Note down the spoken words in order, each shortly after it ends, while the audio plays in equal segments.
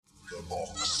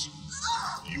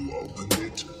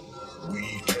it,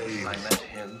 we came. I met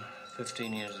him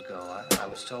 15 years ago. I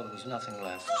was told there was nothing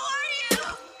left. Who are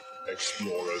you?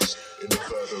 Explorers in the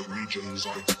further regions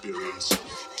of experience.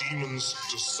 Demons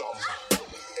to some,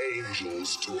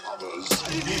 angels to others.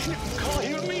 Call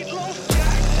you Meatloaf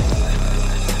Jack!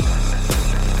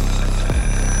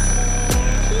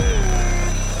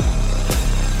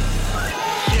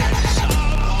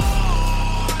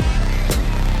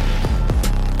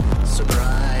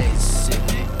 Surprise,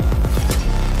 Sydney.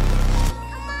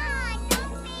 Come on,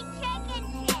 don't be chicken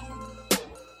shit.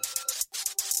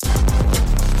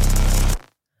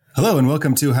 Hello and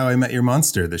welcome to How I Met Your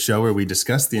Monster, the show where we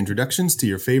discuss the introductions to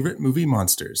your favorite movie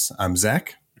monsters. I'm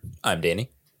Zach. I'm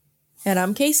Danny. And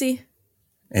I'm Casey.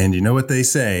 And you know what they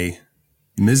say,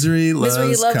 misery loves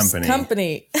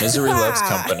company. Misery loves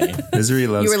company. Misery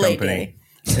loves You were late, company.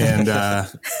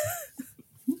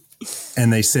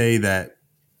 And they say that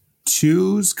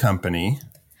two's company,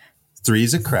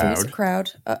 three's a crowd. Three's a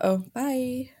crowd. Uh-oh.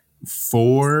 Bye.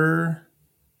 Four,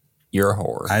 You're a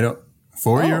whore.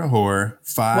 you're a whore.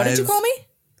 Five. What did you call me?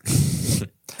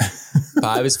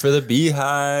 5 is for the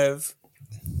beehive.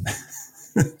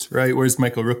 That's right. Where's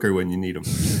Michael Rooker when you need him?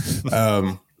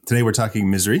 Today we're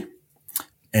talking Misery.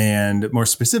 And more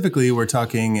specifically, we're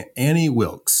talking Annie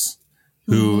Wilkes,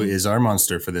 who is our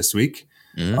monster for this week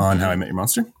on How I Met Your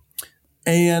Monster.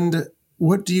 And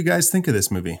what do you guys think of this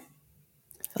movie?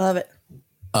 I love it.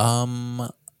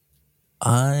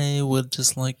 I would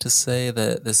just like to say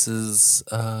that this is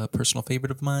a personal favorite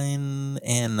of mine,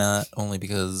 and not only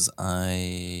because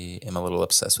I am a little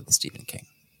obsessed with Stephen King.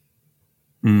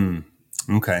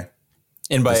 Okay.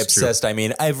 And by That's obsessed, I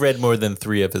mean I've read more than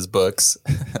 3 of his books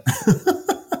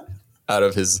out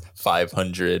of his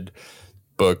 500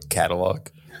 book catalog.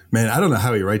 Man, I don't know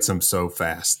how he writes them so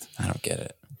fast. I don't get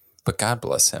it. But God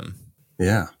bless him.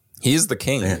 Yeah. He's the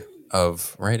king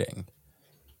of writing.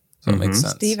 So it makes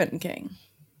sense. Stephen King.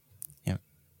 Yeah.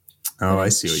 Oh, I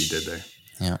see what you did there.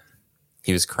 Yeah.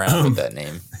 He was crowned with that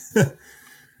name.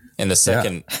 And the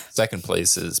second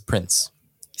place is Prince.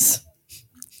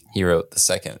 He wrote the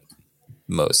second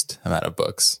most amount of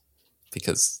books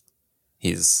because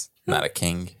he's not a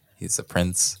king, he's a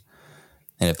prince.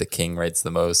 And if the king writes the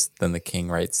most, then the king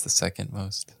writes the second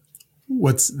most.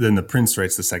 Then the prince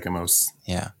writes the second most.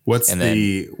 Yeah. What's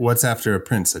after a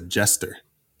prince? A jester.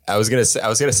 I was gonna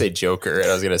say Joker, and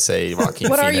I was gonna say Joaquin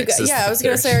What are you? Phoenix. Yeah, I was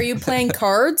going to say, are you playing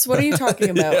cards? What are you talking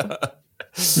about?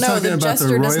 No, the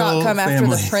jester does not come after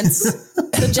the prince.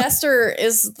 The jester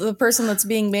is the person that's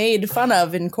being made fun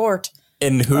of in court.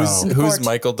 And who's court.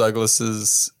 Michael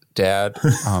Douglas's dad?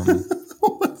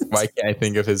 Why can't I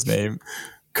think of his name?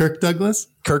 Kirk Douglas?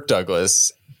 Kirk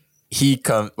Douglas. He's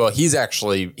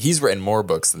written more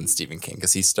books than Stephen King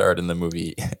because he starred in the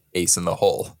movie Ace in the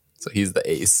Hole. So he's the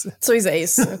ace. So he's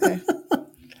ace. Okay.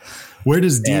 Where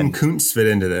does Dean Koontz fit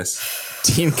into this?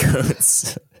 Dean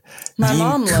Koontz. My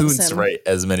mom loves Koontz him. write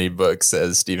as many books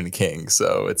as Stephen King,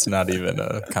 so it's not even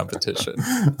a competition.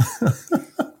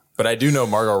 But I do know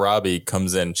Margot Robbie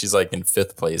comes in. She's like in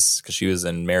 5th place because she was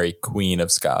in Mary, Queen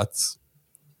of Scots.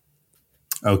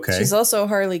 Okay. She's also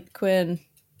Harley Quinn.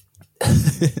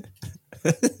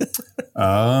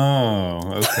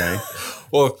 Oh, okay.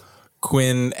 Well,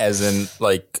 Quinn as in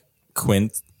like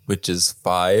Quint, which is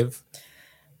 5.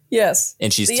 Yes.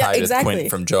 And she's tied with Quint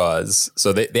from Jaws.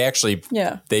 So they actually,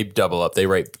 they double up. They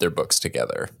write their books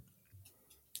together.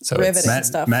 So riveting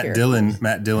stuff. Matt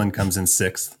Dillon comes in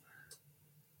 6th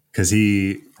because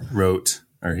he wrote,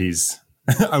 or he's,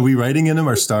 are we writing in him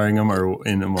or starring him or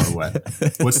in him or what?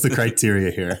 What's the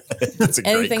criteria here? That's a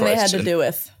anything great they had to do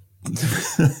with.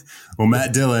 Well,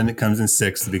 Matt Dillon comes in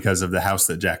 6th because of the house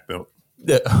that Jack built.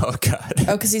 Oh, God.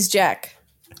 Oh, because he's Jack.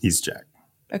 He's Jack.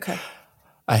 Okay.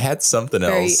 I had something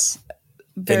else,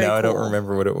 and now I don't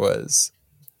remember what it was.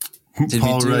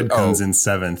 Paul Rudd comes in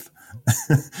 7th.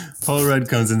 Paul Rudd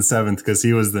comes in 7th because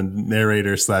he was the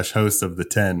narrator / host of the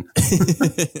 10.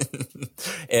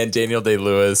 And Daniel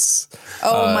Day-Lewis.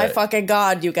 Oh, my fucking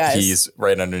God, you guys. He's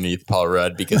right underneath Paul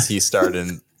Rudd because he starred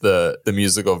in the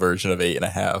musical version of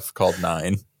 8.5 called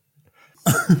 9.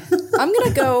 And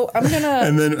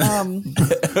then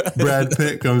Brad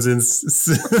Pitt comes in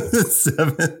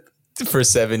 7th. For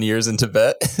 7 years in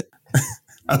Tibet.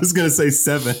 I was going to say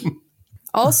 7.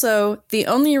 Also, the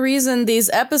only reason these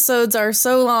episodes are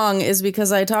so long is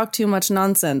because I talk too much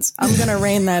nonsense. I'm going to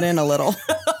rein that in a little.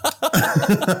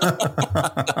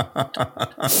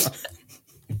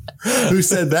 Who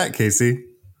said that, Casey?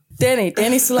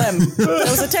 Danny Salem. That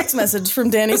was a text message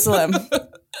from Danny Salem.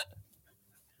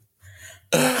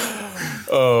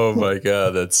 Oh my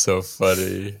God, that's so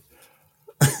funny.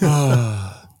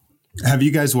 Have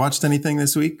you guys watched anything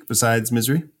this week besides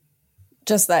Misery?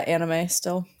 Just that anime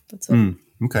still. That's it.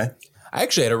 Okay. I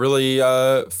actually had a really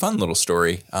fun little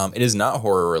story. It is not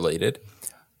horror related,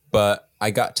 but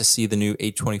I got to see the new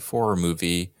A24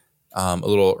 movie, a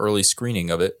little early screening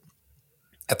of it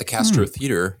at the Castro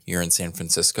Theater here in San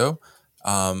Francisco.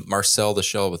 Marcel the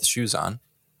Shell with Shoes On.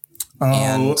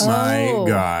 Oh my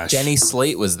gosh. Jenny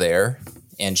Slate was there,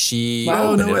 and she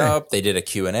Wow, opened no it way. up. They did a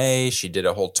Q&A. She did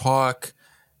a whole talk.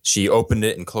 She opened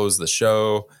it and closed the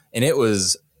show, and it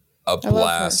was a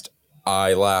blast.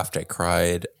 I laughed. I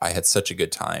cried. I had such a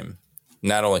good time,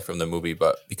 not only from the movie,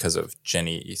 but because of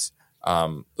Jenny's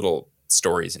little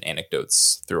stories and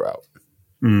anecdotes throughout.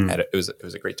 It was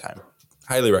a great time.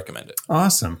 Highly recommend it.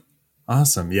 Awesome.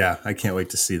 Yeah, I can't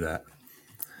wait to see that.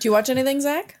 Do you watch anything,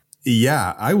 Zach?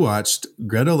 Yeah, I watched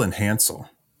Gretel and Hansel.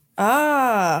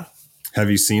 Ah, Have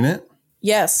you seen it?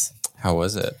 yes. How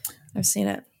was it? I've seen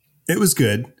it. It was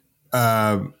good.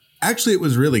 Actually, it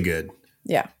was really good.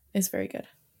 Yeah, it's very good.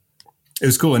 It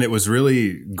was cool, and it was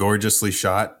really gorgeously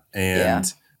shot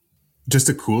and just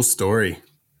a cool story.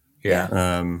 Yeah.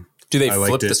 Do they I flip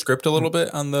liked the it. script a little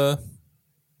bit on the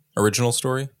original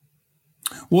story?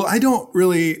 Well, I don't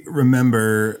really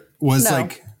remember. Was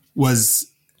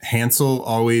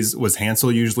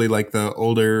Hansel usually like the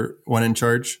older one in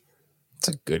charge? That's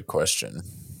a good question.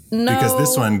 No, Because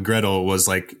this one, Gretel, was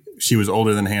like, she was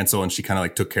older than Hansel and she kind of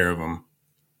like took care of him.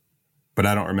 But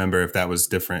I don't remember if that was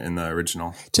different in the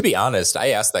original. To be honest, I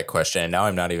asked that question and now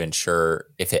I'm not even sure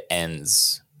if it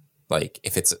ends, like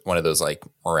if it's one of those like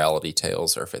morality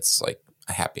tales or if it's like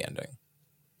a happy ending.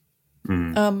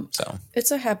 So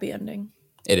it's a happy ending.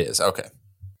 it is. Okay.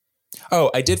 Oh,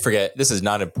 I did forget. This is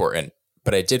not important,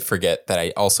 but I did forget that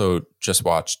I also just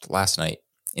watched last night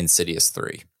Insidious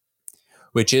 3,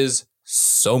 which is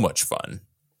so much fun.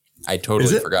 I totally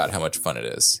Is it? forgot how much fun it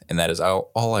is. And that is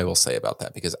all I will say about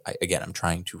that because, I'm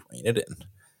trying to rein it in.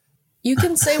 You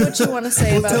can say what you want to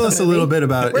say about Tell the us a movie. little bit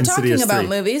about We're Insidious talking about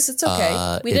 3. movies. It's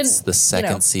okay. It's the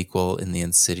second sequel in the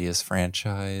Insidious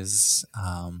franchise.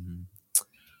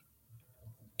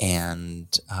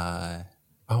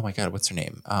 Oh my God, what's her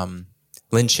name?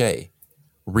 Lin Shaye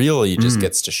really just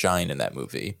gets to shine in that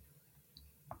movie,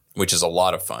 which is a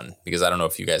lot of fun because I don't know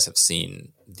if you guys have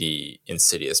seen the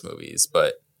Insidious movies,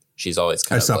 but she's always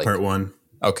kind I of saw like, part one.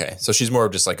 okay, so she's more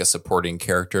of just like a supporting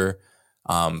character.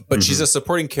 But she's a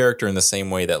supporting character in the same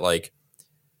way that like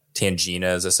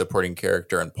Tangina is a supporting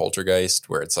character in Poltergeist,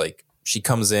 where it's like she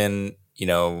comes in,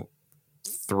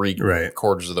 three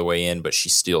quarters of the way in, but she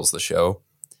steals the show.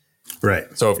 Right.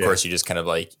 So of course you just kind of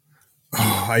like,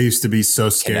 Oh, I used to be so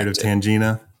scared of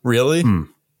Tangina. really?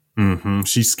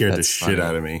 She scared That's the shit funny.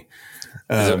 out of me.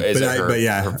 Is it her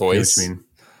I know what voice? you mean.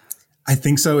 I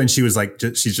think so. And she was like,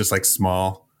 she's just like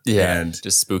small. Yeah, And,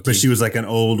 just spooky. but she was like an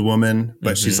old woman,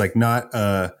 but she's like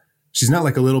she's not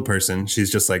like a little person.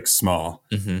 She's just like small.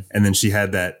 And then she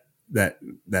had that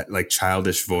like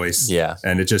childish voice. Yeah.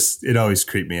 And it always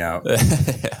creeped me out.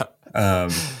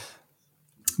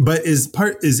 But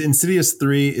is Insidious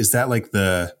 3, is that like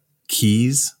the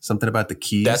keys? Something about the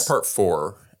keys? That's part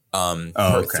 4. Part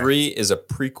okay. 3 is a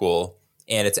prequel,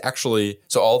 and it's actually,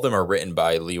 so all of them are written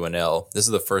by Lee Winnell. This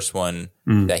is the first one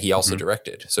that he also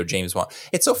directed. So James Wan.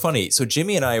 It's so funny. So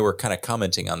Jimmy and I were kind of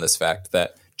commenting on this fact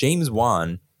that James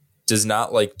Wan does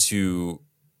not like to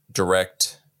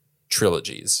direct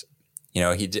trilogies.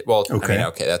 He did, well, Okay.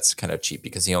 okay, that's kind of cheap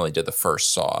because he only did the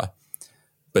first Saw,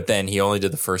 but then he only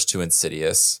did the first 2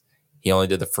 Insidious. He only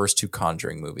did the first 2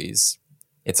 Conjuring movies.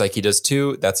 It's like he does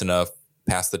 2, that's enough.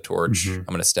 Pass the torch. I'm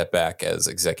going to step back as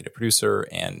executive producer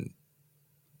and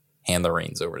hand the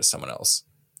reins over to someone else,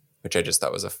 which I just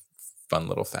thought was a fun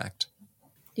little fact.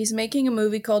 He's making a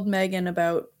movie called Megan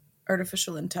about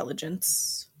artificial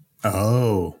intelligence.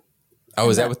 Oh,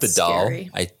 Is that with the that's doll? scary.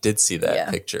 I did see that Yeah.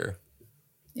 picture.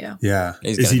 Yeah. yeah.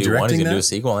 He's Is going he to do one. He's directing going to do a that?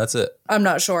 sequel. And that's it. I'm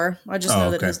not sure. I just know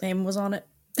that okay. his name was on it.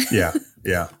 Yeah.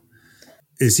 Yeah.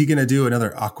 Is he going to do another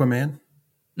Aquaman?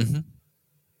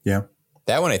 Yeah.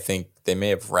 That one I think they may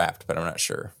have wrapped, but I'm not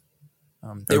sure.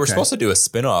 They were Okay. supposed to do a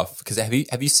spinoff because have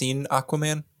you seen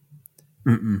Aquaman?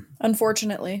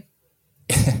 Unfortunately.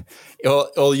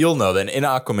 Well, you'll know then in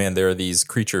Aquaman there are these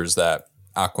creatures that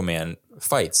Aquaman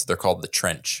fights. They're called the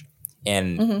Trench,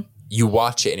 and you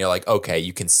watch it and you're like, okay,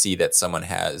 you can see that someone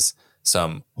has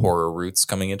some horror roots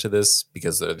coming into this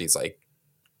because they're these like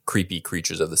creepy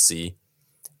creatures of the sea.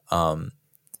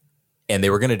 And they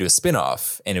were going to do a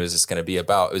spinoff, and it was just going to be it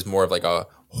was more of like a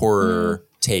horror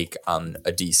take on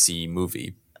a DC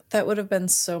movie. That would have been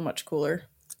so much cooler.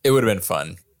 It would have been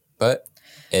fun, but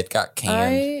it got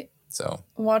canned. So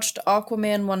Watched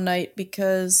Aquaman one night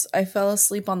because I fell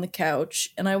asleep on the couch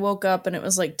and I woke up and it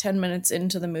was like 10 minutes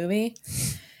into the movie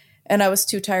and I was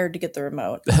too tired to get the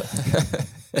remote.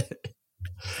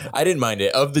 I didn't mind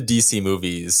it. Of the DC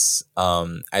movies,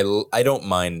 I don't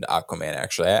mind Aquaman,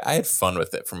 actually. I had fun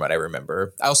with it from what I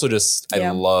remember. I also I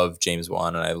love James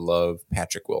Wan and I love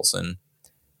Patrick Wilson.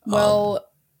 Well,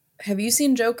 have you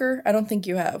seen Joker? I don't think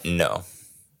you have. No.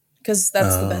 Because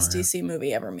that's the best DC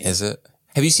movie ever made. Is it?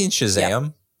 Have you seen Shazam? Yeah.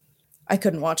 I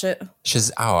couldn't watch it.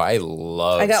 I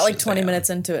love I got like Shazam. 20 minutes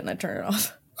into it and I turned it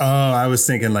off. Oh, I was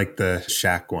thinking like the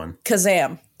Shaq one.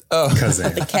 Kazam. Oh,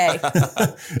 Kazam. The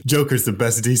K. Joker's the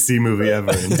best DC movie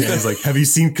ever. And Dan's like, have you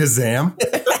seen Kazam?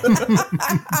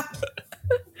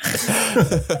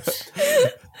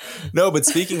 No, but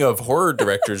speaking of horror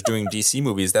directors doing DC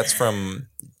movies, that's from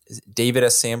David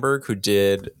S. Sandberg, who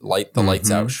did Lights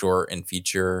Out short and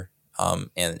feature,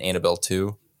 and Annabelle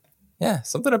 2. Yeah,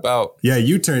 something about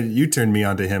you turned me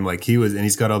onto him. Like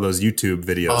he's got all those YouTube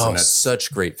videos. Oh, and that's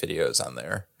such great videos on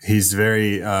there. He's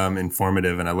very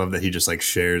informative, and I love that he just like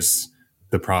shares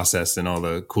the process and all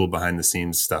the cool behind the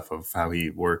scenes stuff of how he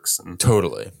works. And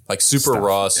totally, like super stuff,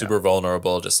 raw, super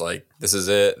vulnerable. Just like this is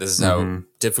it. This is how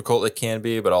difficult it can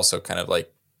be, but also kind of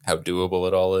like how doable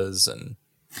it all is. And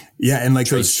and like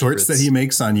those shorts that he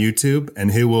makes on YouTube, and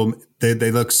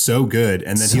they look so good,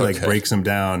 and then he like breaks them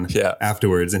down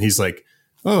afterwards, and he's like,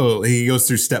 oh, he goes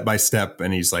through step by step,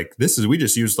 and he's like, we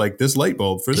just used like this light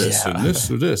bulb for this and this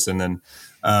for this, and then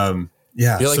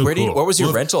you're like, so cool. what was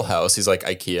your rental house? He's like,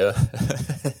 IKEA.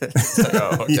 It's like,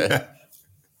 oh, okay. Yeah.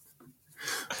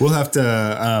 We'll have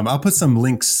to. I'll put some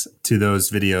links to those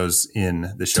videos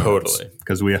in the show notes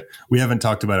because we haven't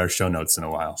talked about our show notes in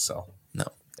a while. So no,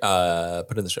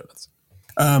 put in the show notes.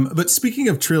 But speaking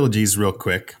of trilogies, real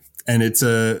quick, and it's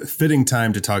a fitting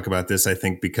time to talk about this, I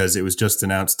think, because it was just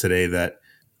announced today that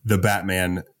the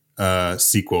Batman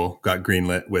sequel got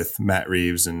greenlit with Matt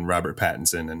Reeves and Robert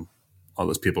Pattinson and all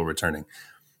those people returning.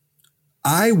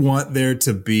 I want there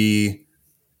to be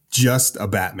just a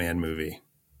Batman movie.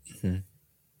 Mm-hmm.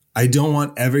 I don't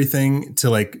want everything to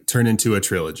like turn into a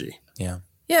trilogy. Yeah.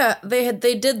 Yeah,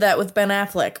 they did that with Ben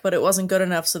Affleck, but it wasn't good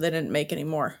enough, so they didn't make any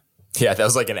more. Yeah, that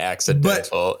was like an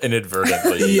accidental,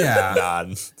 inadvertently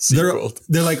non-sequel.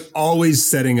 They're like always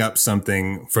setting up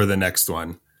something for the next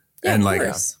one. Yeah, and like,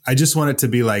 I just want it to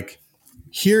be like,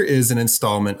 here is an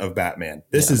installment of Batman.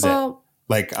 This is it.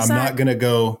 Like, I'm not going to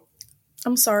go.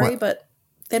 I'm sorry, but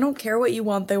they don't care what you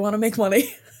want. They want to make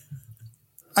money.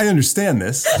 I understand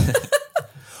this.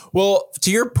 Well,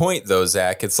 to your point though,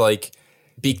 Zach, it's like,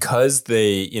 because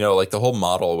they, like the whole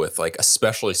model with like,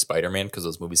 especially Spider-Man, because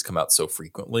those movies come out so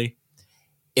frequently,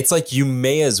 it's like you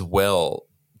may as well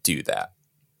do that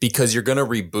because you're going to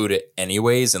reboot it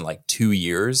anyways in like 2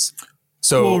 years.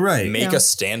 So make a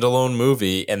standalone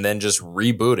movie and then just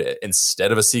reboot it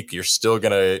instead of a sequel. You're still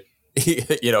going to,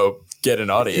 get an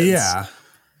audience. Yeah.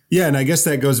 Yeah. And I guess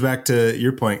that goes back to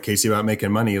your point, Casey, about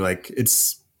making money. Like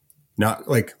it's not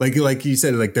like you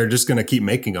said, like they're just going to keep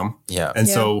making them. Yeah. And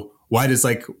so why does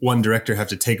like one director have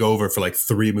to take over for like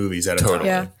 3 movies at a time?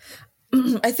 Yeah.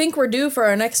 I think we're due for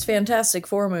our next Fantastic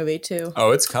Four movie too.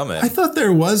 Oh, it's coming. I thought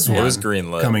there was one. It was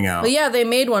greenlit coming out. Well, yeah, they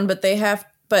made one, but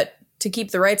to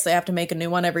keep the rights, they have to make a new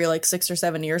one every like 6 or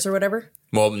 7 years or whatever.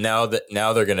 Well, now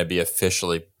they're going to be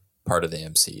officially part of the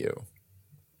MCU.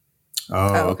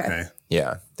 Oh, okay.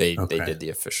 Yeah, they did the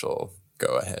official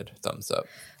go ahead, thumbs up.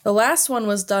 The last one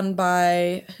was done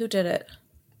by who did it?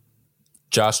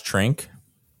 Josh Trank.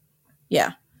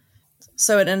 Yeah.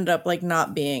 So it ended up like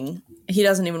not being. He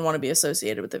doesn't even want to be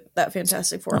associated with that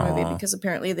Fantastic Four movie because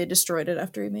apparently they destroyed it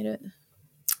after he made it.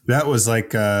 That was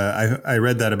like I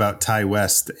read that about Ty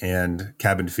West and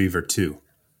Cabin Fever 2.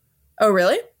 Oh,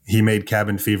 really? He made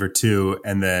Cabin Fever 2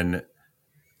 and then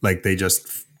like they just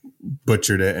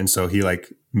butchered it, and so he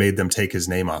like made them take his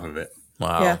name off of it.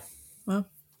 Wow. Yeah. Well,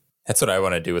 that's what I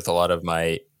want to do with a lot of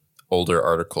my older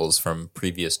articles from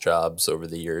previous jobs over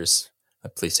the years.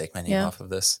 Please take my name off of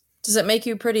this. Does it make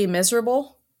you pretty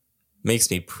miserable? Makes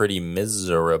me pretty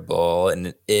miserable,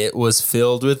 and it was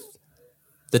filled with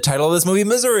the title of this movie,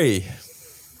 Misery.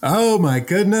 Oh my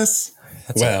goodness.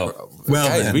 Well,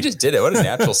 guys, then. we just did it. What a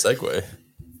natural segue.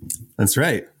 That's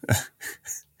right.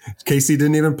 Casey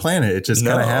didn't even plan it. It just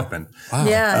kind of happened. Wow.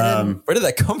 Yeah. Where did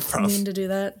that come from? I mean to do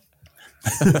that.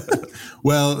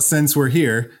 Well, since we're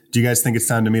here, do you guys think it's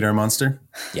time to meet our monster?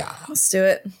 Yeah. Let's do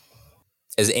it.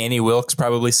 As Annie Wilkes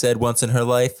probably said once in her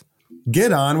life,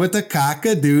 get on with the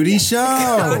Cock-a-Doodie Show.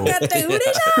 Cock-a-Doodie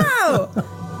Show.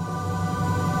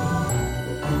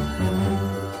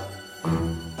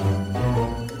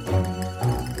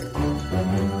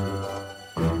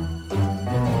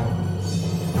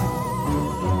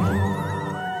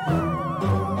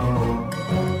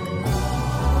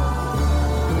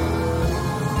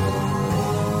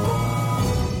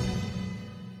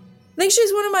 think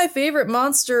she's one of my favorite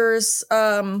monsters.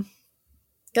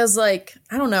 Because like,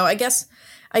 I don't know, I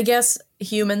guess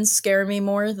humans scare me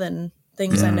more than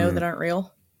things I know that aren't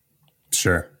real.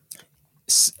 Sure.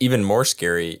 It's even more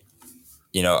scary,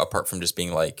 apart from just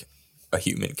being like a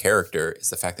human character, is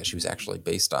the fact that she was actually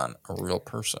based on a real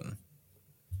person.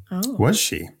 Oh. Was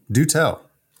she? Do tell.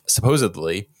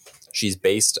 Supposedly, she's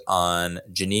based on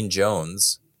Janine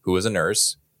Jones, who was a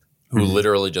nurse, who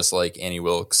literally, just like Annie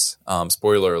Wilkes,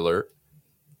 spoiler alert,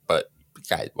 but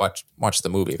guys, watch the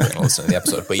movie if you're going to listen to the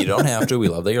episode, but you don't have to. We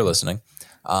love that you're listening.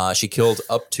 She killed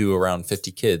up to around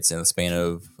 50 kids in the span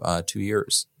of 2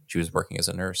 years. She was working as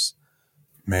a nurse.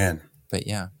 Man. But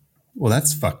yeah. Well,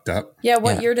 that's fucked up. Yeah,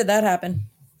 what year did that happen?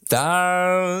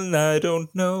 I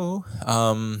don't know.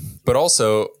 But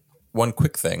also, one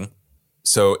quick thing.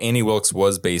 So Annie Wilkes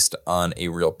was based on a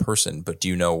real person, but do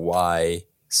you know why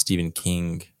Stephen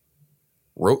King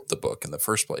wrote the book in the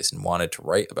first place and wanted to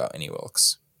write about Annie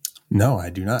Wilkes? No, I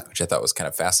do not. Which I thought was kind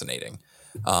of fascinating.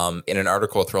 In an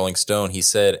article with Rolling Stone, he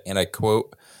said, and I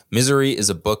quote, "Misery is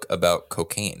a book about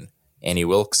cocaine. Annie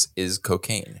Wilkes is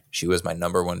cocaine. She was my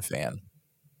number one fan."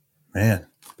 Man.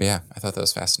 But yeah, I thought that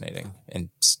was fascinating and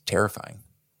terrifying.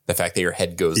 The fact that your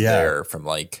head goes there from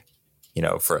like,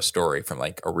 for a story from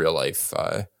like a real life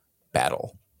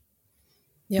battle.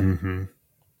 Yep. Mm-hmm.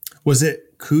 Was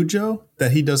it Cujo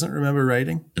that he doesn't remember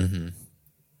writing? Mm-hmm.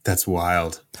 That's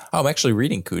wild. Oh, I'm actually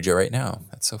reading Cujo right now.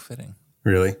 That's so fitting.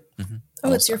 Really? Mm-hmm.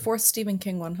 Oh, it's your fourth Stephen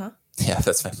King one, huh? Yeah,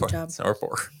 that's my fourth. Or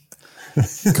four.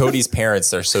 Cody's parents,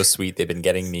 they're so sweet. They've been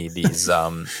getting me these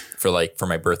for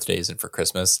my birthdays and for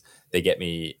Christmas. They get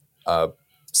me a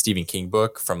Stephen King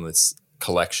book from this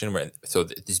collection. So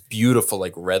these beautiful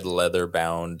like red leather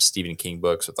bound Stephen King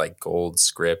books with like gold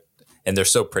script, and they're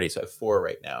so pretty. So I have 4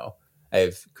 right now. I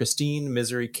have Christine,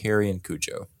 Misery, Carrie, and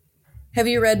Cujo. Have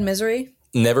you read Misery?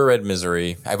 Never read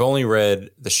Misery. I've only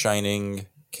read The Shining,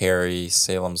 Carrie,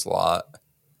 Salem's Lot,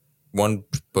 one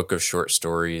book of short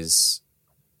stories.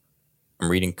 I'm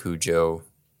reading Cujo.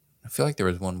 I feel like there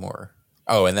was one more.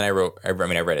 Oh, and then I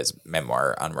read his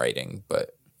memoir on writing,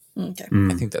 but Okay.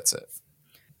 I think that's it.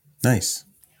 Nice.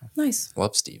 Nice.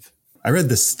 Love Steve. I read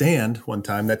The Stand one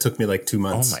time. That took me like 2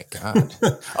 months. Oh my God.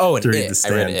 Oh, and to read It. The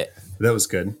Stand. I read It. That was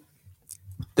good.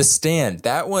 The Stand.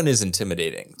 That one is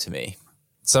intimidating to me.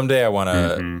 Someday I want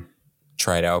to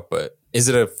try it out, but is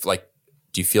it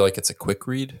do you feel like it's a quick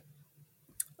read?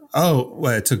 Oh,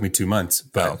 well, it took me 2 months,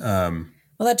 but Well,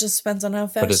 that just depends on how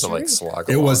fast. But is it you like read. slog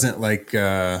it along? wasn't like,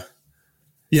 no.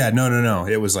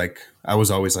 It was like, I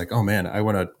was always like, oh man,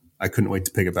 I couldn't wait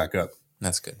to pick it back up.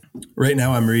 That's good. Right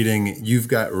now I'm reading You've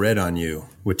Got Red on You,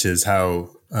 which is how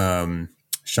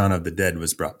Shaun of the Dead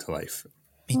was brought to life.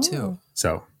 Me too.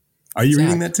 So are you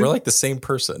reading that too? We're like the same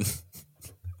person.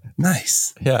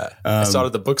 Nice. Yeah. I saw it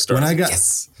at the bookstore. when I was like, got-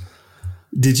 yes.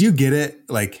 Did you get it?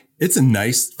 Like, it's a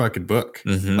nice fucking book.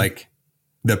 Mhm. Like,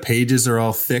 the pages are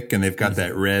all thick and they've got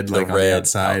that red, The like on the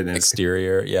outside. And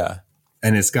exterior. Yeah.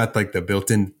 it's got like the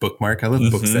built-in bookmark. I love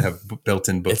books that have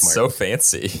built-in bookmarks. It's so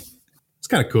fancy. It's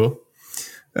kind of cool.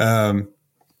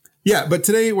 But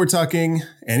today we're talking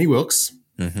Annie Wilkes.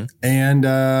 And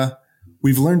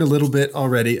we've learned a little bit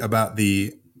already about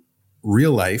the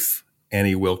real life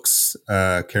Annie Wilkes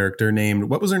character named,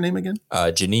 what was her name again?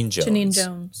 Janine Jones. Janine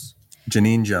Jones.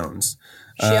 Janine Jones.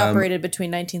 She operated between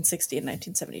 1960 and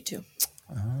 1972.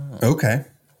 Okay.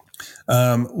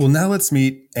 Well, now let's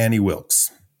meet Annie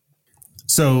Wilkes.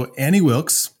 So Annie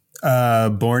Wilkes,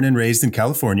 born and raised in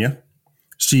California.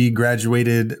 She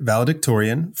graduated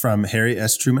valedictorian from Harry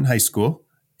S. Truman High School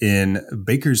in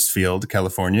Bakersfield,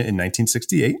 California in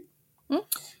 1968.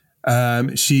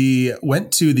 She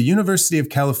went to the University of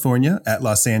California at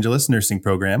Los Angeles nursing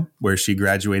program, where she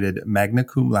graduated magna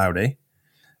cum laude.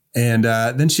 And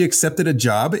then she accepted a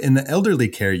job in the elderly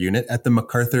care unit at the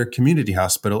MacArthur Community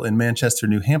Hospital in Manchester,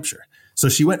 New Hampshire. So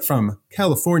she went from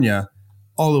California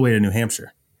all the way to New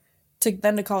Hampshire.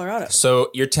 Then to Colorado. So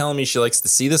you're telling me she likes to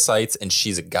see the sights and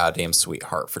she's a goddamn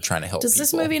sweetheart for trying to help Does people.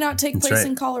 this movie not take That's place right.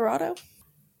 in Colorado?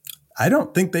 I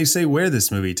don't think they say where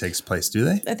this movie takes place, do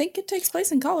they? I think it takes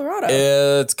place in Colorado.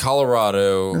 It's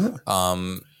Colorado.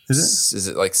 Is Is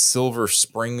it like Silver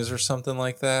Springs or something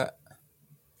like that?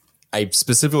 I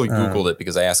specifically Googled it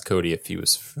because I asked Cody if he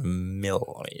was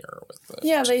familiar with it.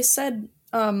 Yeah, they said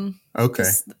Okay.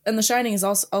 and The Shining is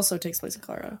also takes place in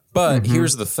Colorado. But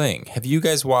here's the thing. Have you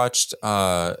guys watched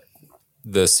the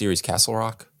series Castle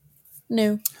Rock?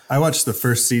 No. I watched the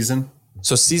first season,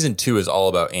 So season 2 is all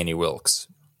about Annie Wilkes.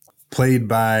 played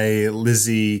by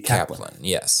Lizzie Kaplan.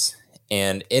 Yes.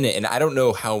 And in it, and I don't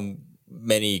know how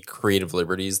many creative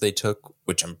liberties they took,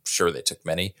 which I'm sure they took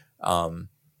many.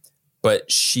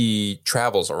 but she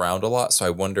travels around a lot. So I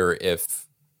wonder if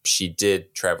she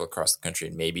did travel across the country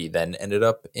and maybe then ended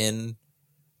up in,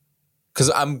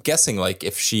 because I'm guessing like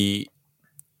if she,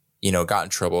 got in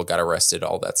trouble, got arrested,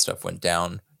 all that stuff went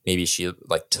down, maybe she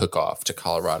like took off to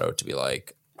Colorado to be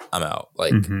like, I'm out.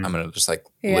 Like, I'm going to just like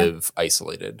live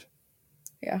isolated.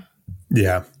 Yeah.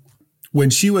 Yeah. When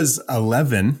she was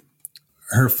 11,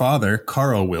 her father,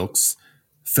 Carl Wilkes,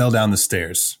 fell down the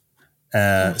stairs,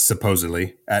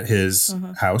 supposedly at his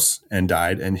house and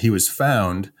died. And he was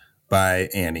found by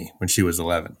Annie when she was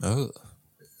 11. Oh.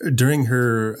 During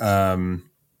her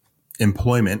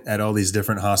employment at all these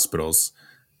different hospitals,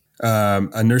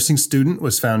 a nursing student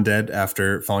was found dead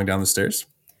after falling down the stairs.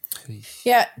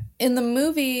 Yeah. In the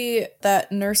movie, that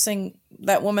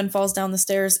woman falls down the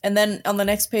stairs. And then on the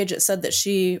next page, it said that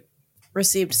she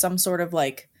received some sort of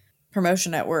like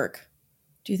promotion at work.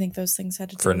 Do you think those things had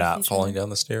to do for with not each falling other? down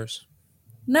the stairs?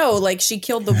 No, like she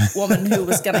killed the woman who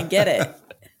was going to get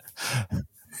it.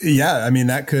 Yeah, I mean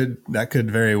that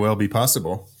could very well be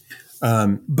possible.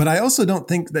 But I also don't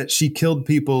think that she killed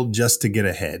people just to get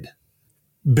ahead,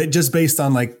 but just based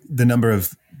on like the number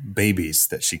of babies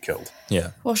that she killed.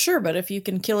 Yeah. Well, sure, but if you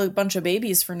can kill a bunch of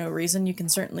babies for no reason, you can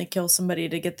certainly kill somebody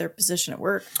to get their position at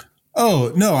work.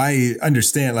 Oh, no, I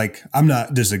understand. Like, I'm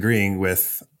not disagreeing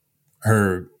with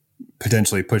her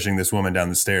potentially pushing this woman down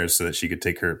the stairs so that she could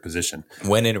take her position.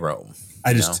 When in Rome.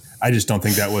 I just don't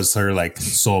think that was her like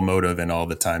sole motive in all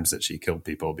the times that she killed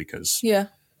people because Yeah.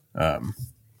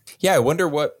 Yeah, I wonder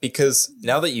because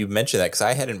now that you mentioned that, because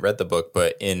I hadn't read the book,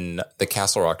 but in the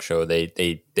Castle Rock show,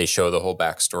 they show the whole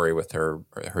backstory with her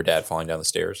dad falling down the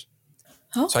stairs.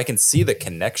 Oh. So I can see the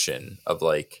connection of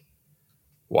like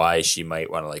why she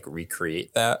might want to like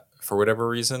recreate that for whatever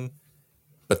reason.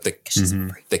 But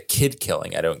the kid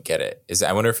killing, I don't get it.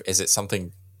 I wonder if is it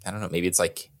something, I don't know, maybe it's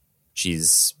like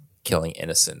she's killing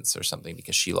innocence or something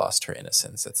because she lost her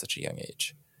innocence at such a young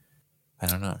age. I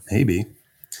don't know. maybe.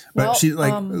 But Well, she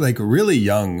like really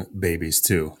young babies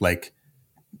too, like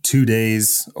 2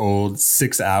 days old,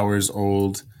 6 hours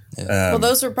old. Well,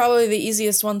 those are probably the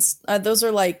easiest ones. Those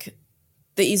are like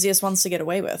the easiest ones to get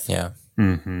away with. Yeah.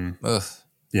 Ugh.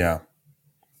 Yeah.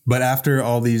 But after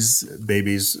all these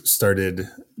babies started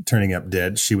turning up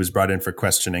dead, she was brought in for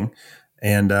questioning,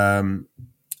 and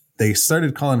they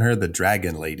started calling her the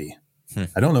Dragon Lady.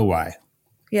 I don't know why.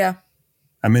 Yeah.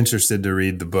 I'm interested to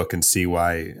read the book and see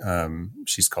why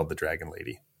she's called the Dragon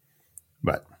Lady.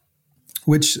 But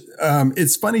which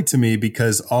it's funny to me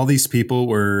because all these people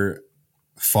were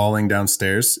falling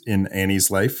downstairs in Annie's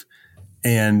life,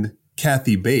 and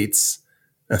Kathy Bates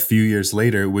a few years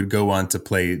later would go on to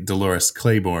play Dolores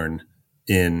Claiborne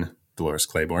in Dolores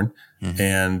Claiborne.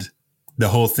 And the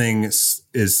whole thing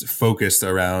is focused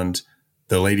around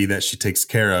the lady that she takes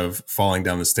care of falling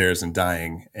down the stairs and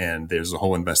dying. And there's a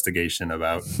whole investigation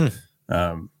about,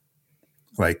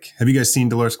 like, have you guys seen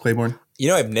Dolores Claiborne?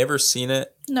 I've never seen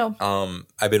it. No.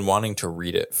 I've been wanting to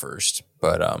read it first,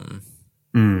 but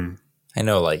I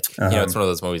know like, it's one of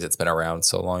those movies that's been around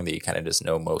so long that you kind of just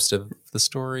know most of the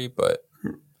story, but.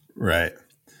 Right.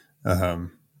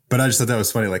 But I just thought that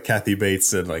was funny. Like Kathy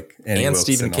Bates and like Annie And Wilkes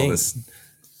Stephen and King. all this.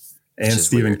 And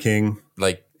Stephen weird. King.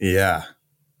 Like, Yeah.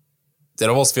 it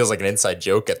almost feels like an inside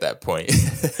joke at that point.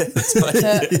 It's like,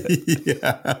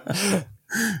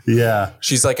 Yeah.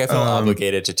 she's like, I felt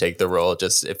obligated to take the role.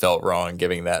 It felt wrong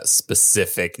giving that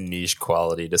specific niche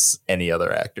quality to any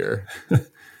other actor.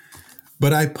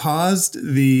 But I paused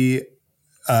the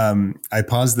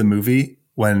movie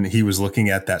when he was looking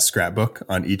at that scrapbook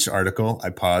on each article. I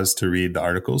paused to read the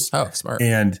articles. Oh, smart.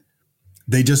 And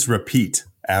they just repeat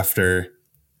after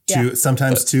two,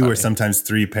 sometimes That's two or funny. sometimes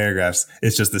 3 paragraphs.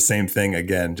 It's just the same thing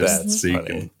again, just That's so you funny.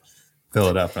 can fill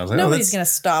it up. And I was like, Nobody's going to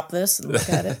stop this and look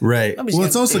at it. right. Nobody's Well,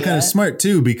 it's gonna also do kind of that. smart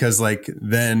too, because like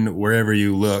then wherever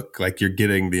you look, like you're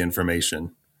getting the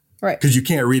information. Right. Because you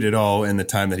can't read it all in the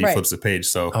time that he Right. flips the page.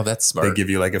 So Oh, that's smart. they give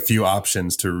you like a few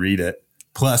options to read it.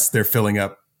 Plus they're filling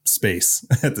up space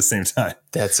at the same time.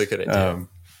 That's a good idea.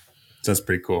 So that's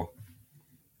pretty cool.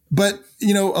 But,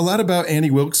 a lot about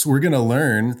Annie Wilkes we're going to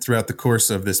learn throughout the course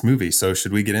of this movie. So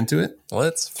should we get into it?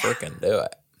 Let's freaking do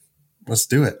it. Let's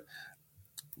do it.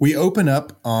 We open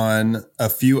up on a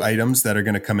few items that are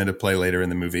going to come into play later in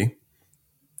the movie.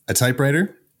 A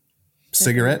typewriter,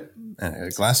 cigarette, and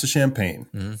a glass of champagne.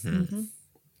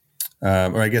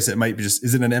 Or I guess it might be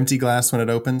is it an empty glass when it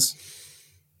opens?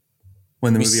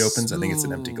 When the movie opens? I think it's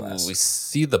an empty glass. We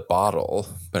see the bottle,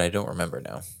 but I don't remember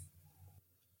now.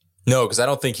 No, because I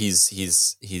don't think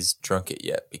he's drunk it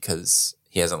yet because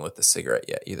he hasn't lit the cigarette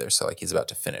yet either. So like he's about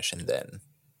to finish and then.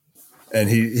 And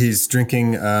he's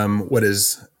drinking what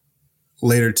is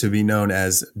later to be known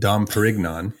as Dom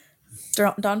Perignon.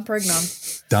 Don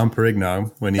Perignon, Dom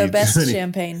Perignon, when the he best when he-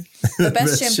 champagne, the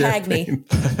best champagne.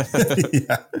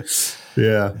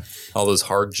 yeah. All those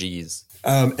hard G's.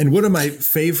 And one of my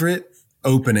favorite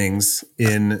openings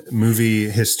in movie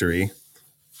history,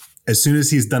 as soon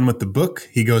as he's done with the book,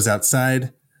 he goes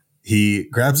outside, he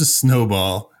grabs a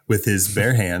snowball with his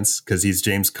bare hands because he's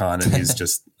James Caan and he's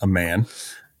just a man.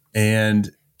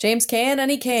 And James can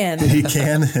and he can. he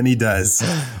can and he does.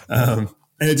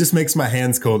 And it just makes my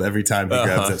hands cold every time he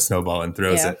grabs that snowball and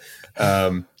throws Yeah.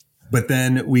 it. But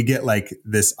then we get like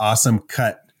this awesome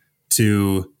cut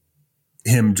to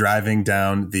him driving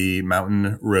down the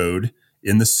mountain road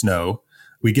in the snow.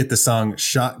 We get the song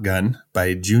Shotgun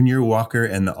by Junior Walker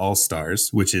and the All-Stars,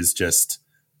 which is just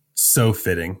so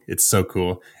fitting. It's so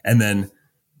cool. And then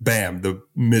bam, the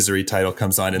Misery title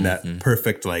comes on in that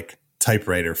perfect like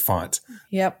typewriter font.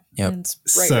 Yep. Yep. And it's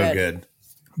bright So red. good.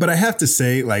 But I have to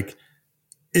say, like,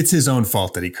 it's his own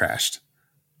fault that he crashed.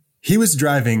 He was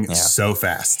driving so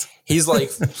fast. He's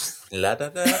like, la da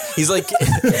da. He's like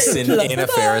in Anna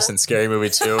Faris in Scary Movie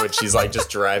 2, and she's like just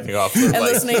driving off. And Like,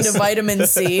 listening to Vitamin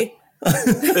C.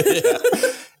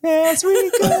 yes,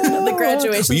 we go. The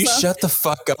graduation Will you song. shut the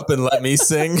fuck up and let me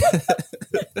sing?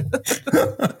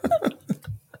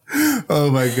 Oh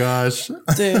my gosh.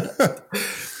 Dude.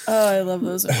 Oh, I love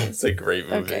those movies. It's a great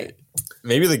movie. Okay.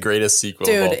 Maybe the greatest sequel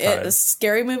Dude, of all time.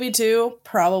 Scary Movie 2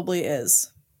 probably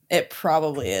is. It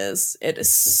probably is. It is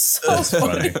so That's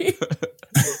funny. funny.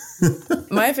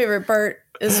 My favorite part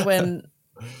is when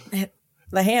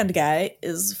the hand guy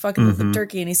is fucking with the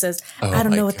turkey and he says, I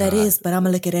don't my know what that God. is, but I'm gonna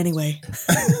lick it anyway.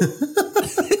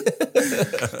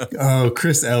 Oh,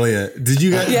 Chris Elliott. Did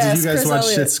you guys Yes, Chris watch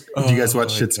Elliott. Schitt's? Did you guys watch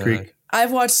Schitt's God. Creek?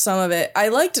 I've watched some of it. I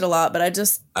liked it a lot, but I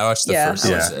just I watched the first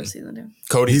I watched season. the season too.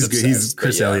 Cody's He's good. obsessed, He's but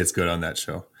Chris yeah. Elliott's good on that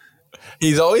show.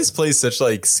 He's always plays such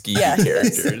like skeevy Yeah.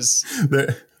 characters.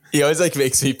 There- He always like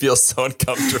makes me feel so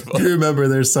uncomfortable. you remember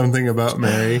there's something about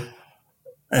Mary?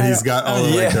 And he's got all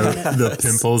of like Yeah. the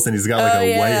pimples and he's got like Oh, a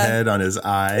yeah. whitehead on his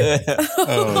eye.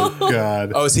 Oh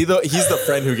God. Oh, is he he's the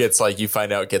friend who gets like you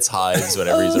find out gets hives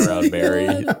whenever he's around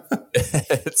Mary.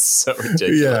 It's so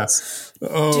ridiculous.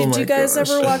 Oh Did my you guys gosh.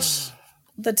 ever watch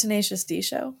the Tenacious D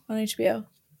show on HBO?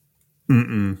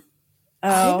 Mm-mm.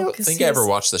 I Oh, don't 'cause think I ever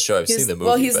watched the show. I've seen the movie.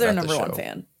 Well, he's but their not the number one show.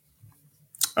 fan.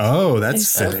 Oh, that's He's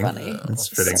so fitting. funny. That's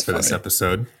fitting for this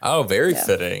episode. Oh, very Yeah.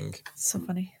 fitting. So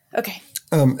funny. Okay.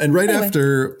 And right Anyway.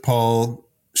 after Paul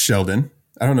Sheldon,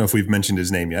 I don't know if we've mentioned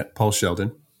his name yet, Paul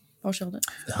Sheldon. Paul Sheldon.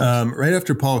 Right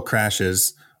after Paul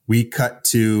crashes, we cut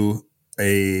to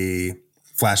a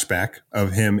flashback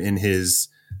of him in his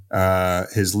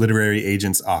literary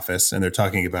agent's office, and they're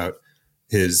talking about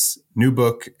his new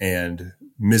book and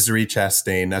Misery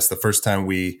Chastain. That's the first time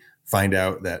we find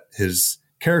out that his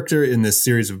character in this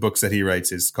series of books that he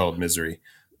writes is called Misery.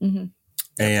 Mm-hmm.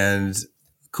 And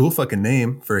cool fucking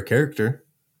name for a character.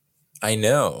 I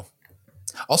know.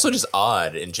 Also, just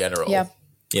odd in general. Yeah.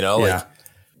 You know, like Yeah.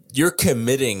 you're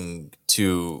committing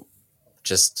to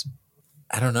just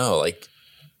I don't know, like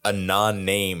a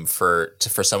non-name for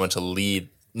someone to lead,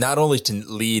 not only to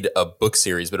lead a book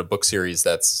series, but a book series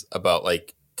that's about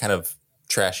like kind of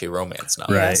trashy romance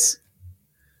novels.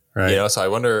 Right. You know, so I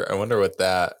wonder what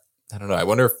that. I don't know. I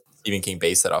wonder if Stephen King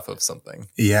based that off of something.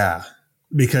 Yeah.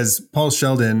 Because Paul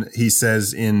Sheldon, he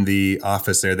says in the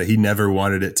office there that he never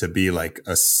wanted it to be like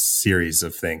a series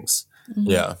of things.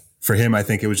 Yeah, For him, I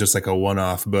think it was just like a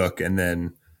one-off book. And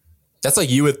then, that's like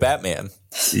you with Batman.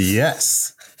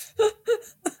 yes.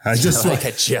 I just Like want,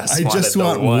 I just I just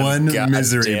wanted the want one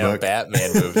Misery goddamn book.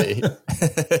 Batman movie.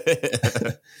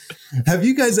 Have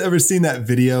you guys ever seen that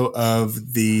video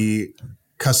of the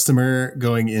customer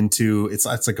going into, it's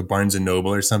like a Barnes and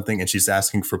Noble or something, and she's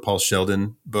asking for Paul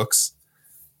Sheldon books?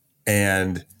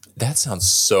 And That sounds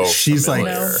so. she's like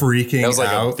familiar. freaking That was like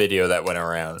a out. video that went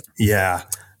around. Yeah.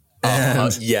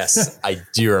 And Yes, I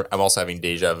do. I'm also having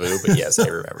deja vu, but yes, I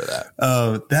remember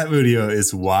that. that video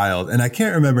is wild. And I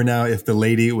can't remember now if the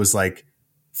lady was like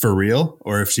for real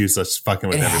or if she was just fucking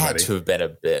with It had everybody. to have been a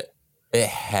bit. It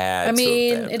had. I to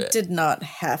mean, have been a it bit. did not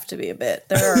have to be a bit.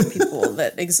 There are people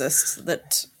that exist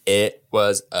that It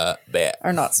was a bit.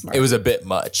 are not smart. It was a bit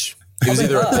much. It was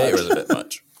either a bit or it was a bit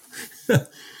much.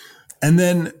 And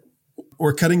then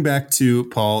we're cutting back to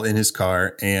Paul in his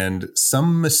car, and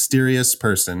some mysterious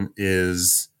person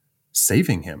is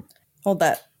saving him. Hold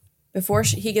that. Before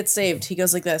he gets saved, he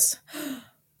goes like this.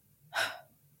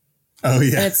 Oh,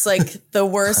 And yeah. it's like the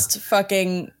worst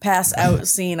fucking pass out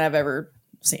scene I've ever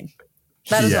seen.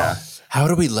 That is Yeah. all. How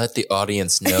do we let the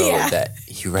audience know Yeah. that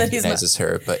he he's not- recognizes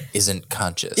her but isn't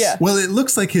conscious? Yeah. Well, it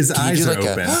looks like his Can you eyes do are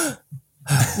like open.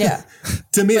 Yeah.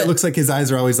 To me, it looks like his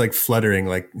eyes are always like fluttering,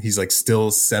 like he's like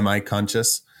still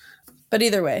semi-conscious. But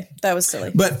either way, that was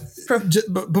silly. But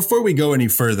before we go any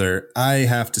further, I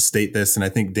have to state this, and I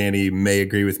think Danny may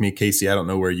agree with me. Casey, I don't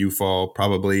know where you fall,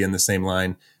 probably in the same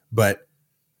line, but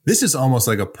this is almost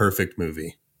like a perfect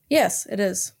movie. Yes, it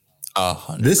is.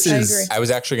 100%. This I is. agree. I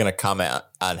was actually going to comment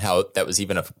on how that was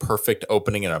even a perfect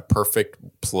opening and a perfect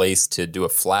place to do a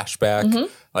flashback.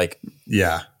 Like,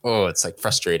 Yeah. oh, it's like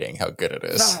frustrating how good it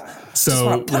is. So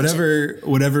wanna punch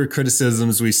whatever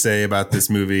criticisms we say about this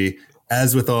movie,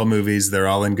 as with all movies, they're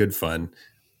all in good fun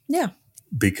Yeah.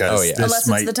 because Oh, yeah. this Unless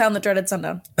might, it's the town that dreaded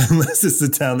sundown. unless it's the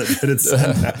town that did it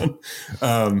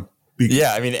sundown.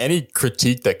 Yeah, I mean, any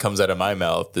critique that comes out of my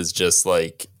mouth is just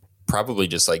like probably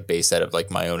just like based out of like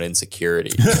my own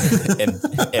insecurity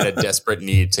and a desperate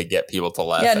need to get people to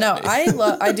laugh. Yeah, at no, me.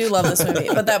 I do love this movie,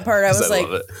 but that part I was love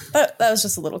like, it. that was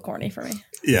just a little corny for me.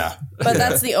 Yeah. But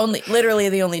that's literally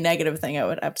the only negative thing I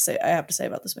have to say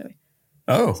about this movie.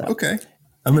 Oh, okay.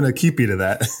 I'm going to keep you to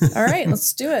that. All right,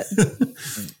 let's do it.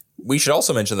 We should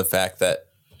also mention the fact that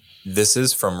this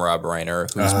is from Rob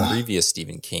Reiner, whose previous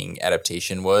Stephen King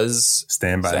adaptation was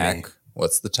Stand by Zach. Me.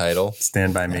 What's the title?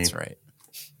 Stand by Me. That's right.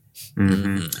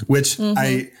 Which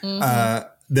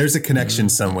there's a connection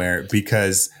somewhere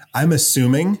because I'm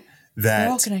assuming They're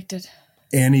all that connected.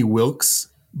 Annie Wilkes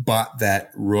bought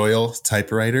that Royal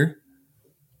typewriter,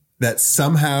 that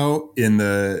somehow in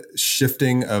the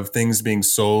shifting of things being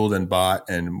sold and bought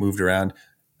and moved around,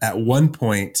 at one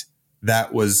point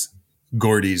that was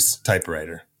Gordy's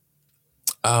typewriter.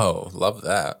 Oh, love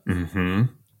that. Mm-hmm.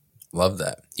 Love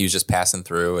that. He was just passing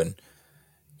through and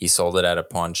he sold it at a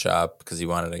pawn shop because he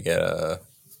wanted to get a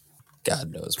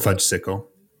God knows what. Fudge sickle.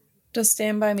 Does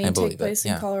Stand By Me I believe take place it,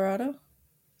 yeah. in Colorado?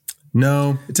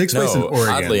 No, it takes place in No, Oregon.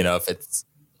 oddly enough, it's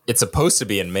supposed to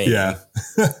be in Maine. Yeah.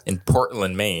 In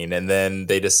Portland, Maine, and then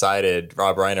they decided.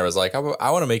 Rob Reiner was like, "I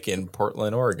want to make it in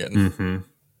Portland, Oregon." Mm-hmm.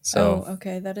 So Oh,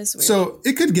 okay, that is weird. So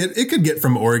it could get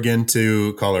from Oregon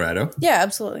to Colorado. yeah,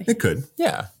 absolutely. It could.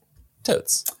 yeah,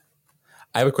 totes.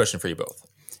 I have a question for you both.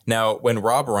 Now, when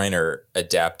Rob Reiner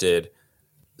adapted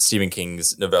Stephen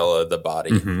King's novella *The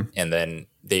Body*, and then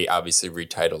they obviously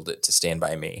retitled it to *Stand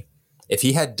by Me*, if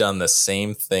he had done the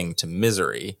same thing to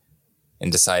 *Misery*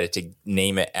 and decided to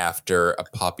name it after a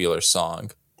popular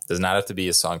song, does not have to be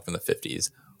a song from the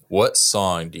 50s. What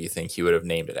song do you think he would have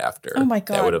named it after? Oh my That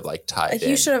God. would have like tied in.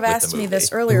 You should have with the asked me movie?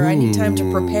 this earlier. I need time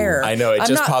to prepare. I know, it I'm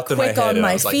just not popped in my quick head. on and I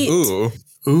my was like, feet. ooh.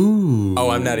 Ooh. Oh,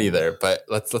 I'm not either, but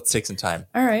let's take some time.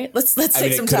 All right, let's I take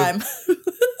mean, it some could've- time.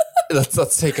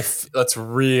 Let's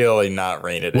really not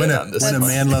rein it When in a- on this. when a one.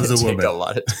 man loves a Take woman. a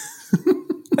lot of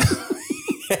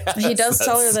He does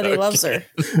tell her that he loves her.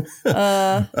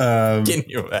 Can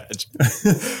you imagine?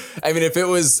 I mean, if it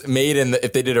was made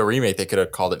if they did a remake, they could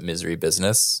have called it Misery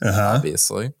Business,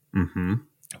 obviously. Mm-hmm.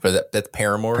 But that's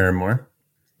Paramore.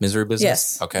 Misery Business.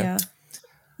 Yes. Okay. Yeah.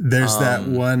 There's that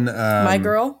one. My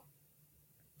girl.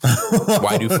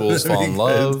 Why do fools fall in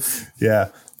love? Yeah.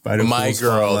 Why do My fools fall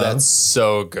in girl. love? That's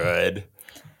so good.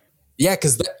 Yeah,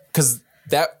 because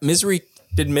that Misery.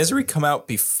 Did Misery come out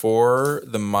before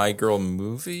the My Girl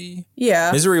movie?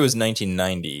 Yeah. Misery was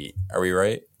 1990. Are we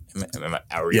right?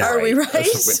 Are we Yeah. Are we right?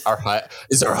 Is our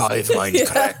hive mind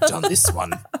correct on this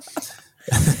one?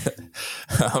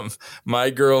 My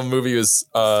Girl movie was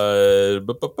oh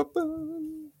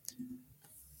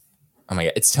my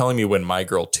God, it's telling me when My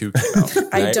Girl 2 came out.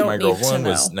 I don't My Girl need to 1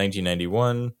 was know.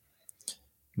 1991.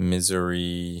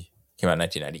 Misery came out in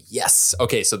 1990. Yes.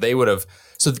 Okay, so they would have.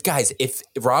 So guys, if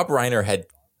Rob Reiner had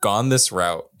gone this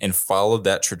route and followed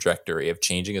that trajectory of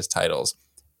changing his titles,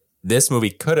 this movie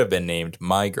could have been named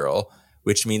My Girl,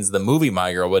 which means the movie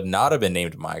My Girl would not have been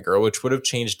named My Girl, which would have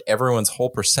changed everyone's whole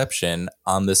perception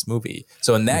on this movie.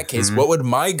 So in that case, what would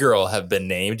My Girl have been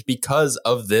named because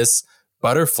of this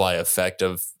butterfly effect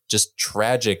of just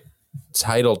tragic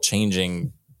title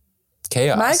changing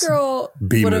chaos? My girl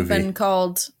B would have movie. been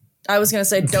called. I was going to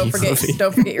say, don't forget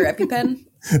your EpiPen.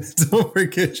 Don't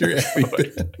forget your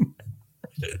EpiPen.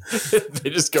 They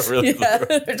just go really Yeah,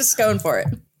 they're just going for it.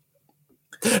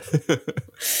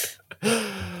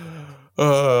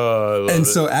 Oh, I love And it.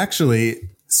 so actually,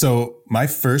 my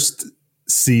first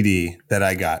CD that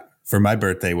I got for my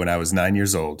birthday when I was 9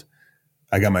 years old,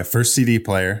 I got my first CD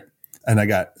player and I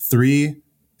got 3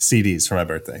 CDs for my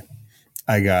birthday.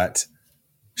 I got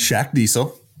Shaq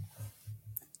Diesel,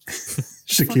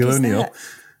 Shaquille is O'Neal. that?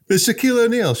 It's Shaquille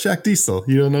O'Neal, Shaq Diesel.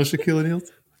 You don't know Shaquille O'Neal?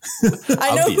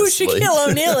 I know who Obviously. Shaquille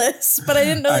O'Neal is, but I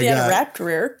didn't know that he had got- a rap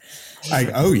career.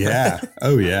 Oh yeah.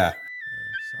 Oh yeah.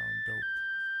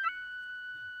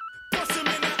 Bust him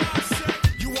in the eye,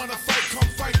 shit. You wanna fight, come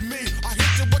fight me. I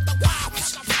hit you with the wild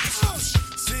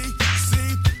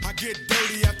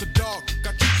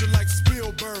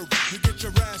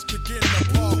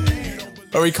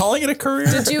Are we calling it a career?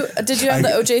 Did you have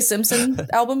the O.J. Simpson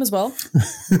album as well?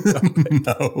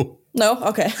 No. No?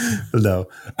 Okay. No.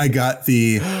 I got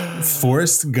the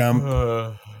Forrest Gump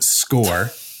score.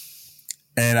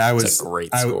 And I was a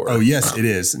great score. Oh, yes, it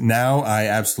is. Now I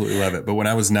absolutely love it. But when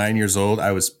I was 9 years old,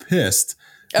 I was pissed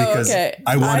because okay.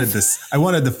 I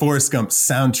wanted the Forrest Gump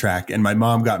soundtrack, and my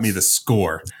mom got me the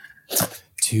score.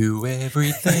 To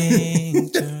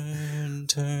everything,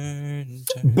 turn.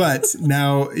 But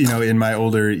now, in my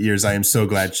older years, I am so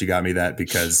glad she got me that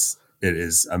because it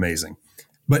is amazing.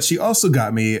 But she also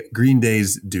got me Green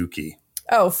Day's Dookie.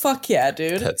 Oh, fuck yeah,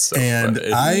 dude. That's so And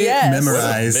funny. I Yes.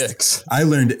 memorized, What a mix. I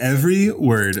learned every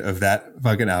word of that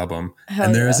fucking album. Hell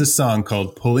and there yeah. is a song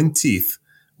called Pulling Teeth,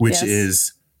 which Yes.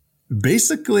 is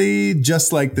basically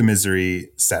just like the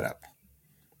Misery setup.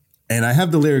 And I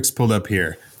have the lyrics pulled up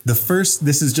here.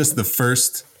 This is just the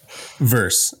first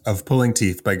verse of Pulling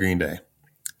Teeth by Green Day.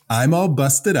 I'm all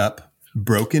busted up,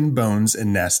 broken bones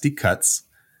and nasty cuts.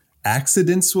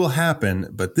 Accidents will happen,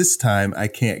 but this time I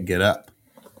can't get up.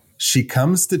 She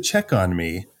comes to check on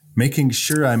me, making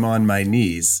sure I'm on my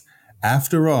knees.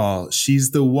 After all,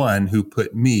 she's the one who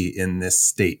put me in this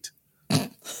state.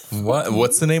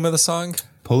 What's the name of the song?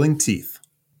 Pulling Teeth.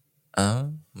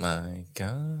 Oh my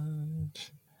god.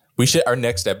 We should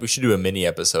do a mini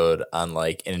episode on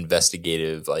like an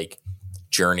investigative like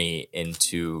journey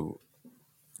into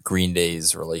Green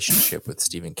Day's relationship with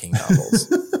Stephen King novels.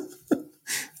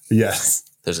 Yes.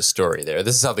 There's a story there.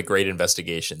 This is how the great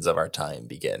investigations of our time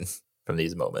begin, from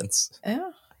these moments.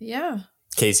 Yeah. Yeah.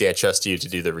 Casey, I trust you to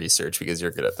do the research because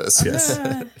you're good at this. Yes.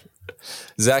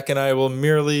 Zach and I will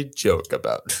merely joke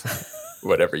about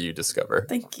whatever you discover.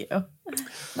 Thank you.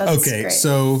 That's Okay, great.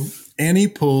 so Annie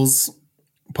pulls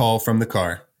Paul from the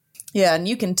car. Yeah, and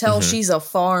you can tell she's a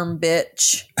farm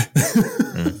bitch.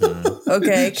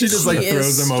 Okay. 'cause She just like is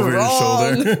throws him over his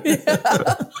strong.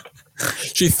 shoulder.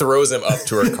 She throws him up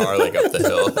to her car, like up the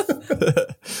hill.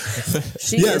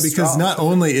 She Yeah, is because strong. not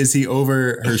only is he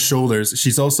over her shoulders,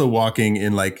 she's also walking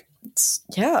in like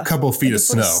a couple feet of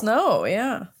snow. Snow,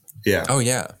 yeah. Yeah. Oh,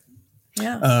 yeah.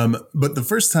 Yeah. But the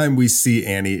first time we see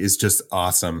Annie is just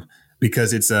awesome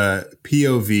because it's a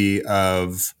POV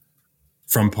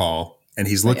from Paul, and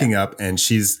he's looking up, and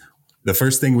the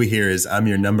first thing we hear is, "I'm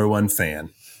your number one fan,"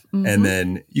 and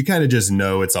then you kind of just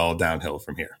know it's all downhill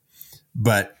from here.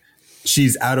 But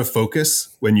she's out of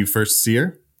focus when you first see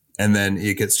her, and then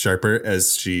it gets sharper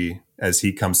as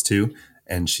he comes to,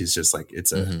 and she's just like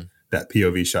that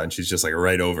POV shot, and she's just like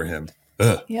right over him.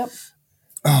 Ugh. Yep.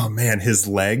 Oh man, his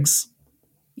legs.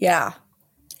 Yeah.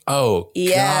 Oh,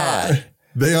 Yeah. God.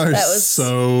 They are That was-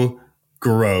 so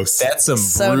gross. That's some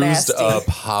So bruised nasty. up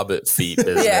hobbit feet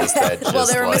business. Yeah. That just, Well,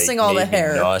 they were missing all the made me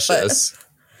hair, Nauseous.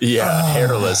 Yeah,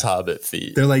 hairless hobbit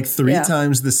feet. They're like three Yeah.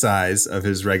 times the size of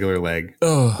his regular leg.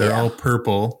 Oh, They're all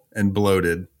purple and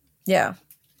bloated. Yeah.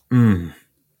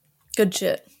 Good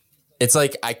shit. it's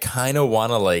like I kind of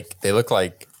want to like. They look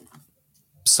like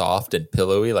soft and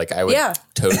pillowy. Like I would Yeah.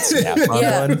 totes snap on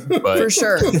Yeah. one, but For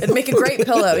sure. It'd make a great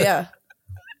pillow, yeah.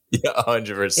 yeah,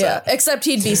 100%. Yeah. Except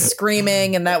he'd be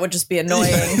screaming and that would just be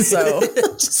annoying. So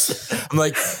I'm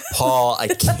like, Paul, I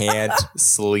can't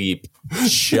sleep.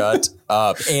 Shut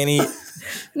up, Annie.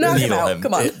 knock him Needle out. him.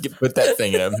 Come on. Put that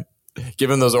thing in him.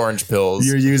 Give him those orange pills.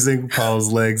 You're using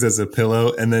Paul's legs as a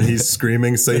pillow, and then he's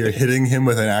screaming, so you're hitting him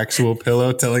with an actual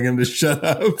pillow, telling him to shut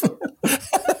up.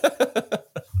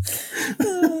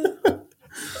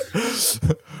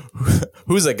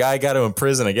 Who's a guy got to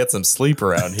imprison and get some sleep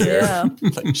around here? Yeah.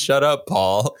 Like, shut up,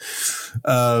 Paul.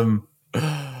 So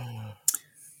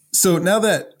now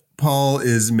that Paul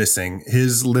is missing,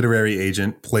 his literary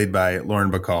agent, played by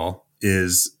Lauren Bacall,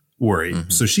 is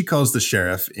worried. So she calls the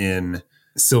sheriff in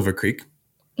Silver Creek.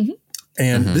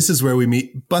 And this is where we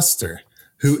meet Buster,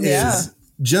 who Yeah. is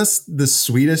just the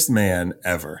sweetest man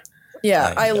ever.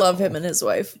 Yeah. I I love him and his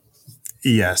wife.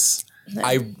 Yes.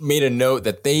 I made a note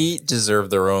that they deserve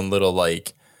their own little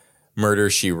like Murder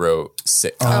She Wrote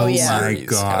sitcom. Oh, yeah. My series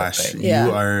gosh. kind of thing. Yeah.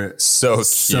 You are So cute.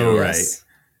 so right. Yes.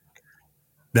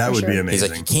 That For would be sure.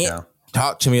 amazing. He's like, you can't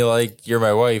talk to me like you're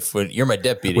my wife when you're my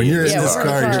deputy. When you're in Yeah, this we're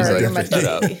car, in the you're car, my you're my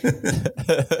deputy.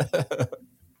 deputy.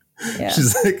 Yeah.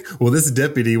 She's like, well, this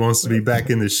deputy wants to be back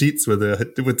in the sheets with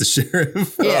the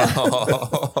sheriff. Yeah.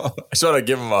 I just want to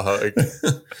give him a hug.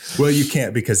 Well, you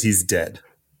can't because he's dead.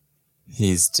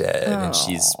 He's dead, and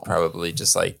she's probably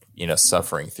just like,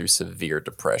 suffering through severe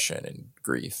depression and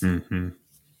grief.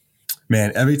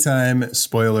 Man, every time,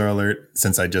 spoiler alert,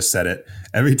 since I just said it,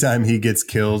 every time he gets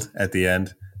killed at the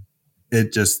end,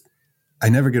 I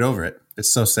never get over it. It's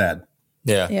so sad.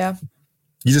 Yeah. Yeah.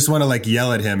 You just want to like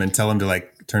yell at him and tell him to like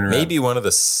turn around. Maybe one of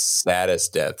the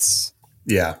saddest deaths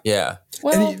Yeah. Yeah.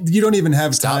 Well, And you don't even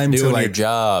have Stop time doing to your like,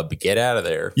 job. Get out of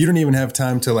there. you don't even have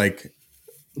time to like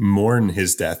mourn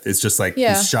his death. It's just like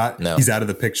Yeah. he's shot, No. he's out of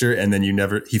the picture, and then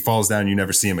he falls down, you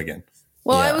never see him again.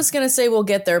 well, I Yeah. was gonna say we'll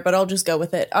get there, but I'll just go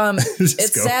with it. Just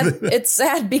It's go sad. with it. It's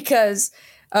sad because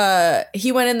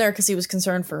he went in there because he was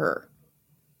concerned for her.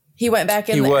 He went back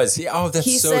in He there. was. Oh, that's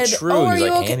He so said, true. "Oh, are He's you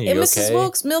like, okay? Annie, Hey, you Mrs. okay?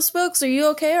 Wilkes, Miss Wilkes, are you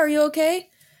okay? Are you okay?"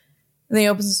 And then he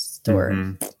opens the door.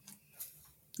 Mm-hmm.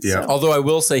 Yeah. Although I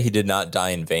will say he did not die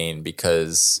in vain,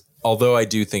 because although I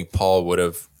do think Paul would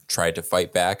have tried to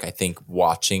fight back, I think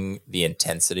watching the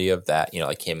intensity of that,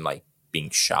 like him like being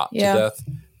shot Yeah. to death,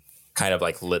 kind of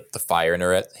like lit the fire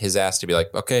in his ass to be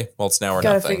like, okay, well, it's now or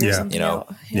Gotta nothing. figure Yeah. something You know,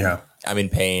 out. Yeah. I'm in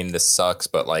pain. This sucks,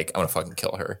 but like, I'm gonna fucking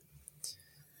kill her.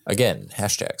 Again,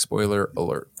 hashtag spoiler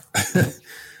alert.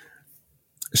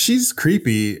 She's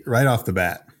creepy right off the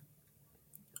bat.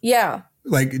 Yeah.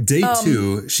 Like day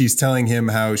 2, she's telling him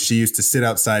how she used to sit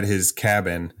outside his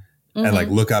cabin and like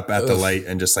look up at the light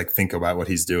and just like think about what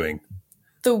he's doing.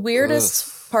 The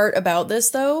weirdest part about this,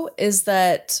 though, is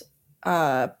that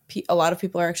a lot of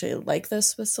people are actually like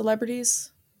this with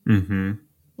celebrities. Mm-hmm.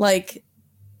 Like,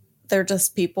 they're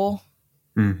just people,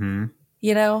 Mm-hmm.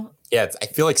 you know? Yeah, I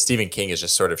feel like Stephen King is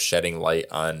just sort of shedding light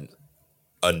on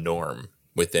a norm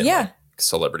within Yeah. like,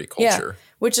 celebrity Yeah. culture,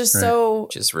 Which is so,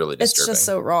 which is really it's disturbing. just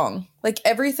so wrong. Like,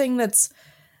 everything that's,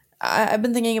 I've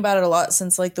been thinking about it a lot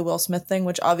since, like, the Will Smith thing,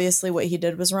 which obviously what he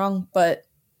did was wrong, but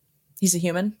he's a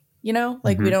human, you know?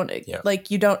 Like, we don't, Yeah. like,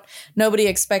 nobody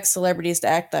expects celebrities to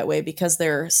act that way because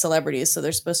they're celebrities, so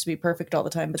they're supposed to be perfect all the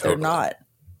time, but Totally. they're not.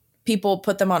 People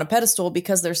put them on a pedestal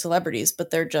because they're celebrities, but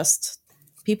they're just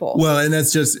people. Well, and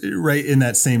that's just right in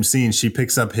that same scene. She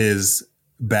picks up his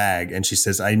bag and she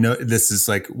says, "I know this is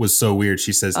like was so weird."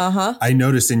 She says, "I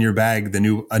noticed in your bag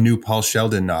a new Paul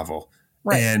Sheldon novel."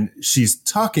 Right. And she's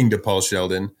talking to Paul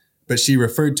Sheldon, but she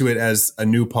referred to it as a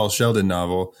new Paul Sheldon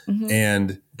novel.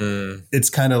 And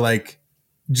it's kind of like,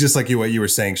 just like what you were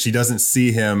saying, she doesn't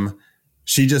see him.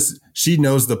 She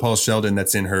knows the Paul Sheldon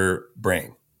that's in her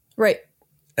brain. Right.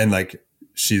 And like,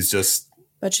 she's just,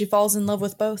 But she falls in love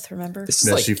with both, remember? This is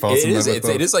that like, she falls in love with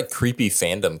both. it is like creepy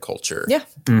fandom culture. Yeah.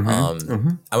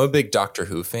 I'm a big Doctor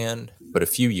Who fan, but a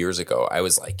few years ago I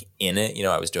was like in it.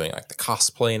 I was doing like the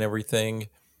cosplay and everything,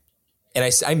 and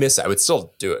I miss it. I would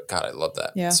still do it. God, I love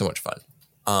that. Yeah. So much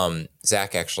fun.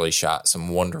 Zach actually shot some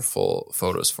wonderful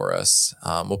photos for us.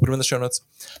 We'll put them in the show notes.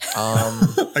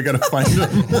 I got to find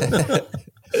them.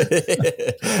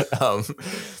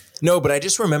 No, but I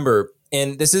just remember,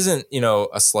 and this isn't,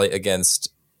 a slight against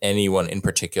anyone in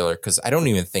particular, because I don't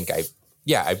even think I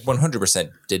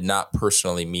 100% did not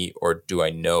personally meet or do I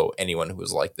know anyone who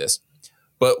was like this.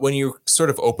 But when you sort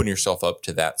of open yourself up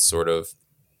to that sort of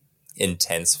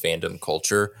intense fandom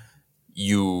culture,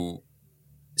 you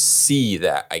see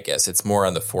that, I guess, it's more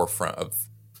on the forefront of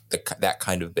that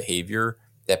kind of behavior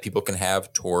that people can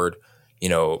have toward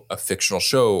a fictional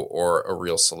show or a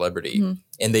real celebrity.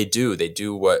 And they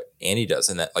do what Annie does.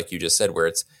 And that, like you just said,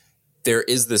 where there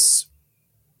is this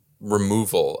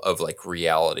removal of like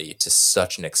reality to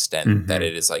such an extent that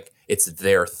it is like, it's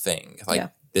their thing.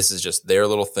 Like this is just their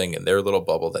little thing in their little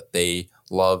bubble that they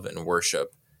love and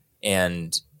worship.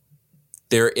 And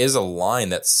there is a line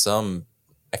that some,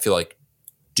 I feel like,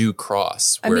 do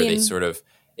cross where they sort of,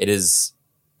 it is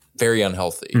very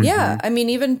unhealthy. Yeah. I mean,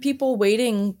 even people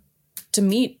waiting to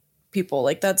meet people,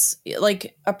 like that's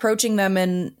like approaching them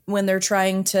and when they're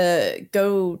trying to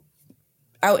go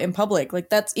out in public, like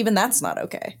that's not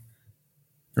okay.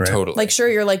 Right. Totally. Like, sure,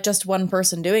 you're like just one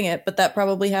person doing it, but that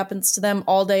probably happens to them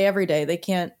all day, every day. They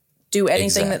can't do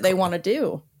anything that they want to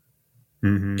do.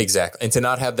 Exactly. And to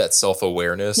not have that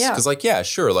self-awareness. Yeah. Because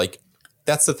sure. Like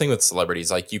that's the thing with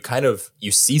celebrities. Like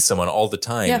you see someone all the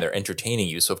time. Yeah. They're entertaining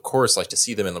you. So of course, like to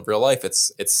see them in real life,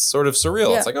 it's sort of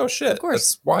surreal. Yeah. It's like, oh shit, Of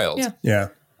course. that's wild. Yeah. Yeah.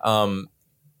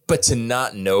 But to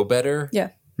not know better Yeah.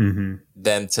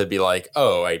 than to be like,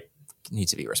 oh, I need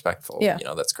to be respectful. Yeah.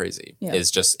 That's crazy. Yeah.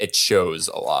 It's just, it shows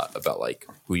a lot about like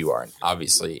who you are. And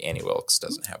obviously Annie Wilkes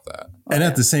doesn't have that. And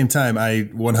at the same time, I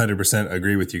 100%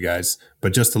 agree with you guys.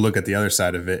 But just to look at the other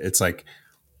side of it, it's like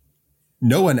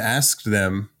no one asked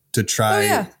them to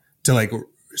try to like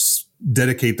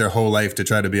dedicate their whole life to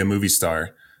try to be a movie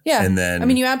star. Yeah. And then, I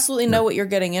mean, you absolutely know what you're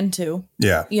getting into,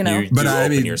 yeah, you know? You But do I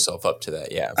open mean- yourself up to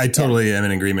that. Yeah. I totally am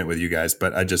in agreement with you guys.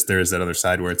 But there is that other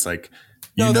side where it's like,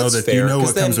 you No, know that's that you fair, know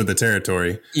 'cause what comes then- with the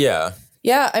territory. Yeah.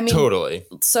 Yeah. I mean, Totally.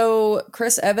 so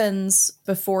Chris Evans,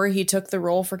 before he took the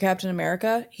role for Captain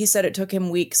America, he said it took him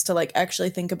weeks to like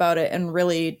actually think about it and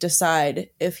really decide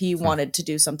if he wanted to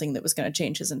do something that was going to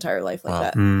change his entire life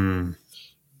like that.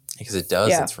 Because it does.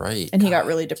 Yeah. That's right. And he got God,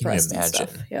 really can you depressed and imagine?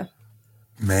 stuff. Yeah.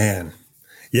 Man.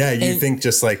 Yeah, you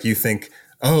think,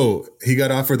 oh, he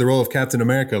got offered the role of Captain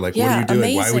America. Like, what Yeah, are you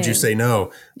doing? Why would you amazing. say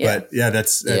no? Yeah. But yeah,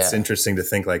 that's Yeah. interesting to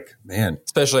think like, man.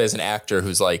 Especially as an actor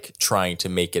who's like trying to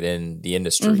make it in the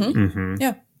industry. Mm-hmm.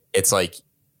 Yeah. It's like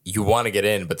you want to get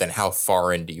in, but then how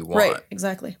far in do you want? Right.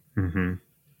 Exactly. Mm-hmm.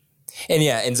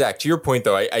 And Zach, to your point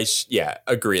though, I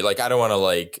agree. Like I don't want to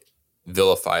like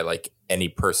vilify like any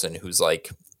person who's like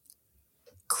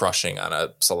crushing on a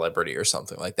celebrity or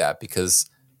something like that, because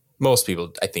most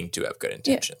people I think do have good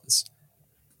intentions.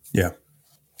 Yeah.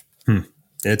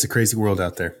 It's a crazy world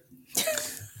out there.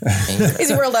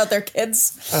 Crazy world out there,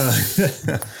 kids.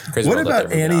 Crazy What world out about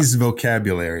there, moving Annie's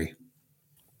vocabulary?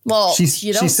 Well, She's-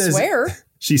 you she don't says- swear.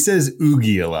 She says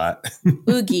oogie a lot.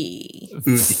 Oogie.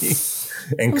 Oogie.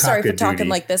 And I'm sorry for talking cock-a-doodie.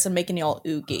 like this and making you all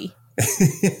oogie.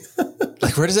 on.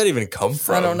 Like where does that even come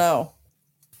from? I don't know.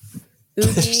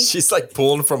 Oogie. She's like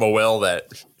pulling from a well that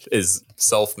is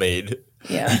self-made.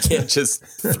 Yeah. You can't just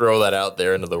throw that out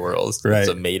there into the world. Right. It's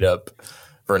a made up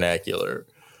vernacular.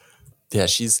 Yeah,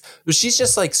 she's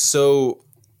just like so,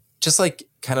 just like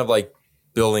kind of like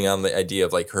building on the idea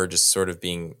of like her just sort of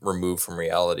being removed from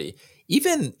reality.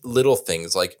 Even little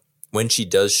things like when she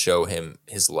does show him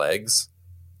his legs,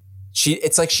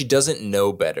 it's like she doesn't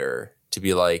know better to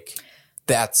be like,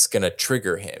 that's gonna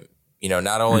trigger him. You know,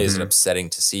 not only is it upsetting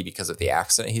to see because of the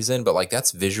accident he's in, but like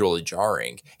that's visually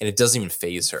jarring and it doesn't even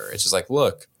faze her. It's just like,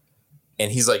 look.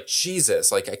 And he's like,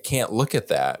 Jesus, like I can't look at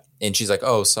that. And she's like,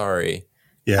 oh, sorry.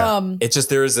 Yeah. It's just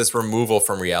there is this removal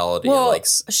from reality Well, and like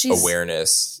she's-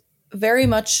 awareness. Very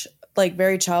much like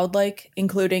very childlike,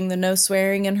 including the no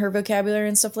swearing in her vocabulary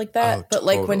and stuff like that. Oh, but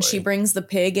like when she totally. brings the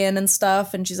pig in and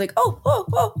stuff and she's like,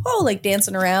 oh, like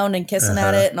dancing around and kissing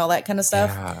at it and all that kind of stuff.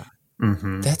 Yeah.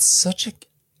 Mm-hmm. That's such a,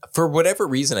 for whatever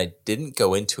reason, I didn't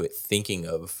go into it thinking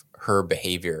of her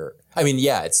behavior. I mean,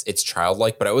 yeah, it's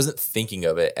childlike, but I wasn't thinking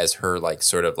of it as her like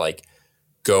sort of like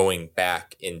going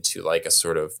back into like a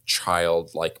sort of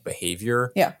childlike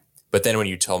behavior. Yeah. But then when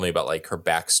you told me about like her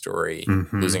backstory,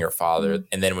 losing her father,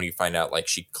 and then when you find out like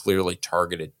she clearly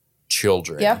targeted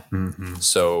children. Yeah. Mm-hmm.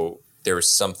 So there was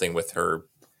something with her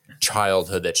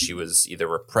childhood that she was either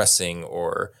repressing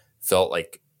or felt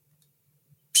like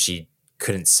she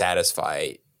couldn't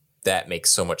satisfy. That makes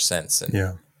so much sense. And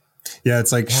Yeah. Yeah.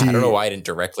 It's like I don't know why I didn't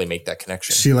directly make that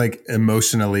connection. she like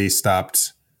emotionally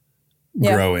stopped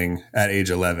Yeah. growing at age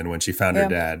 11 when she found Yeah. her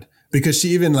dad, because she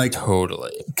even like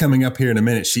Totally. coming up here in a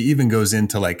minute, she even goes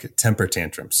into like temper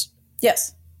tantrums.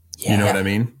 Yes. You know what I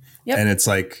mean? Yep. And it's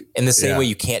like, In the same Yeah. way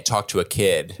you can't talk to a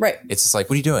kid. Right. It's just like,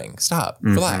 what are you doing? Stop.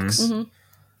 Relax.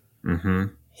 mm-hmm.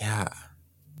 Yeah.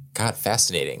 God,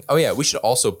 fascinating. Oh, yeah. We should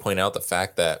also point out the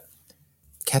fact that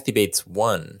Kathy Bates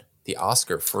won the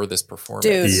Oscar for this performance.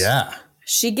 Dude. yeah.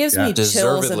 She gives Yeah. me chills in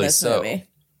Deservedly this so. movie.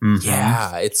 Mhm.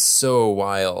 Yeah. It's so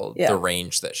wild, Yeah. the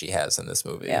range that she has in this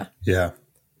movie. Yeah. Yeah.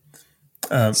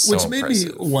 So Which made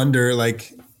impressive. me wonder,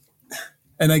 like,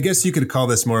 and I guess you could call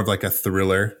this more of like a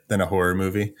thriller than a horror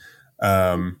movie.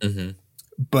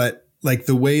 But like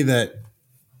the way that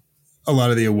a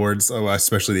lot of the awards,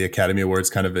 especially the Academy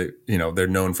Awards, kind of, they're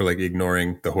known for like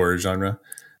ignoring the horror genre.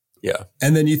 Yeah.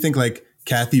 And then you think like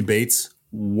Kathy Bates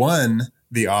won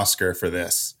the Oscar for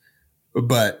this.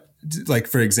 But like,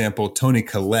 for example, Toni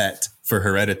Collette for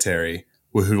Hereditary,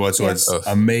 who was Ugh.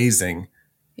 amazing,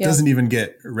 Yeah. doesn't even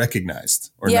get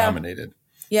recognized or Yeah. nominated.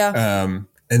 Yeah.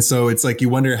 And so it's like you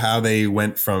wonder how they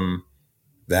went from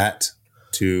that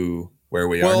to where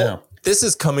we are now. This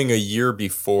is coming a year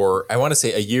before, I want to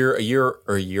say a year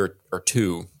or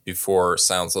two before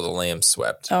Silence of the Lambs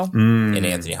swept Oh. and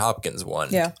Anthony Hopkins won.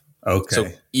 Yeah.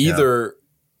 Okay. So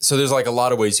so there's like a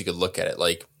lot of ways you could look at it.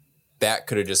 Like that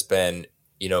could have just been,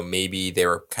 maybe they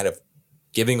were kind of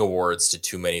giving awards to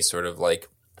too many sort of like,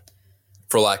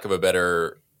 for lack of a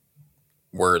better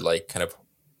word, like kind of,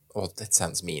 well, that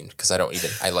sounds mean because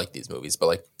I like these movies, but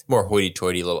like more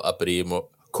hoity-toity, little uppity, more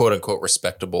quote unquote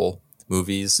respectable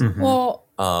movies. Well,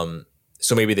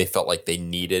 So maybe they felt like they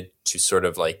needed to sort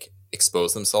of like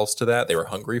expose themselves to that. They were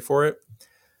hungry for it.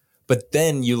 But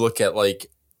then you look at like,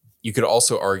 you could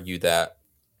also argue that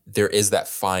there is that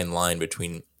fine line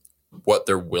between what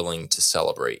they're willing to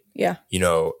celebrate. yeah.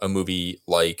 A movie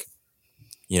like,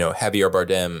 Javier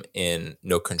Bardem in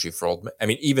No Country for Old Men. I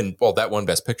mean, that won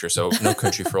Best Picture. So No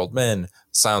Country for Old Men,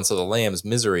 Silence of the Lambs,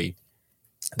 Misery.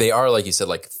 They are, like you said,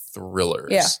 like thrillers.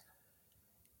 Yeah.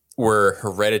 Where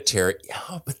Hereditary,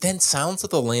 but then Silence of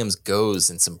the Lambs goes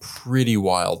in some pretty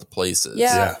wild places.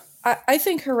 Yeah. I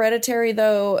think Hereditary,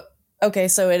 though, okay,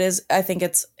 so it is, I think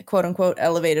it's quote unquote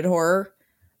elevated horror.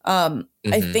 I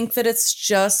think that it's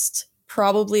just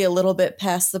probably a little bit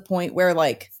past the point where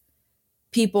like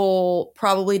people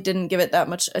probably didn't give it that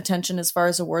much attention as far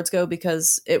as awards go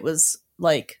because it was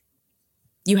like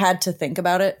you had to think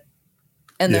about it.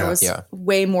 And there was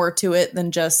way more to it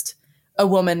than just a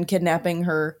woman kidnapping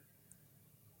her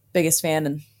biggest fan.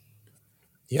 And,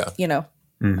 you know,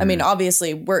 I mean,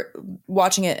 obviously we're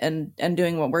watching it and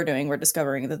doing what we're doing. We're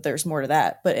discovering that there's more to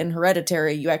that. But in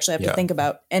Hereditary, you actually have to think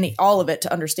about all of it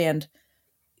to understand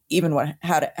even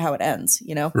how it ends,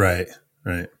 you know? Right.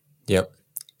 Yep.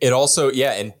 It also,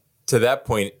 and to that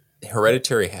point,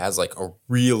 Hereditary has like a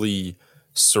really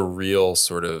surreal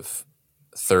sort of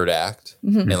third act.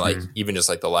 And like even just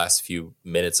like the last few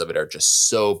minutes of it are just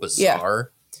so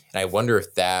bizarre. And I wonder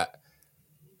if that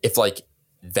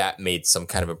made some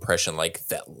kind of impression, like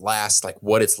that last, like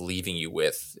what it's leaving you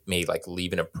with may like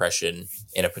leave an impression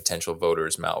in a potential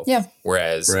voter's mouth. Yeah.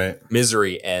 Whereas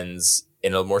Misery ends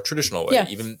in a more traditional way.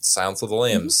 Even Silence of the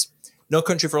Lambs. No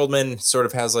Country for Old Men sort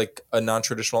of has like a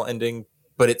non-traditional ending,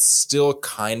 but it's still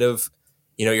kind of,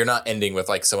 you know, you're not ending with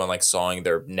like someone like sawing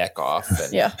their neck off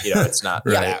and, you know, it's not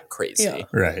that crazy. Yeah.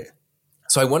 Right.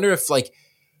 So I wonder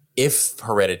if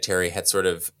Hereditary had sort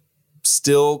of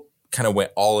still kind of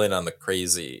went all in on the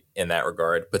crazy in that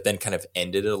regard, but then kind of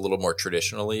ended it a little more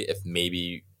traditionally, if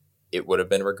maybe it would have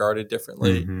been regarded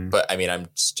differently. But I mean, I'm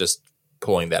just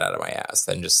pulling that out of my ass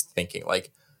and just thinking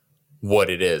like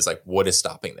what it is, like what is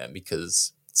stopping them?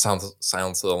 Because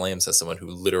Silence of the Lambs has someone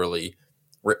who literally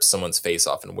rips someone's face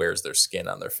off and wears their skin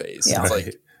on their face. Yeah. It's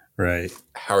like, Right.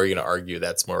 how are you going to argue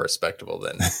that's more respectable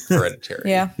than Hereditary?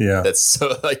 Yeah. That's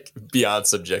so like beyond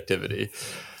subjectivity.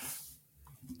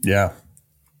 Yeah.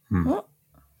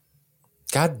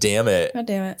 God damn it.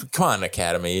 Come on,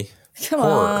 Academy. Come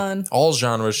on. All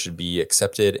genres should be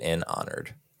accepted and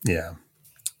honored. Yeah.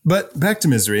 But back to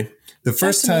Misery. The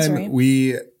first time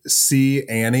we see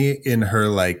Annie in her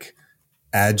like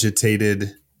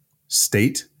agitated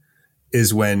state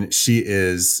is when she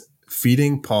is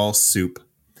feeding Paul soup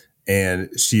and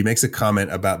she makes a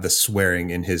comment about the swearing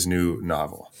in his new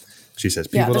novel. She says,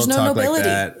 people don't talk like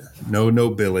that. No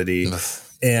nobility.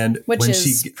 And which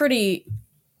is pretty,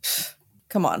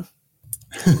 come on.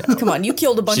 Come on. You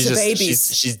killed a bunch of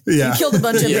babies. You killed a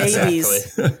bunch of babies.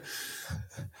 Exactly.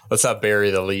 Let's not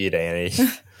bury the lead, Annie.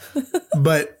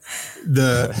 But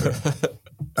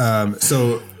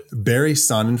so Barry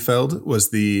Sonnenfeld was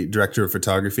the director of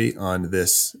photography on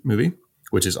this movie,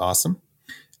 which is awesome.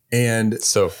 And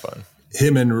so fun.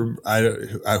 Him and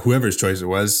whoever's choice it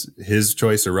was, his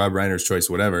choice or Rob Reiner's choice,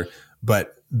 whatever.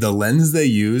 But the lens they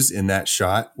use in that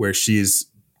shot where she's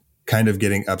kind of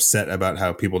getting upset about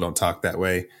how people don't talk that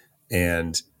way.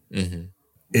 And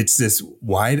it's this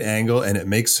wide angle and it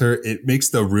makes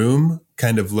the room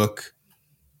kind of look,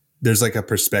 there's like a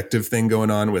perspective thing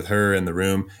going on with her in the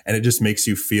room. And it just makes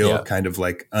you feel kind of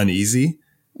like uneasy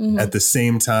at the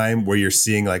same time where you're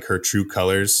seeing like her true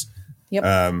colors.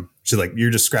 She's like, you're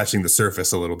just scratching the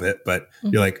surface a little bit, but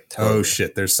you're like, oh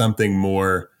shit, there's something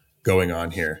more going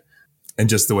on here. And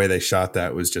just the way they shot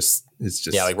that was just, it's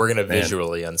just, like we're going to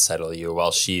visually unsettle you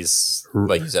while she's,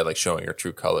 like you said, like showing her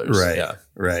true colors. Right. Yeah.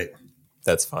 Right.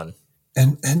 That's fun.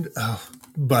 And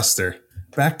Buster,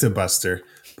 back to Buster,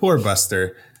 poor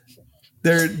Buster.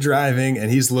 They're driving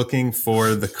and he's looking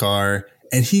for the car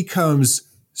and he comes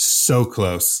so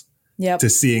close to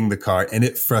seeing the car. And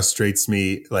it frustrates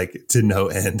me like to no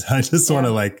end. I just want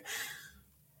to like.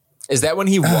 Is that when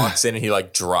he walks in and he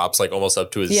like drops like almost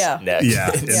up to his neck?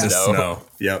 Yeah. In the snow.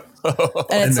 Yep.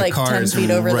 And it's like 10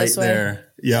 feet over this way.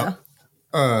 There. Yep.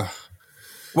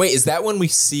 Wait, is that when we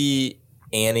see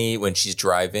Annie when she's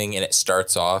driving and it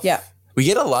starts off? Yeah. We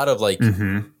get a lot of like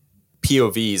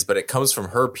POVs, but it comes from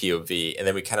her POV, and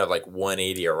then we kind of like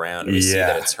 180 around and we see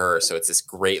that it's her. So it's this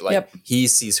great like he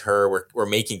sees her. We're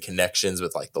making connections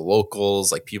with like the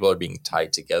locals, like people are being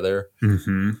tied together,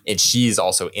 and she's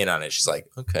also in on it. She's like,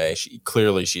 okay,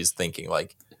 she's thinking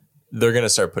like they're gonna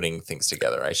start putting things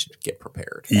together. I should get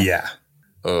prepared. Yeah.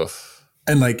 Ugh.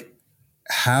 And like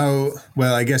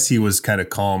I guess he was kind of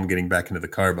calm getting back into the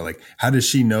car, but like, how does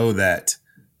she know that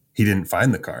he didn't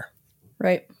find the car?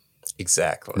 Right.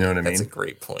 Exactly. You know what I mean? That's a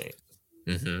great point.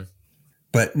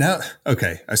 But now,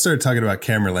 okay, I started talking about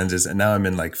camera lenses and now I'm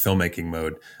in like filmmaking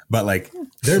mode, but like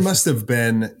there must have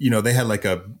been, you know, they had like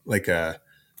a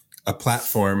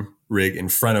platform rig in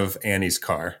front of Annie's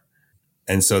car.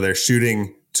 And so they're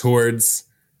shooting towards.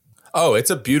 Oh,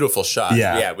 it's a beautiful shot.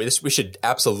 Yeah. We should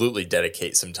absolutely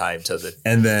dedicate some time to the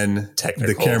and then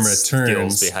technical the camera skills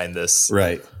turns behind this.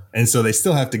 Right. And so they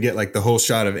still have to get like the whole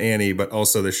shot of Annie, but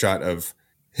also the shot of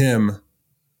him.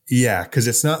 Yeah. Cause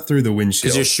it's not through the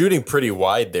windshield. Cause you're shooting pretty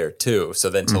wide there too. So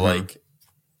then to like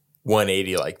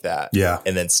 180 like that. Yeah.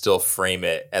 And then still frame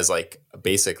it as like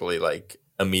basically like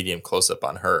a medium close up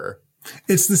on her.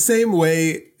 It's the same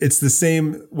way. It's the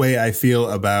same way I feel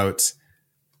about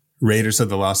Raiders of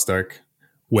the Lost Ark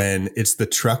when it's the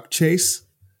truck chase,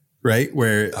 right?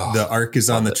 Where the Ark is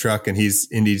on the truck and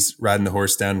Indy's riding the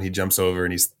horse down and he jumps over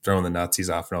and he's throwing the Nazis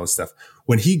off and all this stuff.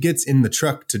 When he gets in the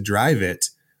truck to drive it,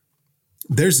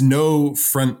 there's no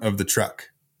front of the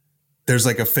truck. There's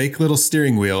like a fake little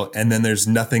steering wheel and then there's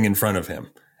nothing in front of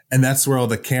him. And that's where all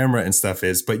the camera and stuff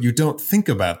is. But you don't think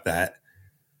about that.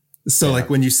 So like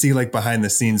when you see like behind the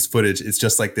scenes footage, it's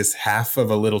just like this half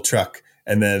of a little truck.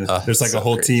 And then there's like a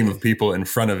whole team of people in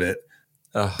front of it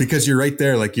because you're right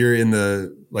there. Like you're in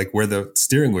the, like where the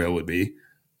steering wheel would be.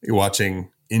 You're watching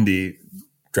Indy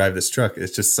drive this truck.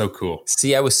 It's just so cool.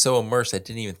 See, I was so immersed. I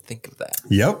didn't even think of that.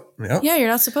 Yep. Yeah, you're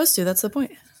not supposed to. That's the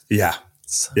point. Yeah.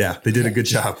 Yeah. They did a good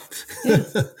job.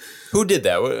 Who did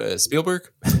that? Spielberg?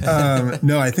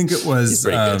 No, I think it was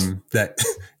that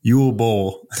Yule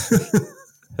Bowl.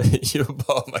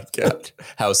 Oh my God.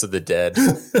 House of the Dead.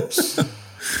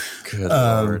 Good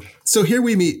Lord. So here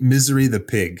we meet Misery the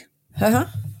pig,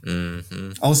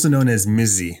 also known as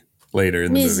Mizzy later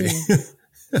in the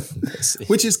movie,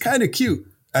 which is kind of cute.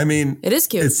 I mean, It is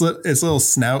cute. Its little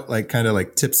snout like kind of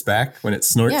like tips back when it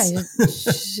snorts. Yeah,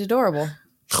 she's adorable.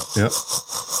 Yep.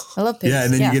 I love pigs. Yeah,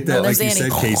 and then you get that, like you there's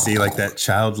said, Annie. Casey, like that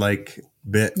childlike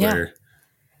bit where,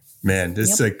 man,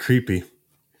 it's like creepy.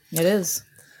 It is.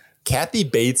 Kathy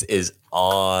Bates is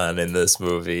on in this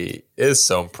movie. It is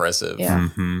so impressive. Yeah.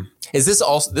 Is this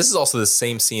also the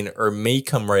same scene or may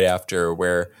come right after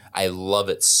where I love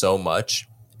it so much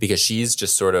because she is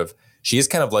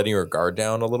kind of letting her guard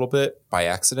down a little bit by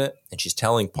accident. And she's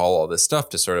telling Paul all this stuff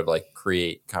to sort of like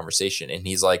create conversation. And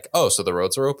he's like, oh, so the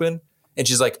roads are open? And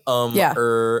she's like,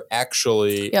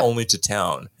 actually only to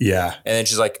town. Yeah. And then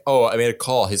she's like, oh, I made a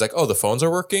call. He's like, oh, the phones are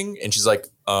working? And she's like,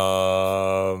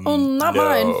 not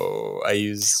mine. I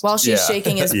use While she's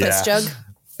shaking his piss jug.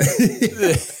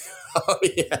 Oh,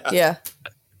 yeah. Yeah.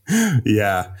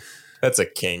 Yeah. That's a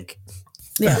kink.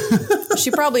 Yeah.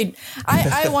 She probably,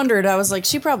 I wondered, I was like,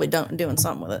 she probably doing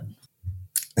something with it.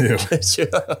 Ew.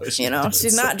 You know,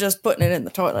 she's not just putting it in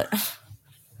the toilet.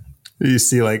 You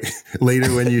see, like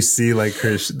later when you see like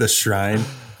the shrine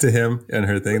to him and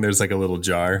her thing, there's like a little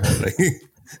jar, like,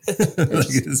 like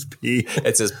his pee.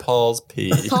 It says Paul's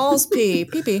pee. Paul's pee.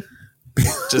 Pee-pee.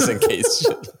 Just in case.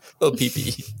 Little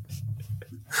pee-pee.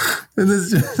 And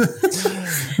this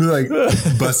like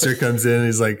Buster comes in and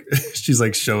he's like, she's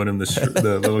like showing him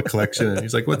the little collection and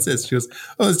he's like, what's this? She goes,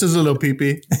 oh, it's just a little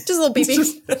pee-pee. Just a little pee-pee.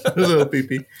 Just a little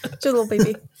pee-pee. Just a little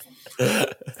pee-pee.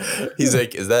 He's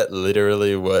like, is that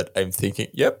literally what I'm thinking?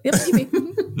 Yep. Yep, pee-pee.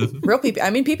 Real pee-pee. I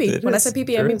mean pee-pee. When I say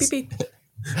pee-pee, I mean pee-pee.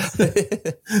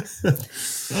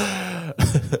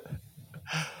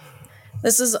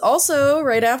 This is also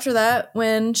right after that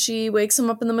when she wakes him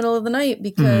up in the middle of the night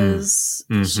because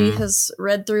she has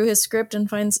read through his script and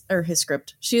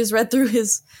she has read through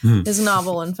his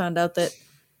novel and found out that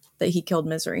he killed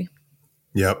Misery.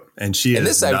 Yep. And she and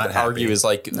is this, I not would happy. argue, is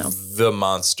like the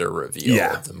monster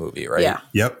reveal of the movie, right? Yeah.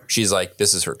 Yep. She's like,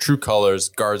 this is her true colors.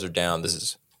 Guards are down.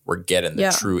 We're getting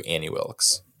the true Annie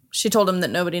Wilkes. She told him that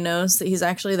nobody knows that he's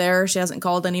actually there. She hasn't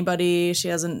called anybody. She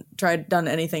hasn't done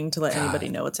anything to let anybody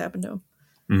know what's happened to him.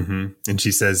 Mm-hmm. And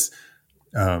she says,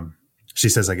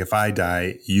 like, if I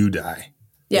die, you die.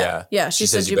 Yeah. Yeah. She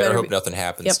says, you better hope nothing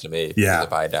happens to me. Yeah.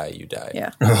 If I die, you die.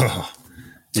 Yeah. Oh,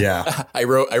 yeah. I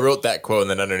wrote that quote and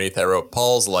then underneath I wrote,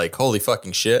 Paul's like, holy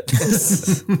fucking shit.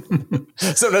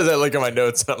 Sometimes I look at my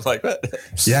notes and I'm like, what?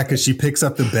 Yeah. Cause she picks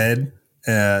up the bed,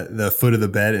 the foot of the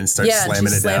bed and starts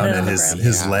slamming it down and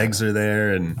his legs are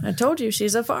there. And I told you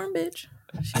she's a farm bitch.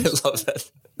 I love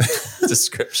that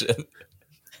description.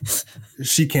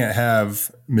 She can't have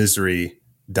Misery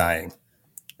dying.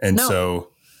 And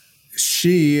so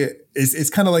it's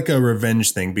kind of like a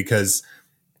revenge thing because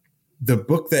the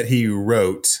book that he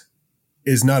wrote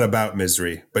is not about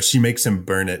Misery, but she makes him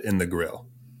burn it in the grill.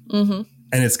 Mm-hmm.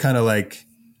 And it's kind of like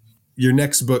your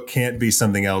next book can't be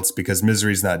something else because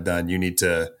Misery's not done. You need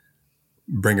to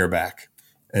bring her back.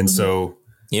 And so...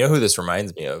 You know who this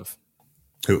reminds me of?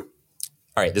 Who?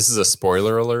 All right, this is a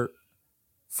spoiler alert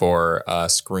for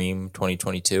Scream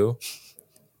 2022.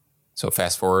 So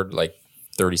fast forward like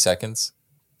 30 seconds.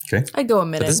 Okay. I'd go a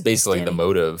minute. But this is basically the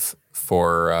motive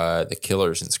for the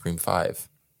killers in Scream 5,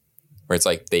 where it's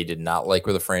like they did not like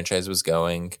where the franchise was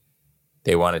going.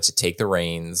 They wanted to take the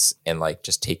reins and like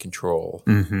just take control.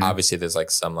 Mm-hmm. Obviously, there's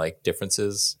like some like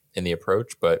differences in the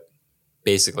approach, but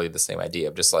basically the same idea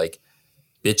of just like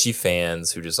bitchy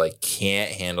fans who just like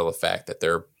can't handle the fact that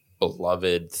their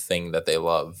beloved thing that they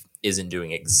love isn't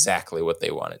doing exactly what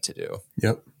they want it to do.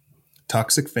 Yep.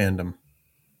 Toxic fandom.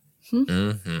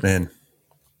 Man.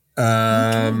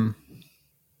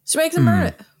 She makes him burn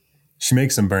it. She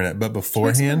makes him burn it. But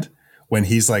beforehand, when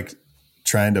he's like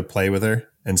trying to play with her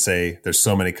and say, there's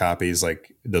so many copies,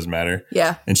 like it doesn't matter.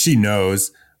 Yeah. And she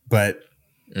knows, but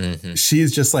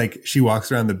she's just like, she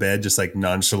walks around the bed, just like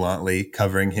nonchalantly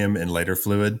covering him in lighter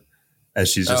fluid as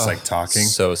she's just like talking.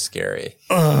 So scary.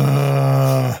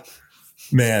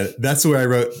 Man, that's where I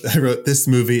wrote, this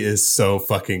movie is so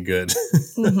fucking good.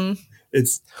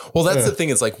 It's Well, that's the thing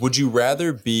is like, would you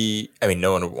rather be, I mean,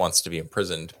 no one wants to be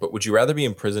imprisoned, but would you rather be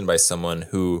imprisoned by someone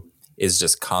who is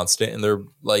just constant in their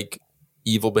like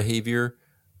evil behavior,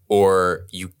 or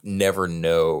you never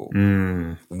know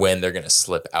when they're going to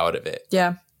slip out of it?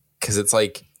 Yeah. Cause it's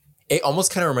like, it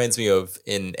almost kind of reminds me of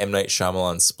in M. Night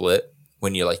Shyamalan's Split,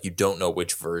 when you're like, you don't know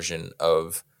which version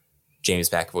of James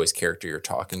McAvoy's character you're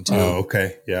talking to. oh,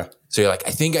 okay. Yeah. So you're like, I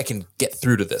think I can get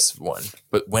through to this one,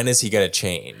 but when is he going to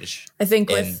change? I think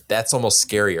And that's almost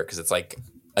scarier because it's like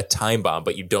a time bomb,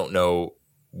 but you don't know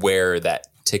where that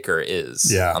ticker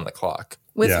is on the clock.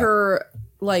 with Yeah. her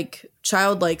like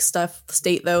childlike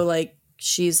state though, like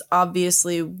she's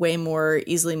obviously way more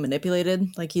easily manipulated.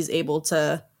 Like he's able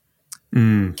to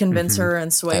convince her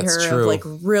and sway That's her true. of like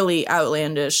really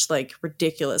outlandish, like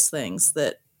ridiculous things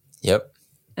that Yep.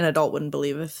 an adult wouldn't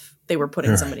believe if they were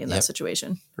putting somebody in that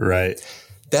situation. Right.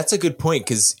 That's a good point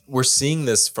because we're seeing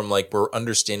this from like, we're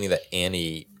understanding that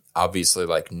Annie obviously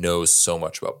like knows so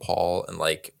much about Paul, and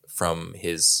like from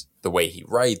the way he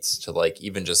writes to like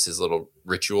even just his little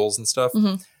rituals and stuff.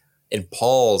 And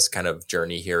Paul's kind of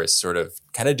journey here is sort of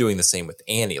kind of doing the same with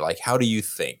Annie. Like, how do you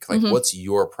think? Like, what's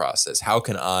your process? How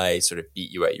can I sort of beat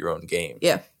you at your own game?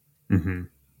 Yeah.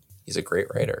 He's a great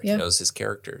writer. Yeah. He knows his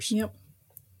characters. Yep.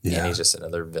 Yeah. Annie's just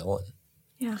another villain.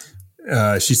 Yeah.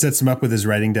 She sets him up with his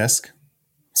writing desk.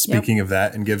 Speaking of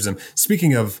that, and gives him,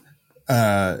 speaking of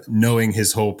knowing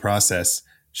his whole process,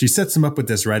 she sets him up with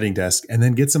this writing desk and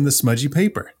then gets him the smudgy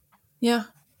paper. Yeah.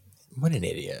 What an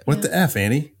idiot. What the F,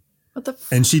 Annie? What the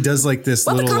And she does like this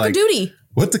what the little like, cock-a-doodie?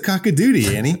 what the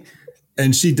cock-a-doodie, Annie?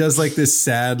 And she does like this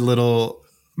sad little,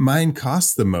 mine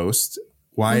costs the most.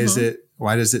 Why is it,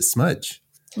 why does it smudge?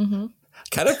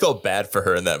 Kind of felt bad for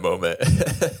her in that moment.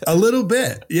 A little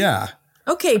bit. Yeah.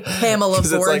 Okay, Pamela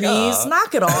 'Cause it's like, Voorhees, aw.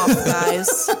 knock it off,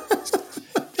 guys.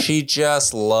 She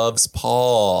just loves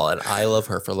Paul, and I love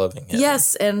her for loving him.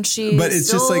 Yes, and she But it's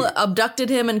still just like- abducted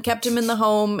him and kept him in the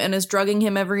home and is drugging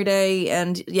him every day.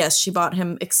 And yes, she bought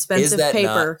him Is expensive that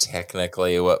paper. not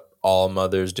technically what all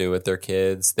mothers do with their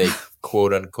kids? They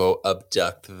quote unquote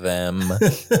abduct them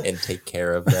and take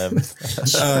care of them.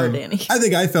 Sure, Danny. I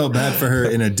think I felt bad for her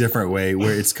in a different way,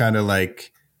 where it's kind of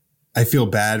like, I feel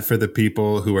bad for the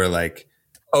people who are like,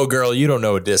 Oh, girl, you don't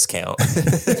know a discount.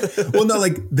 well, no,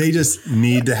 like they just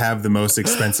need to have the most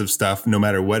expensive stuff, no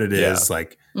matter what it is. Yeah.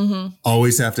 Like,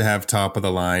 always have to have top of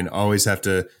the line. Always have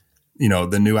to, you know,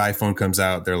 the new iPhone comes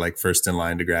out, they're like first in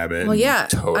line to grab it. Well, yeah.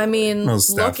 Totally. I mean, Well,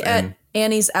 stuff look at and-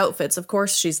 Annie's outfits. Of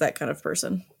course, she's that kind of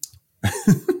person.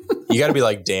 You got to be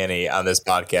like Danny on this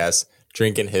podcast,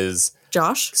 drinking his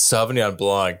Josh? Sauvignon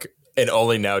Blanc and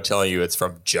only now telling you it's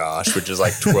from Josh, which is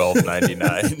like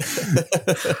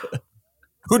 $12.99.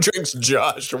 Who drinks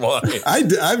Josh wine?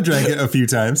 I've drank it a few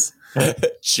times.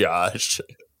 Josh.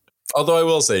 Although I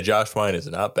will say, Josh Wine is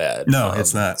not bad. No,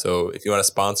 it's not. So if you want to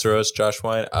sponsor us, Josh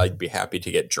Wine, I'd be happy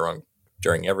to get drunk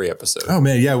during every episode. Oh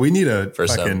man, yeah, we need a For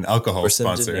some- fucking alcohol For some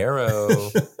sponsor. dinero.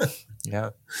 Yeah.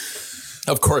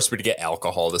 Of course, we'd get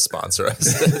alcohol to sponsor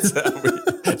us.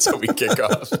 That's how we kick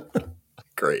off.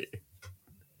 Great.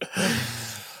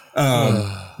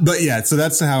 But yeah, so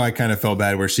that's how I kind of felt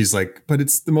bad, where she's like, but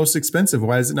it's the most expensive.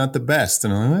 Why is it not the best?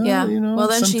 And I'm like, well, Yeah. you know, well,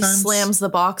 then she sometimes- slams the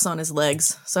box on his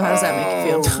legs. So how does that make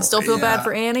you feel? You still feel bad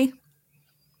for Annie?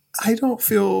 I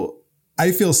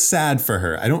feel sad for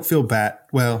her. I don't feel bad.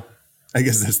 Well, I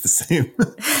guess that's the same.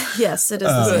 Yes, it is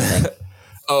the same thing.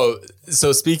 Oh,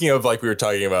 so speaking of like we were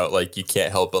talking about, like you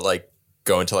can't help but like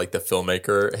go into like the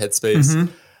filmmaker headspace.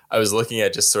 I was looking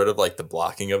at just sort of like the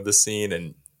blocking of the scene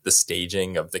and the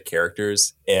staging of the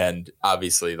characters. And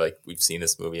obviously like we've seen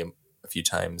this movie a few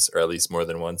times, or at least more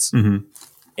than once.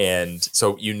 And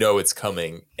so, you know, it's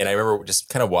coming. And I remember just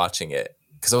kind of watching it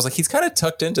because I was like, he's kind of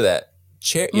tucked into that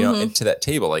chair, you know, into that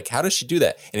table. Like, how does she do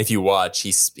that? And if you watch,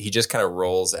 he just kind of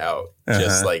rolls out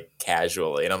just like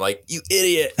casually. And I'm like, you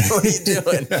idiot. What are you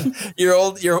doing?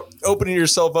 You're opening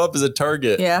yourself up as a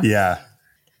target. Yeah.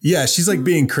 Yeah, she's like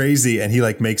being crazy, and he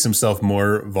like makes himself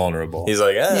more vulnerable. He's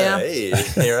like, Yeah. hey,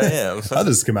 here I am. I'll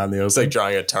just come out in the It's open. like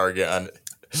drawing a target on.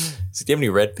 Do you have any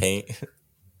red paint?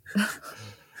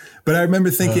 But I remember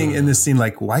thinking in this scene,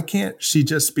 like, why can't she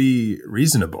just be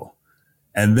reasonable?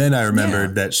 And then I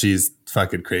remembered that she's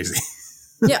fucking crazy.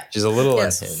 Yeah. She's a little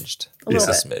Yes. unhinged. A little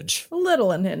Just bit. a smidge. A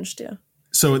little unhinged, yeah.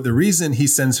 So the reason he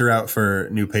sends her out for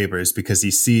new paper is because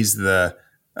he sees the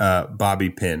bobby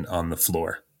pin on the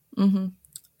floor. Mm-hmm.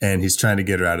 And he's trying to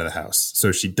get her out of the house.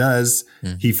 So she does.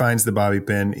 He finds the bobby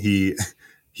pin. He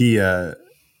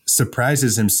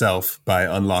surprises himself by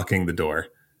unlocking the door.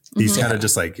 He's kind of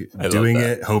just like doing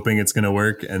it, hoping it's going to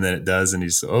work. And then it does. And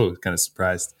he's, kind of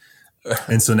surprised.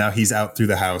 And so now he's out through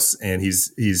the house and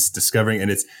he's discovering, and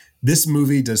this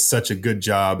movie does such a good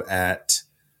job at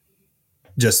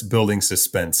just building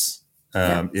suspense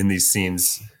in these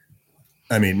scenes.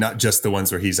 I mean, not just the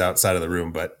ones where he's outside of the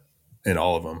room, but in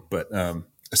all of them, but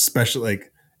especially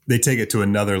like they take it to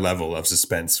another level of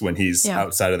suspense when he's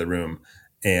outside of the room.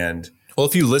 And Well,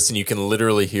 if you listen, you can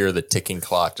literally hear the ticking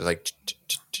clock. Just like,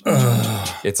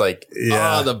 it's like,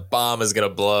 the bomb is going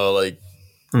to blow. Like,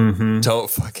 don't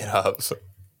fuck it up.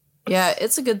 Yeah,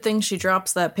 it's a good thing she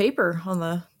drops that paper on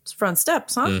the front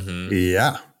steps, huh?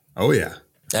 yeah. Oh, yeah.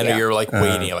 And you're like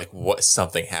waiting, like what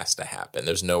something has to happen.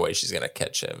 There's no way she's gonna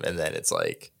catch him, and then it's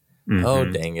like, oh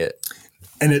dang it!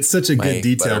 And it's such a My good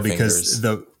detail because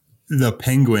the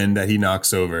penguin that he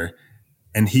knocks over,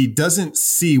 and he doesn't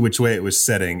see which way it was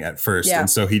setting at first, and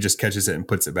so he just catches it and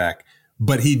puts it back.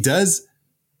 But he does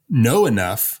know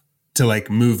enough to like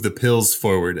move the pills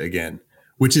forward again,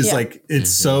 which is like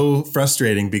it's so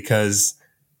frustrating because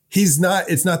it's not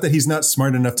that he's not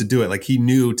smart enough to do it. Like he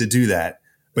knew to do that.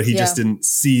 But he just didn't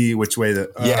see which way the...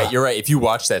 Yeah, you're right. If you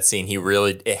watch that scene,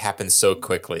 it happens so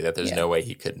quickly that there's no way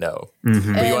he could know. But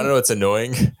you want to know what's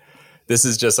annoying? This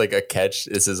is just like a catch.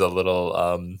 This is a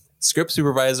little script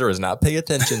supervisor is not paying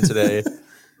attention today.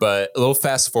 But a little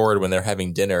fast forward when they're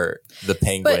having dinner, the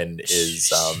penguin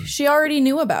is... she already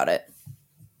knew about it.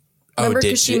 Remember,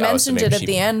 because she mentioned it at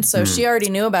the end, so she already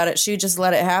knew about it. She just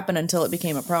let it happen until it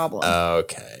became a problem.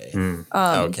 Okay.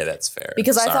 Okay, that's fair.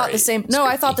 Because I thought the same. No,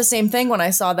 I thought the same thing when I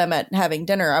saw them at having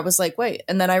dinner. I was like, wait,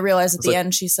 and then I realized at the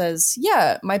end she says,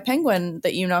 "Yeah, my penguin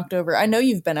that you knocked over. I know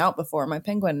you've been out before. My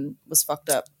penguin was fucked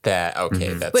up."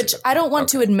 That's which I don't want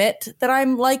to admit that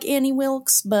I'm like Annie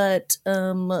Wilkes, but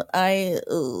I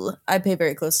pay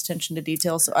very close attention to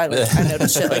detail, so I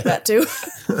notice shit like that too.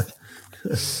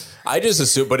 I just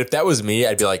assume, but if that was me,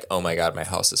 I'd be like, oh my God, my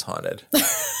house is haunted.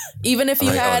 Even if you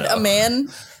had a man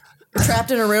trapped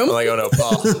in a room? I'm like, oh no,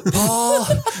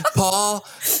 Paul,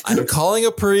 I'm calling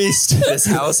a priest. This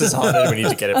house is haunted. We need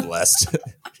to get it blessed.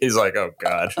 He's like, oh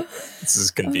God, this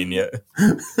is convenient.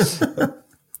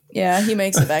 Yeah, he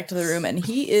makes it back to the room and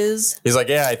he's like,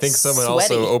 yeah, I think someone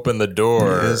sweaty. Also opened the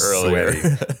door earlier.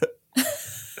 I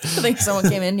think someone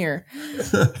came in here.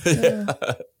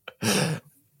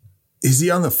 Is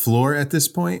he on the floor at this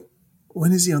point?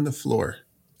 When is he on the floor?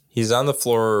 He's on the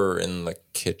floor in the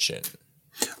kitchen.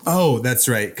 Oh, that's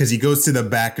right. Because he goes to the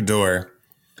back door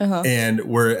and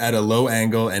we're at a low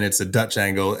angle and it's a Dutch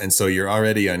angle. And so you're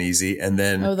already uneasy. And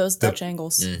then those Dutch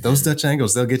angles. Those Dutch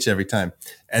angles, they'll get you every time.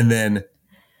 And then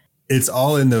it's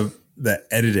all in the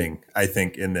editing, I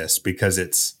think, in this, because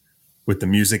it's with the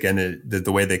music and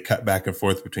the way they cut back and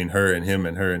forth between her and him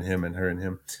and her and him and her and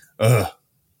him. Ugh.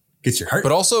 Gets your heart.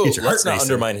 But also, let's not racing.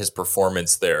 Undermine his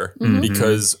performance there,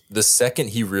 because the second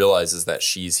he realizes that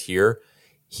she's here,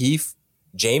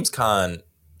 James Caan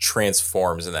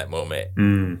transforms in that moment.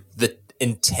 The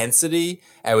intensity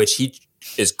at which he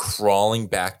is crawling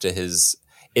back to his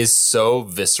is so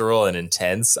visceral and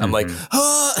intense. I'm like,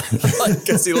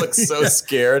 because he looks so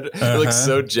scared. He looks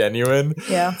so genuine.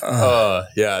 Yeah.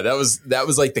 That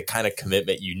was like the kind of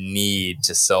commitment you need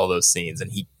to sell those scenes,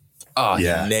 and he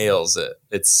nails it.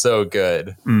 It's so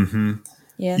good.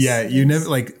 Yes, yeah, you never,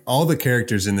 like, all the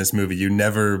characters in this movie, you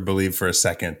never believe for a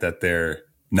second that they're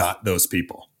not those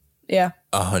people. Yeah.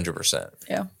 100%.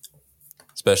 Yeah.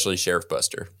 Especially Sheriff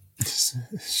Buster.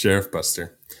 Sheriff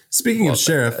Buster. Speaking of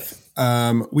sheriff,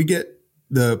 we get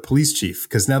the police chief,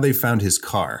 because now they've found his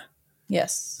car.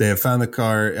 Yes. They have found the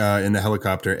car in the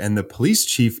helicopter, and the police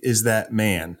chief is that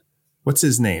man. What's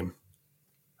his name?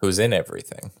 Who's in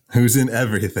everything. Who's in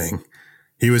everything.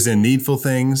 He was in Needful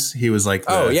Things. He was like...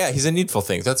 he's in Needful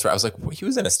Things. That's right. I was like, he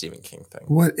was in a Stephen King thing.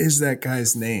 What is that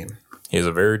guy's name? He has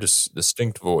a very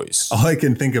distinct voice. All I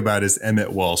can think about is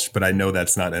Emmett Walsh, but I know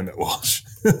that's not Emmett Walsh.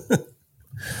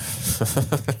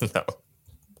 No.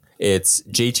 It's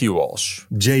J.T. Walsh.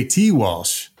 J.T.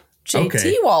 Walsh.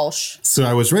 J.T. Walsh. So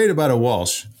I was right about a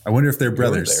Walsh. I wonder if they're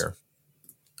brothers. There.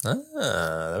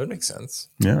 That would make sense.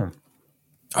 Yeah.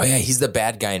 Oh, yeah. He's the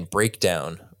bad guy in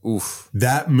Breakdown. Oof.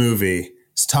 That movie.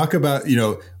 Let's talk about,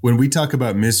 when we talk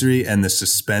about Misery and the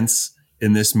suspense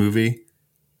in this movie,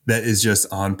 that is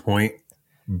just on point.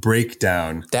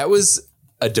 Breakdown. That was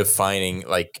a defining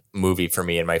like movie for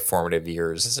me in my formative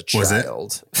years as a Was it?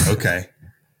 child. Okay.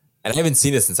 And I haven't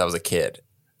seen it since I was a kid.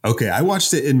 Okay. I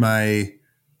watched it in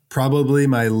probably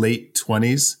my late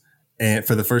 20s and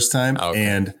for the first time. Okay.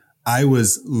 And I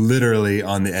was literally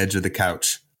on the edge of the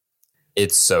couch.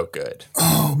 It's so good.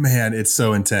 Oh man, it's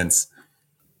so intense.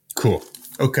 Cool.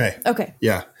 Okay. Okay.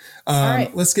 Yeah.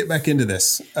 right. Let's get back into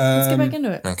this. Let's get back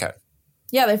into it. Okay.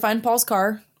 Yeah, they find Paul's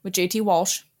car with JT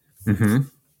Walsh.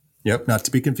 Yep. Not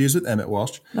to be confused with Emmett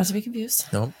Walsh. Not to be confused.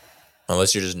 No,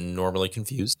 unless you're just normally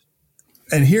confused.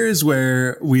 And here is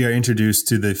where we are introduced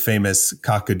to the famous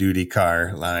cock-a-doodle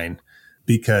car line,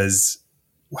 because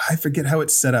I forget how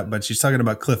it's set up, but she's talking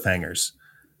about cliffhangers,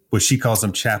 which she calls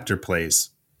them chapter plays.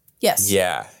 Yes.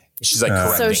 Yeah. She's like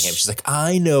correcting So him. She's like,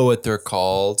 I know what they're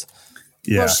called.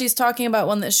 Yeah. Well, she's talking about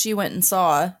one that she went and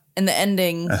saw. In the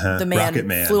ending, the Rocket man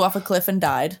Man. flew off a cliff and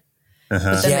died. But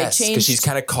then Yes, they because changed. she's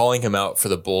kind of calling him out for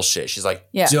the bullshit. She's like,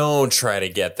 Yeah. don't try to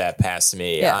get that past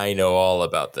me. Yeah. I know all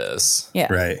about this.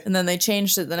 Yeah. Right. And then they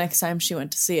changed it the next time she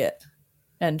went to see it.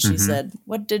 And she said,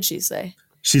 what did she say?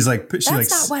 She's like, That's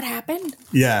not what happened.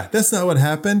 Yeah, that's not what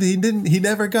happened. He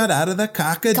never got out of the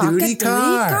cock-a-doodle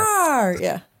car.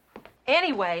 Yeah.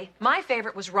 Anyway, my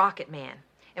favorite was Rocket Man.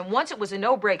 And once it was a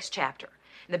no-brakes chapter.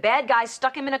 And the bad guy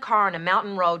stuck him in a car on a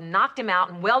mountain road, knocked him out,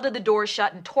 and welded the door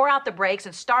shut and tore out the brakes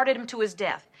and started him to his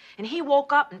death. And he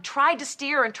woke up and tried to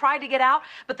steer and tried to get out,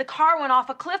 but the car went off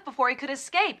a cliff before he could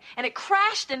escape. And it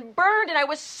crashed and burned, and I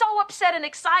was so upset and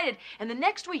excited. And the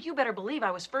next week, you better believe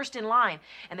I was first in line.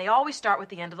 And they always start with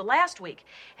the end of the last week.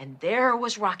 And there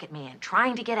was Rocket Man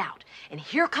trying to get out. And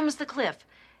here comes the cliff.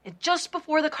 And just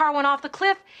before the car went off the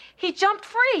cliff, he jumped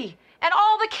free. And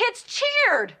all the kids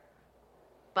cheered.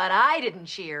 But I didn't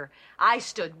cheer. I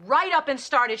stood right up and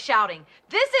started shouting,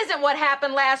 "This isn't what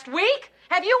happened last week!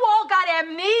 Have you all got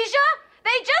amnesia?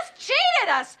 They just cheated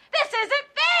us! This isn't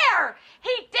fair! He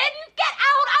didn't get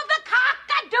out of the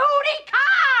cock-a-doodle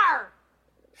car!"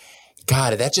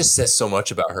 God, that just says so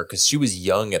much about her because she was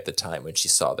young at the time when she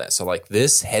saw that. So like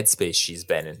this headspace she's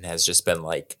been in has just been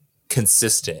like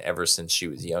consistent ever since she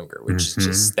was younger, which is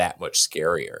just that much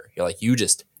scarier. You're like, you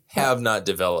just have not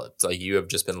developed. Like you have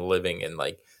just been living in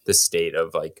like the state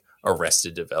of like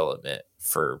arrested development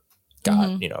for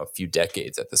God, a few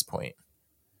decades at this point.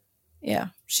 Yeah.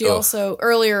 She also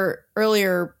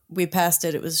earlier we passed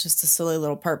it. It was just a silly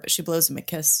little part, but she blows him a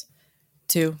kiss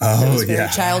too. Oh, That was very yeah.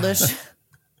 childish.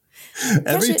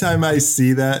 Every time I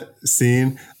see that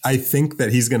scene, I think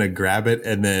that he's going to grab it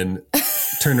and then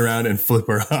turn around and flip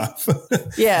her off.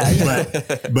 Yeah.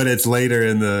 But it's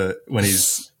later when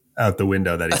he's out the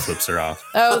window that he flips her off.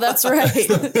 Oh, that's right.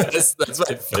 That's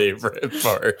my favorite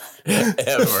part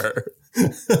ever.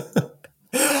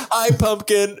 Hi,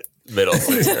 pumpkin. Middle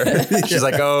finger. She's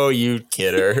like, "Oh, you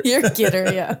kidder." You're a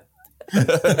kidder, yeah.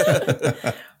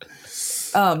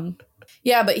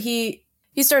 Yeah, but he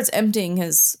starts emptying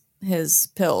his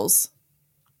pills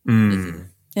into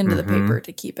the paper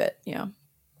to keep it,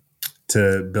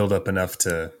 To build up enough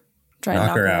to try and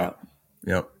knock her out.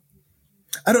 Yep.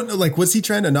 I don't know, like, was he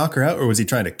trying to knock her out or was he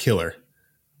trying to kill her?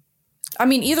 I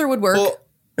mean, either would work. Well,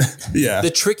 Yeah.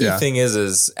 the tricky thing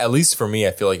is, at least for me,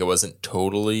 I feel like it wasn't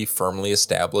totally firmly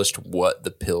established what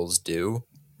the pills do.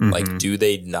 Like, do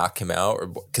they knock him out? Or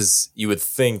because you would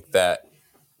think that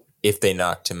if they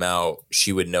knocked him out,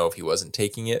 she would know if he wasn't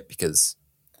taking it because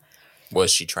was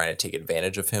she trying to take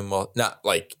advantage of him? Well, not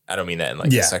like, I don't mean that in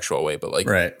like a sexual way, but like,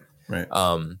 Right.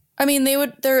 I mean,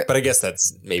 but I guess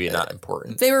that's maybe not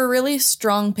important. they were really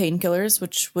strong painkillers,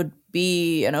 which would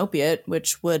be an opiate,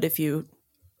 which would, if you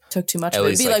took too much At of it,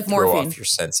 least it'd be like throw morphine. off your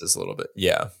senses a little bit.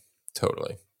 Yeah,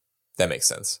 totally. That makes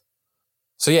sense.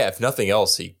 So yeah, if nothing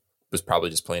else, he was probably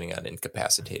just planning on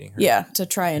incapacitating her. Yeah, to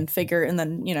try and figure, and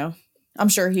then, I'm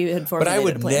sure he had But formulated I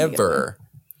would a plan to get never,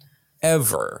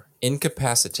 ever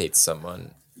incapacitate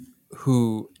someone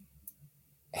who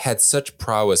had such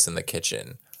prowess in the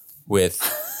kitchen with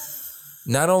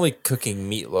not only cooking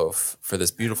meatloaf for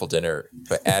this beautiful dinner,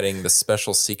 but adding the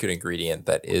special secret ingredient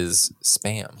that is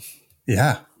Spam.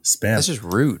 Yeah. Spam. That's just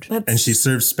rude. And she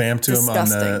serves Spam to him on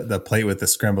disgusting. the plate with the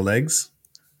scrambled eggs.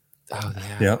 Oh,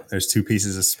 yeah. Yep. There's 2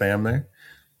 pieces of Spam there.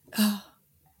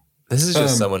 This is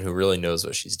just someone who really knows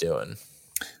what she's doing.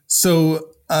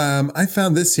 So I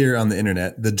found this here on the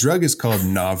internet. The drug is called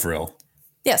Novril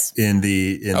Yes. in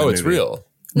the It's movie. real.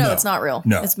 No, No. it's not real.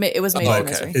 No. It was made for okay.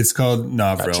 misery. It's called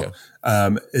Novril.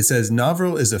 Gotcha. It says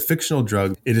Novril is a fictional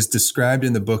drug. It is described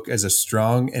in the book as a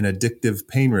strong and addictive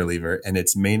pain reliever, and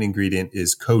its main ingredient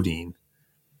is codeine.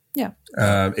 Yeah.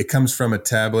 It comes from a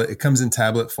tablet. It comes in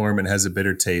tablet form and has a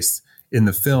bitter taste. In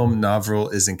the film,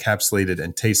 Novril is encapsulated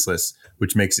and tasteless,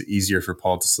 which makes it easier for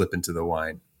Paul to slip into the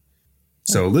wine.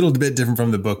 So a little bit different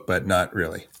from the book, but not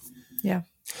really. Yeah.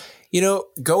 You know,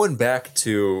 going back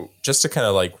to just to kind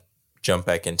of like jump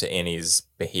back into Annie's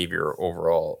behavior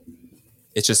overall,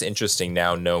 it's just interesting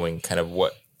now knowing kind of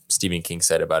what Stephen King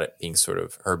said about it being sort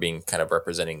of her being kind of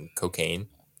representing cocaine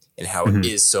and how it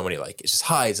is so many, like, it's just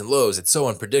highs and lows. It's so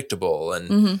unpredictable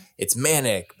and it's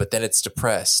manic, but then it's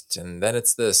depressed and then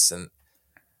it's this. And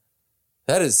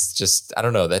that is just, I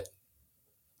don't know, that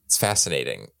it's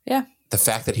fascinating. Yeah. The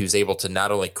fact that he was able to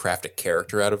not only craft a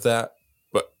character out of that,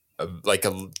 but like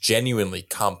a genuinely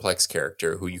complex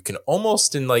character who you can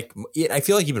almost I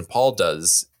feel like even Paul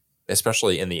does,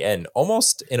 especially in the end,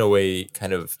 almost in a way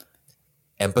kind of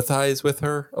empathize with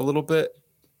her a little bit.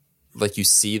 Like you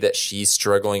see that she's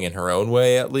struggling in her own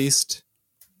way, at least.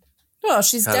 Well,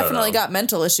 she's definitely got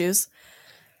mental issues.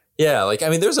 Yeah, like, I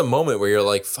mean, there's a moment where you're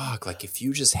like, fuck, like if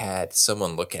you just had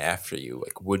someone looking after you,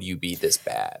 like, would you be this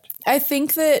bad? I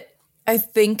think that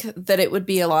it would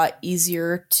be a lot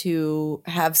easier to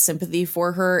have sympathy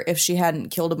for her if she hadn't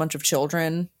killed a bunch of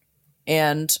children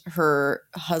and her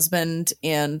husband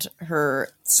and her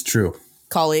It's true.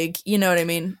 colleague. You know what I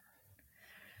mean?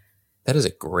 That is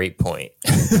a great point.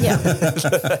 Yeah.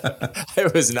 I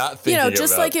was not thinking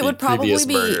just about like it would probably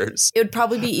be murders. it would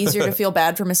probably be easier to feel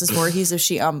bad for Mrs. Voorhees if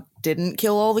she didn't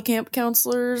kill all the camp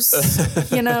counselors,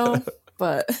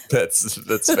 but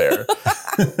That's fair.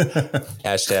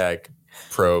 Hashtag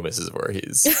pro Mrs.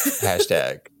 Voorhees.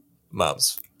 Hashtag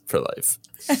moms for life.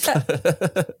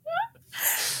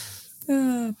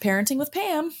 parenting with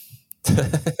Pam.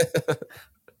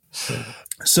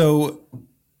 So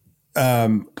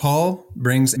Paul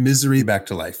brings Misery back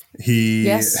to life. He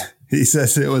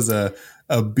says it was a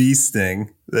bee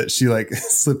sting that she like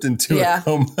slipped into a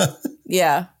coma.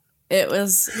 Yeah. It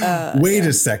was Wait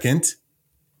a second.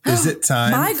 Is it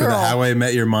time My for the girl. How I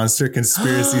Met Your Monster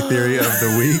conspiracy theory of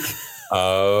the week?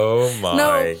 Oh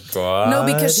my God. No,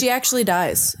 because she actually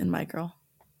dies in My Girl.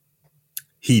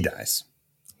 He dies.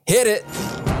 hit it.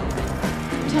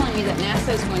 Telling me that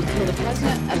NASA is going to kill the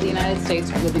President of the United States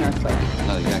with an earthquake.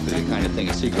 Not exactly the kind of thing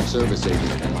a Secret Service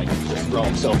agent can, like, just throw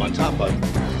himself on top of.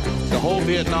 The whole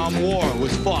Vietnam War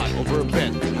was fought over a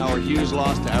bet. Howard Hughes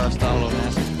lost to Aristotle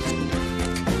Onassis.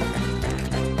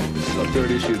 This is the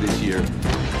third issue this year.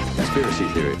 Conspiracy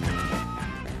theory.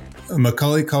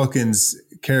 Macaulay Culkin's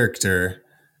character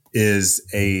is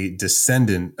a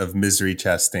descendant of Misery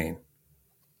Chastain.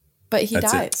 But he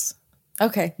That's dies.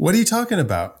 Okay. What are you talking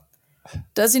about?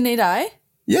 Does he die?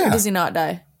 Yeah. Or does he not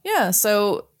die? Yeah.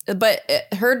 So, but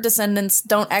her descendants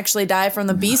don't actually die from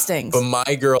the bee stings. But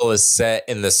My Girl is set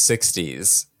in the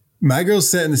 60s. My Girl's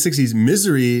set in the 60s.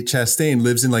 Misery Chastain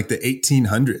lives in like the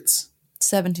 1800s.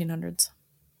 1700s.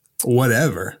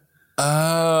 Whatever.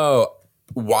 Oh,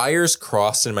 wires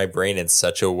crossed in my brain in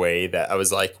such a way that I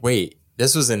was like, wait,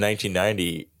 this was in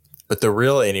 1990, but the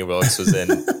real Annie Wilkes was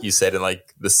in, you said, in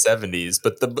like the 70s.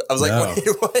 But I was like, No. wait,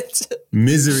 what?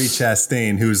 Misery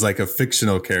Chastain, who's like a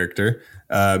fictional character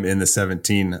in the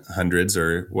 1700s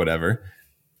or whatever.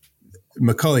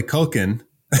 Macaulay Culkin,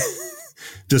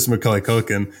 just Macaulay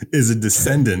Culkin, is a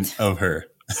descendant of her.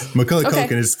 Macaulay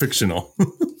Culkin is fictional.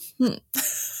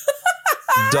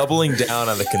 Doubling down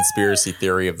on the conspiracy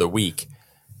theory of the week.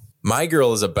 My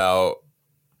Girl is about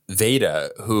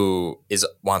Veda, who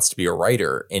wants to be a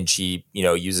writer, and she,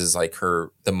 uses like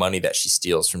the money that she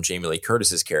steals from Jamie Lee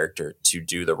Curtis's character to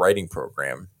do the writing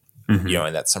program, in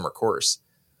that summer course.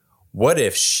 What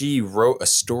if she wrote a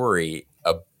story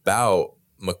about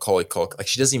Macaulay Culkin? Like,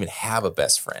 she doesn't even have a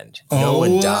best friend. No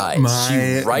one dies.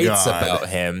 She writes about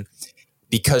him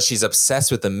because she's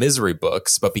obsessed with the Misery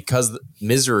books, but because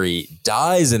Misery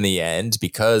dies in the end,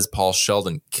 because Paul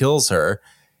Sheldon kills her,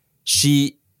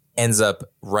 she ends up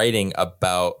writing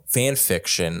about fan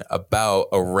fiction about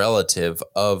a relative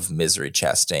of Misery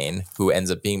Chastain, who ends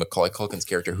up being Macaulay Culkin's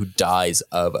character, who dies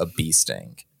of a bee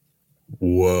sting.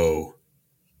 Whoa.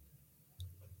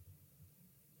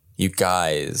 You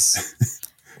guys,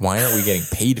 why aren't we getting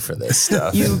paid for this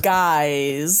stuff? You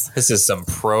guys. This is some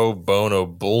pro bono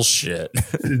bullshit.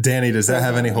 Danny, does that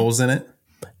have any holes in it?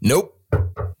 Nope.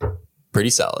 Pretty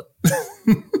solid.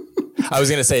 I was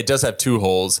going to say it does have 2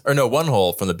 holes, or no, 1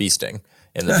 hole from the bee sting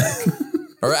in the neck.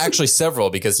 Or actually several,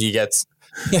 because he gets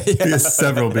He has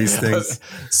several bee stings.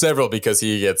 Several, because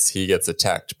he gets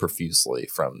attacked profusely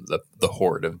from the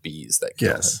horde of bees that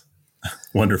kill him.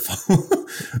 Wonderful.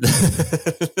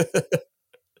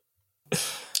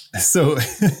 So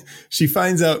she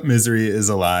finds out Misery is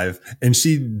alive, and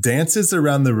she dances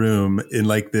around the room in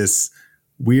like this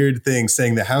weird thing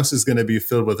saying the house is going to be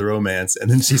filled with romance.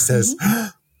 And then she says,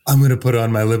 I'm going to put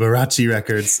on my Liberace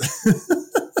records.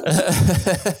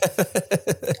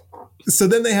 So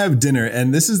then they have dinner,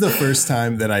 and this is the first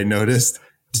time that I noticed.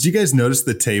 Did you guys notice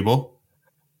the table?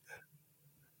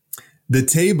 The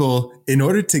table, in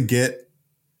order to get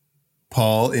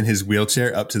Paul in his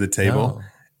wheelchair up to the table,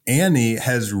 Annie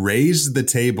has raised the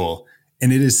table,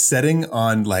 and it is setting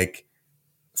on like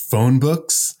phone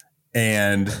books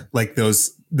and like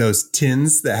those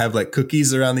tins that have like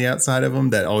cookies around the outside of them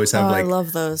that always have I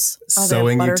love those.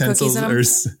 Sewing utensils or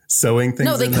sewing things.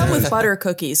 No, they in come there. with butter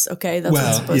cookies. Okay, that's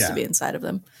what's supposed to be inside of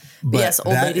them. But yes,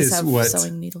 old ladies have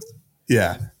sewing needles.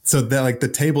 Yeah, so that like the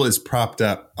table is propped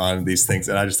up on these things,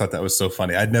 and I just thought that was so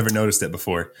funny. I'd never noticed it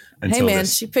before. Hey man,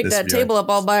 she picked that table up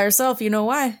all by herself. You know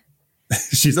why?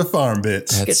 She's a farm bitch.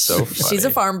 That's so funny. She's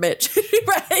a farm bitch.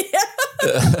 Right?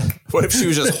 What if she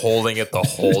was just holding it the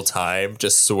whole time,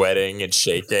 just sweating and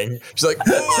shaking? She's like,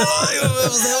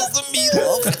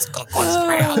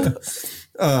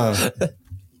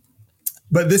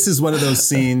 but this is one of those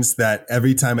scenes that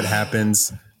every time it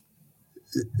happens,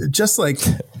 just like,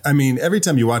 I mean, every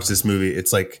time you watch this movie,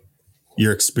 it's like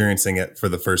you're experiencing it for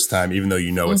the first time, even though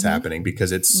you know what's happening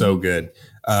because it's so good.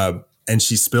 And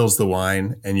she spills the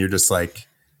wine and you're just like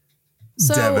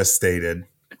devastated.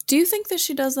 Do you think that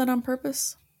she does that on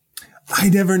purpose? I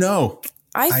never know.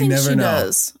 I think she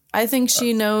does. I think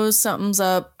she knows something's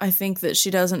up. I think that she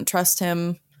doesn't trust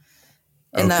him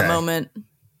in that moment.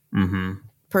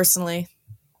 Personally.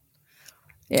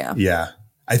 Yeah. Yeah.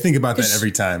 I think about that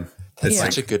every time. That's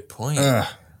such a good point.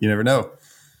 You never know.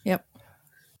 Yep.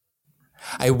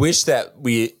 I wish that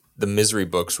the Misery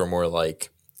books were more like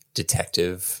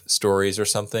detective stories or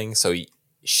something. So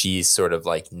she sort of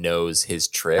like knows his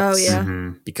tricks. Oh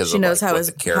yeah. Because she of knows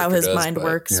like how his mind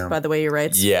works by the way he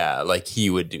writes. Yeah. Like he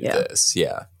would do this.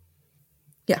 Yeah.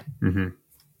 Yeah.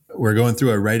 We're going through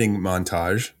a writing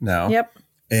montage now. Yep.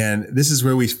 And this is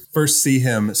where we first see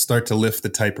him start to lift the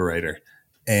typewriter.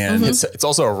 And it's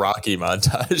also a Rocky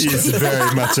montage. It's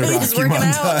very much a Rocky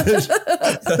montage.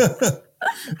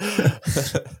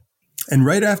 And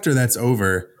right after that's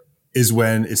over is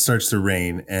when it starts to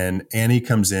rain and Annie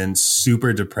comes in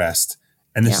super depressed.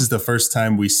 And this is the first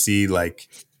time we see like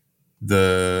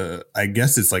I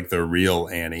guess it's like the real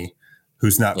Annie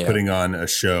who's not putting on a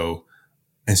show.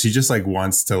 And she just like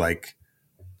wants to like,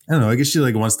 I don't know, I guess she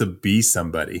like wants to be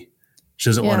somebody. She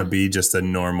doesn't want to be just a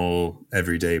normal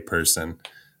everyday person.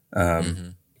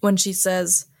 When she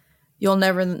says, "You'll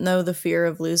never know the fear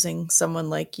of losing someone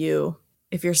like you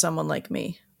if you're someone like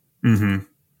me."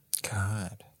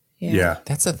 God. Yeah.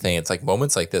 That's the thing. It's like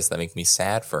moments like this that make me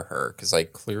sad for her. Cause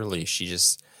like clearly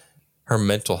her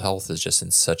mental health is just in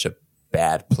such a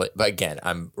bad place. But again,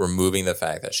 I'm removing the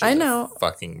fact that she's a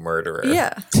fucking murderer.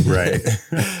 Yeah. Right.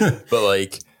 But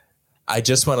like, I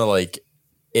just want to like,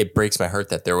 it breaks my heart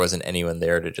that there wasn't anyone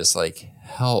there to just like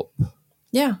help.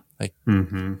 Yeah. Like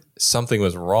something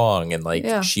was wrong and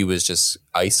like she was just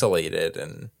isolated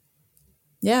and.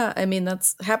 Yeah. I mean,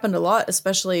 that's happened a lot,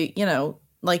 especially,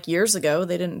 like years ago,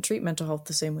 they didn't treat mental health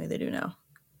the same way they do now.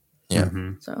 Yeah.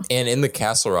 So, and in the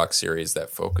Castle Rock series the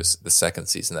second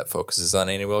season that focuses on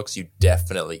Annie Wilkes,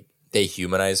 they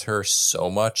humanize her so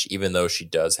much, even though she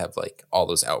does have like all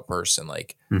those outbursts and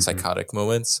like psychotic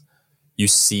moments. You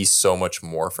see so much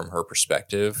more from her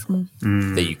perspective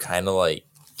that you kind of like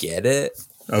get it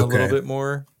a little bit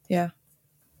more. Yeah.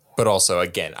 But also,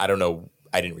 again, I don't know.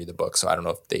 I didn't read the book, so I don't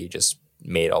know if they just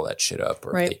made all that shit up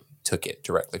or if they took it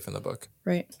directly from the book.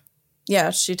 Right. Yeah.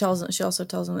 She also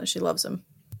tells him that she loves him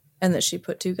and that she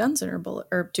put 2 guns in her bullet,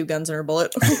 or 2 guns in her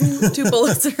bullet, 2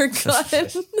 bullets in her gun.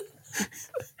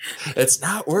 It's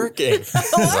not working. He's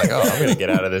like, oh, I'm going to get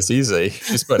out of this easy.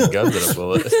 She's putting guns in a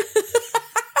bullet.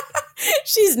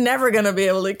 She's never going to be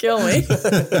able to kill me.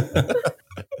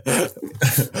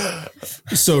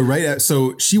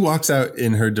 So she walks out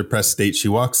in her depressed state. She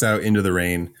walks out into the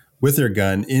rain with her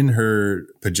gun in her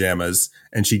pajamas,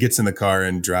 and she gets in the car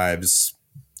and drives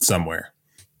somewhere.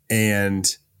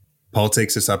 And Paul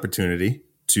takes this opportunity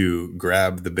to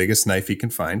grab the biggest knife he can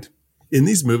find. In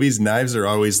these movies, knives are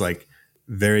always like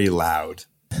very loud.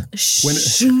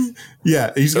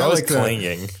 He's got like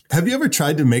clanging. Have you ever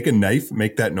tried to make a knife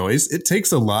make that noise? It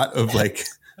takes a lot of like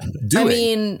doing. I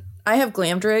mean, I have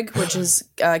Glamdrig, which is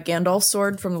Gandalf's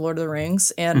sword from The Lord of the Rings,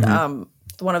 and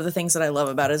one of the things that I love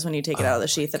about it is when you take it out of the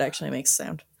sheath, it actually makes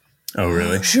sound. Oh,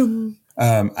 really?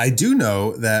 I do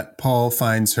know that Paul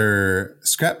finds her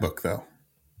scrapbook, though.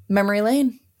 Memory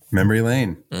Lane.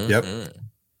 Yep. A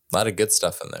lot of good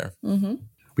stuff in there.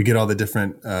 We get all the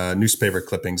different newspaper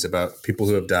clippings about people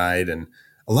who have died and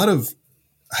a lot of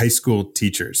high school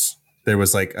teachers. There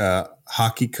was like a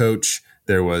hockey coach.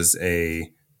 There was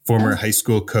a former high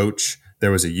school coach.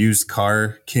 There was a used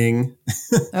car king.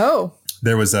 Oh.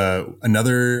 There was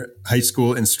another high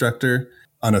school instructor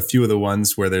on a few of the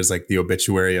ones where there's like the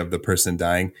obituary of the person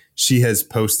dying. She has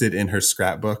posted in her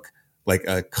scrapbook like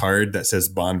a card that says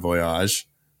Bon Voyage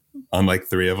on like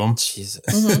 3 of them. Jesus.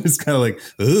 It's kind of like,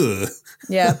 ugh.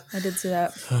 Yeah, I did see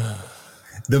that.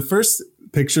 The first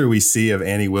picture we see of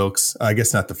Annie Wilkes, I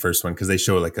guess not the first one because they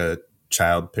show like a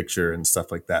child picture and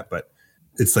stuff like that, but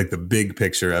it's like the big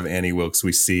picture of Annie Wilkes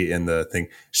we see in the thing.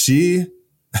 She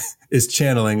is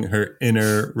channeling her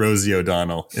inner Rosie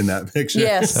O'Donnell in that picture.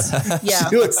 Yes. Yeah.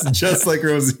 She looks just like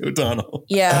Rosie O'Donnell.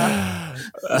 Yeah.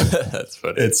 That's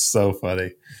funny. It's so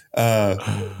funny.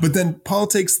 But then Paul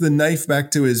takes the knife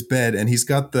back to his bed and he's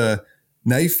got the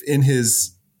knife in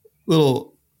his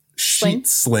little sheet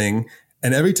sling.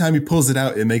 And every time he pulls it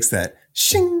out, it makes that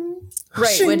shing.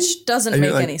 Right, shing. which doesn't And make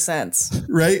you're like, any sense.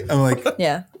 Right? I'm like,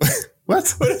 Yeah.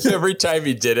 what? What if every time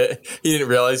he did it, he didn't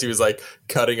realize he was like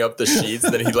cutting up the sheets,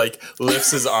 and then he like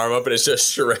lifts his arm up and it's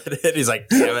just shredded. He's like,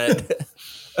 damn it.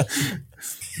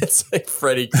 It's like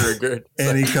Freddy Krueger.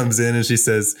 And he comes in and she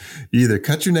says, you either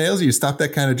cut your nails or you stop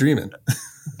that kind of dreaming.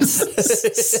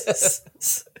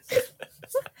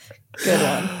 Good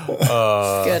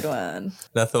one. Good one.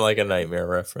 Nothing like a nightmare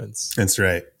reference. That's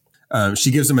right.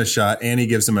 She gives him a shot. Annie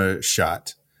gives him a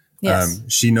shot. Yes.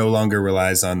 She no longer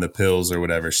relies on the pills or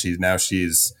whatever. She's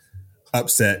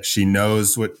upset. She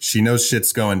knows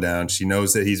shit's going down. She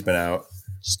knows that he's been out.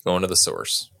 Just going to the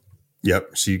source.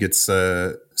 Yep. She gets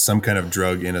some kind of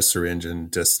drug in a syringe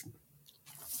and just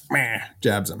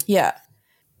jabs him. Yeah.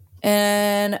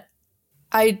 And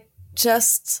I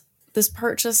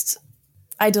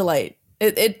delight.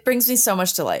 It brings me so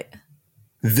much delight.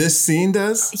 This scene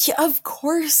does? Yeah, of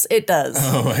course it does.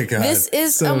 Oh my God. This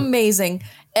is So- amazing.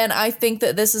 And I think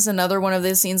that this is another one of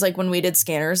those scenes like when we did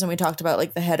Scanners and we talked about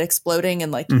like the head exploding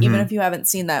and like even if you haven't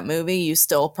seen that movie, you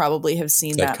still probably have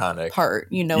seen that Iconic. part.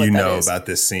 You know You what that know is. about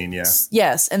this scene, yeah.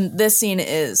 Yes, and this scene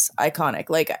is iconic.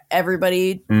 Like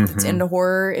everybody that's into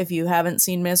horror, if you haven't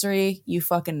seen Misery, you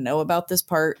fucking know about this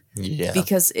part Yeah.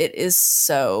 because it is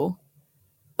so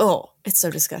it's so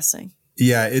disgusting.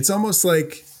 Yeah, it's almost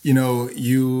like,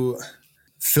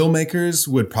 filmmakers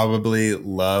would probably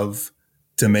love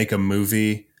to make a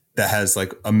movie that has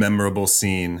like a memorable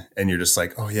scene and you're just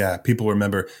like, oh yeah, people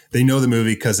remember, they know the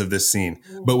movie because of this scene.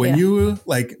 But when you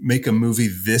like make a movie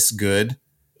this good,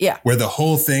 Yeah. where the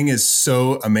whole thing is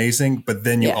so amazing, but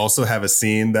then you Yeah. also have a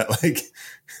scene that like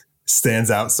stands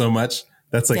out so much,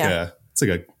 that's like it's like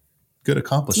a good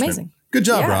accomplishment. amazing. Good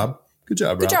job, Yeah. Rob. Good job,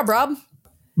 Rob. Good job, Rob.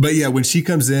 But yeah, when she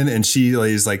comes in and she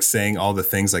is like saying all the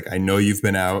things like, I know you've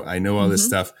been out. I know all this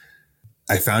stuff.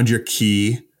 I found your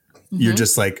key. You're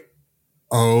just like,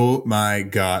 oh my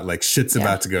God, like shit's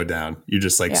about to go down. You're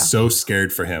just like so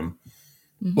scared for him.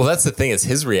 Well, that's the thing is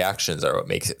his reactions are what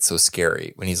makes it so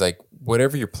scary. When he's like,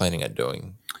 whatever you're planning on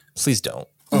doing, please don't.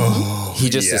 Oh, He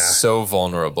just is so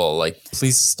vulnerable. Like,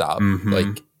 please stop.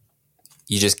 Like,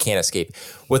 you just can't escape.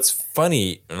 What's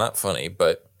funny, not funny,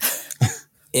 but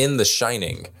in The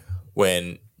Shining,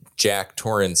 when Jack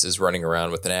Torrance is running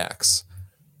around with an axe,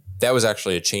 that was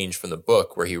actually a change from the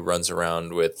book where he runs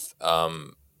around with,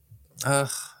 I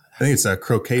think it's a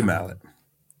croquet mallet.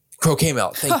 Croquet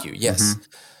mallet. Thank you. Yes.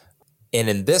 And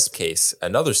in this case,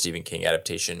 another Stephen King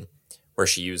adaptation where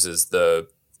she uses the,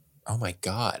 oh my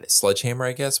God, sledgehammer,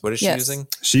 I guess. What is she using?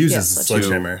 She uses a Yes,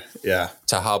 sledgehammer. Yeah.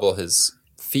 To hobble his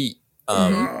feet.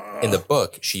 In the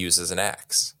book, she uses an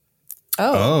axe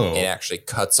Oh. and actually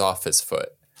cuts off his foot,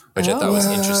 which I thought was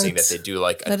interesting that they do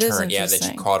like a That is turn. Yeah, and then she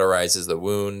interesting. cauterizes the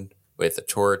wound with a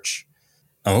torch.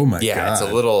 Oh my Yeah, God. it's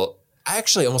a little, I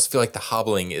actually almost feel like the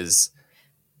hobbling is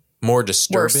more Worse.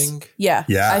 disturbing. Yeah.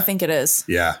 Yeah. I think it is.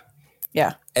 Yeah.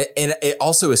 Yeah. And it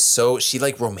also is so, she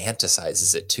like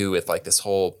romanticizes it too with like this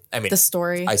whole, I mean, The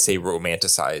story. I say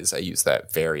romanticize, I use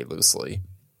that very loosely.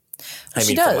 I She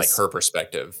mean, from does. like her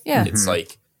perspective, Yeah. it's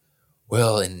like,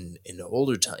 well, in the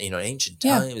older time, ancient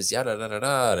Yeah. times, yada, da, da,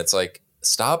 da. And it's like,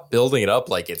 stop building it up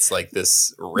like it's like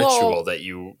this ritual that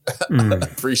you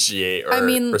appreciate or I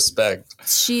mean, respect.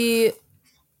 She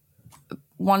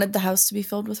wanted the house to be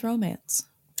filled with romance.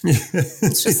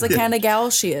 It's just the kind of gal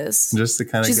she is. Just the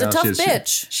kind of She's a gal tough she is.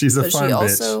 bitch. She's a but farm she bitch.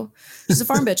 also she's a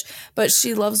farm bitch, but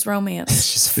she loves romance.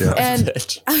 She's Yeah. And-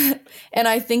 bitch. And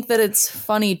I think that it's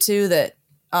funny too that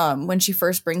when she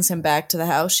first brings him back to the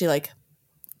house, she like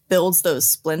builds those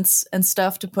splints and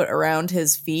stuff to put around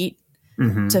his feet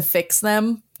to fix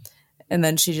them. And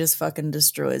then she just fucking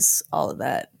destroys all of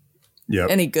that. Yep.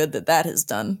 Any good that has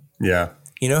done. Yeah.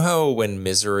 You know how when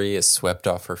Misery is swept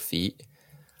off her feet,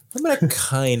 I'm going to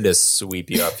kind of sweep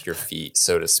you off your feet,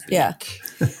 so to speak. Yeah.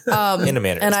 In a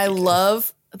manner. And of I speaking.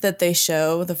 love that they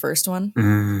show the first one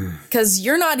because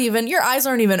your eyes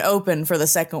aren't even open for the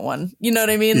second one. You know what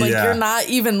I mean? Like Yeah. you're not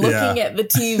even looking at the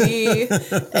TV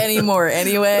anymore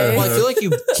anyway. Well, I feel like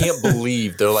you can't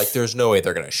believe they're like, there's no way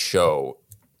they're going to show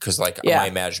because like my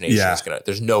imagination is going to,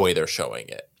 there's no way they're showing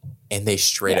it. And they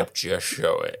straight up just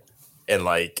show it. And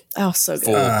like so good.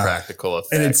 full practical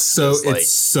effects. And it's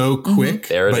so quick,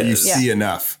 There it but you is. see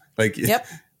enough. Like Yep.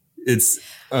 it's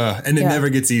and it never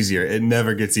gets easier. It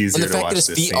never gets easier And the to fact watch that his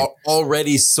this feet scene. are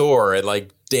already sore and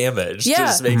like damaged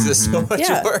just makes it so much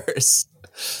Yeah. worse.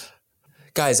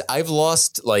 Guys, I've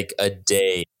lost like a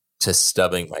day to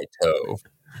stubbing my toe.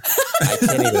 I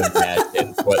can't even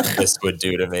imagine what this would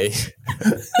do to me.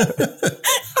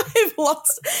 I've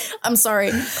lost. I'm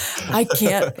sorry. I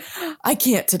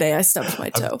can't today. I stubbed my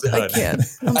toe. I can't.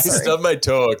 I'm I sorry. stubbed my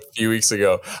toe a few weeks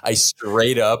ago. I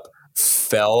straight up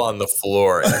fell on the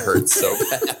floor and it hurt so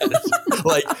bad.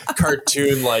 Like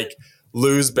cartoon, like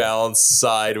lose balance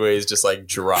sideways, just like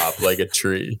drop like a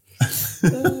tree.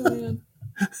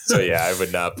 So yeah, I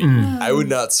would not be. I would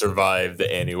not survive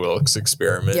the Annie Wilkes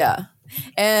experiment. Yeah.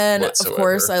 And whatsoever. of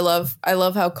course, I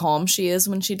love how calm she is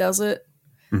when she does it.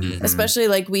 Especially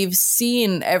like we've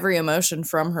seen every emotion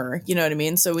from her. You know what I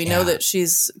mean? So we know that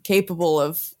she's capable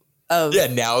of. Yeah,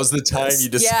 now's the time you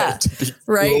decide to be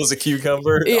right? cool as a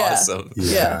cucumber. Yeah. Awesome.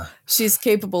 Yeah. She's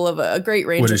capable of a great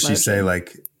range. What of does she motion. say?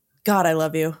 Like, God, I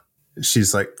love you.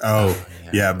 she's like,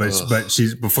 but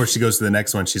she's before she goes to the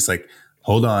next one, she's like,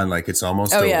 hold on, like it's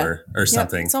almost over or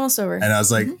something. It's almost over. And I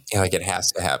was like, Yeah, like it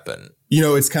has to happen. you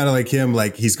know, it's kind of like him,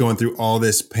 like he's going through all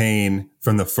this pain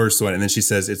from the first one. And then she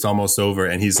says, it's almost over.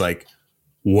 And he's like,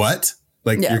 what?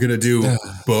 Like you're going to do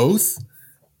both?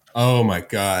 Oh my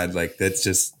God. Like that's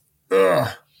just, ugh.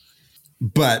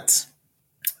 But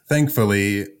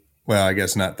thankfully, well, I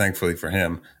guess not thankfully for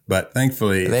him, but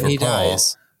thankfully And then for he Paul,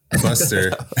 dies.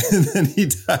 Buster, and then he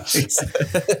dies.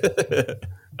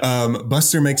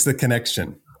 Buster makes the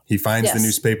connection. He finds the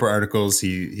newspaper articles.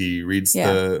 He reads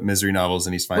the Misery novels,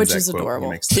 and he finds Which that is quote. adorable.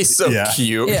 He makes He's so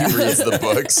cute. Yeah. He reads the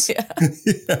books.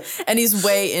 And he's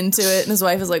way into it. And his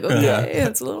wife is like, okay,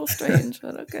 it's a little strange,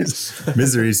 but okay.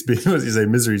 Misery's being, what does he say?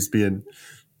 Misery's being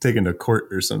taken to court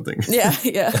or something. Yeah.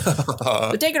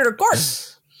 We're taking her to court.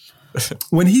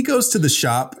 When he goes to the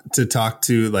shop to talk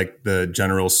to like the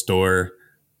general store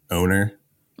owner,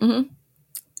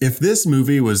 if this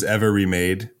movie was ever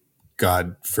remade,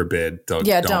 God forbid, don't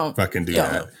fucking do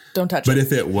that. Don't touch But it.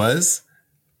 if it was,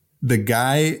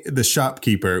 the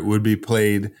shopkeeper would be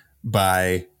played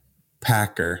by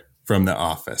Packer from The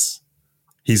Office.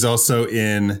 He's also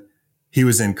he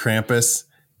was in Krampus.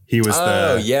 He was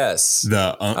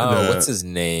what's his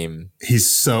name? He's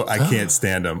so, I can't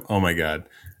stand him. Oh my God.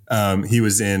 He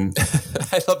was in.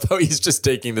 I love how he's just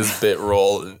taking this bit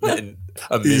role in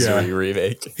a Misery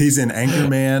remake. He's in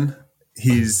Anchorman.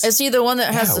 Is he the one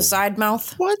that has the side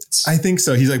mouth? What? I think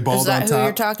so. He's like bald Is that on who top.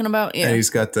 you're talking about? Yeah. And he's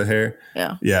got the hair.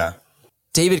 Yeah. Yeah.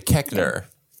 David Koechner.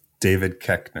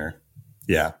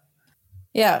 Yeah.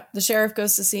 Yeah. The sheriff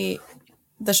goes to see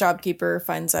the shopkeeper,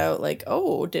 finds out like,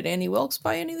 oh, did Annie Wilkes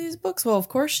buy any of these books? Well, of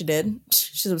course she did.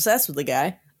 She's obsessed with the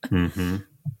guy. Mm-hmm.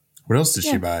 What else did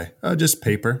she buy? Oh, just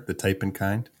paper, the typing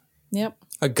kind. Yep.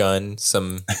 A gun,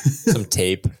 some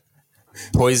tape,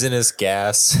 poisonous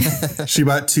gas. She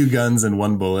bought 2 guns and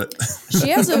 1 bullet. She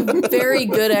has a very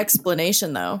good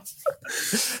explanation though,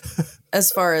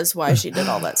 as far as why she did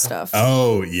all that stuff.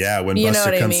 Oh, yeah. When You know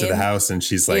Buster what I comes to the mean? house and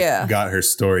she's like, got her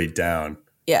story down.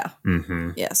 Yeah.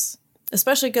 Mm-hmm. Yes.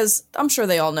 Especially because I'm sure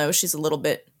they all know she's a little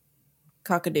bit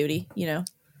cockadoodie, you know?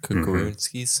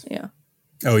 Kukurunskis. Yeah.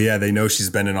 Oh, yeah. They know she's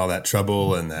been in all that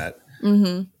trouble and that.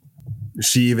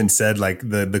 She even said like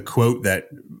the quote that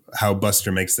how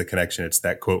Buster makes the connection. It's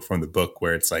that quote from the book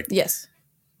where it's like, yes,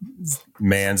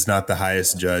 man's not the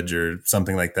highest judge or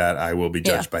something like that. I will be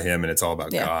judged by him. And it's all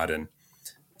about God. And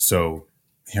so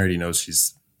he already knows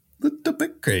she's a little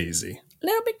bit crazy. A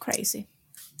little bit crazy.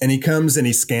 And he comes and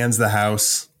he scans the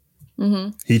house.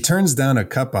 He turns down a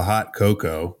cup of hot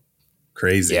cocoa.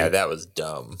 Crazy. Yeah, that was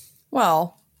dumb.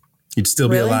 Well, he'd still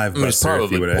be alive, I mean, it's Buster, if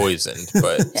he probably would have. poisoned,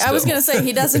 but I was going to say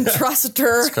he doesn't trust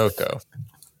her. it's cocoa.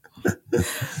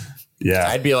 Yeah.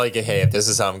 I'd be like, hey, if this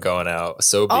is how I'm going out,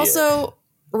 so be it. Also,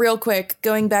 real quick,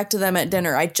 going back to them at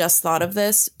dinner, I just thought of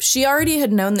this. She already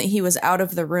had known that he was out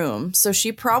of the room, so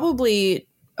she probably,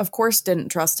 of course, didn't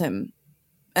trust him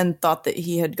and thought that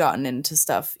he had gotten into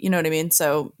stuff. You know what I mean?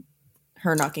 So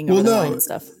her knocking over the wine and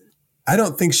stuff. I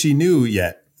don't think she knew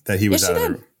yet that he was Yes, she out of the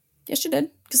did. room. Yes, she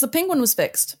did. Because the penguin was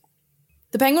fixed.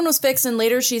 The penguin was fixed, and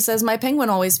later she says, my penguin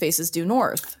always faces due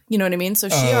north. You know what I mean? So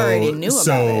she already knew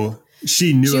about it.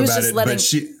 She knew was about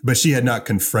just it, but she had not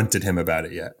confronted him about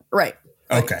it yet. Right.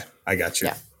 Okay, I got you.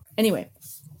 Yeah. Anyway,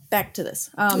 back to this.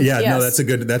 No, that's a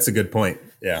good point.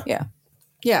 Yeah. Yeah.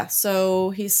 Yeah.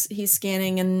 So he's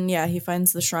scanning, and he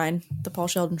finds the shrine, the Paul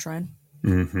Sheldon shrine.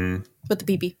 Mm-hmm. With the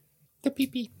pee-pee. The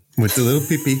pee-pee. With the little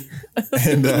pee-pee.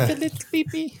 And, the little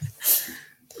pee-pee.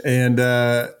 And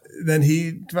then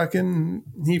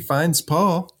he finds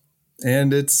Paul,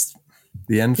 and it's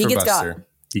the end for Buster.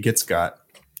 He gets got.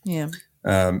 Yeah.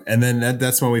 And then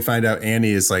that's when we find out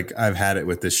Annie is like, I've had it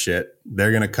with this shit.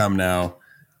 They're going to come now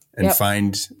and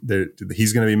find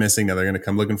he's going to be missing. Now they're going to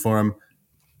come looking for him.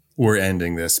 We're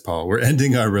ending this, Paul. We're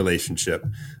ending our relationship.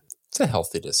 It's a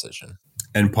healthy decision.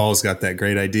 And Paul's got that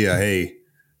great idea. Hey,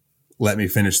 let me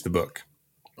finish the book.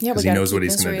 Yeah, because he knows what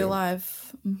he's going to do.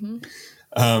 Alive.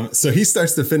 Mm-hmm. So he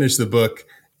starts to finish the book,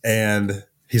 and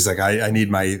he's like, I need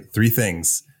my 3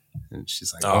 things. And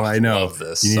she's like, I know.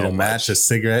 You need a match, a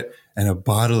cigarette, and a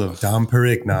bottle of Dom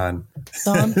Perignon.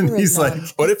 And he's like,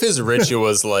 what if his ritual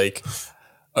was like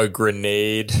a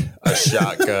grenade, a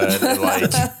shotgun, and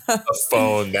like a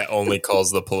phone that only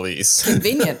calls the police?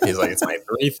 Convenient. He's like, it's my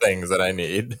 3 things that I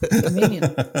need.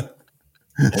 Convenient.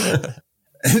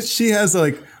 And she has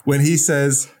like, when he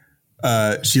says,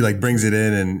 she like brings it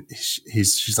in, and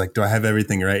she's like, do I have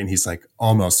everything right? And he's like,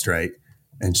 almost right.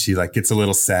 And she like gets a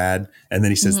little sad. And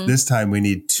then he says, this time we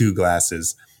need 2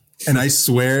 glasses. And I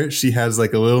swear she has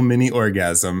like a little mini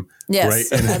orgasm.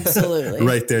 Yes, right, absolutely.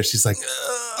 Right there. She's like,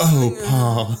 oh,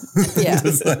 Paul. Yeah.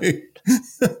 Just like,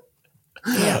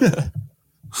 yeah.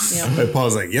 And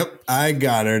Paul's like, yep, I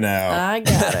got her now. I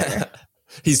got her.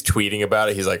 He's tweeting about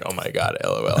it. He's like, oh my God,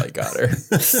 LOL, I got her.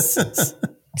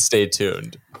 Stay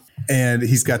tuned. And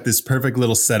he's got this perfect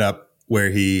little setup where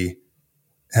he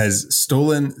has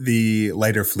stolen the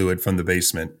lighter fluid from the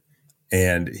basement,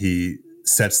 and he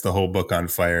sets the whole book on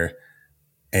fire.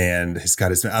 And he's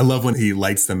got I love when he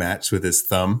lights the match with his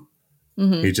thumb.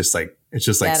 Mm-hmm. It's just like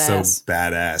so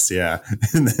badass. Yeah.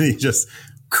 And then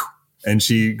and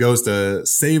she goes to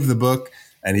save the book,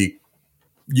 and he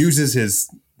uses his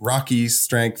Rocky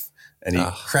strength, and he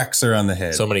cracks her on the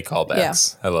head. So many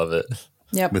callbacks. Yeah. I love it.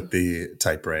 Yep. With the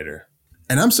typewriter.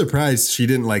 And I'm surprised she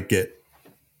didn't like get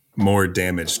more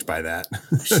damaged by that.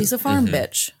 She's a farm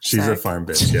bitch. She's a farm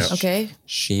bitch, yeah. Okay.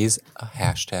 She's a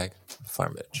hashtag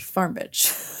farm bitch. Farm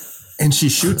bitch. And she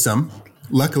shoots him.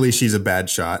 Luckily, she's a bad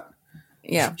shot.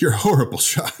 Yeah. You're a horrible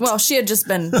shot. Well, she had just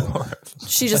been,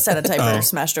 she just had a typewriter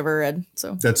smashed over her head.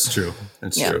 So that's true.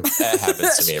 That's true. That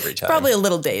happens to me every time. Probably a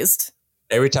little dazed.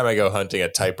 Every time I go hunting, a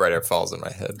typewriter falls in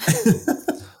my head.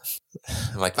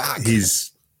 I'm like, fuck.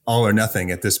 He's all or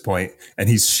nothing at this point, and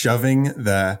he's shoving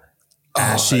the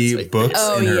ashy books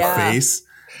in her face.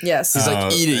 Yes. He's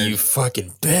like, eat it, you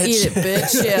fucking bitch. Eat it,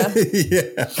 bitch,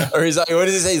 yeah. Or he's like, what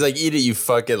does he say? He's like, eat it, you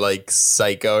fucking like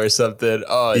psycho or something.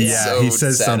 Oh, it's so he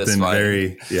says satisfying.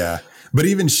 Something very, But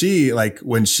even she, like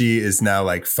when she is now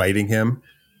like fighting him,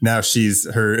 now she's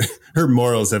her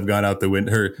morals have gone out the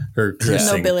window. Her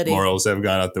cursing morals have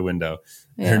gone out the window.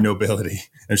 Yeah. Her nobility,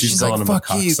 and she's calling like, him a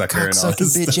cocksucker and all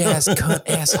this bitch ass cunt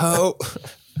ass hoe.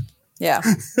 Yeah.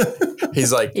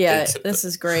 He's like, this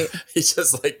is great. He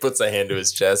just like puts a hand to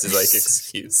his chest. He's like,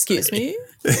 excuse me?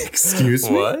 Excuse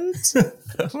me? What?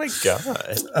 Oh my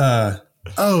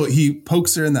God. He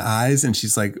pokes her in the eyes, and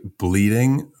she's like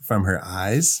bleeding from her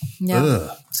eyes. Yeah.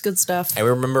 Ugh. It's good stuff. I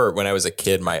remember when I was a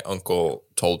kid, my uncle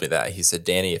told me that. He said,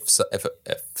 Danny, if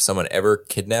someone ever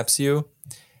kidnaps you,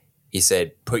 he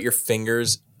said, put your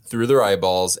fingers through their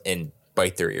eyeballs and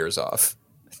bite their ears off.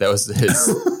 That was his.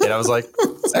 And I was like,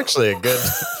 it's actually a good.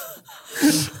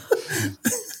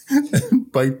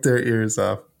 Bite their ears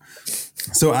off.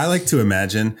 So I like to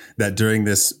imagine that during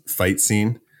this fight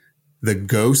scene, the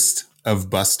ghost of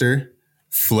Buster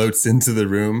floats into the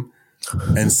room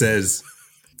and says,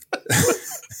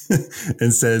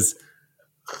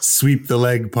 sweep the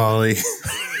leg, Polly.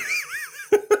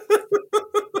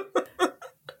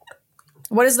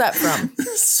 What is that from?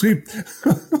 Sweep.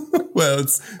 Well,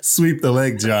 it's Sweep the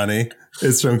Leg, Johnny.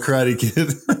 It's from Karate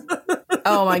Kid.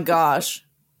 Oh my gosh.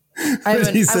 I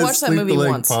watched that movie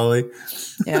once. Polly.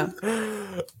 Yeah.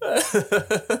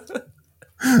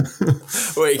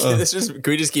 Wait, can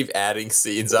we just keep adding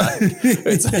scenes on?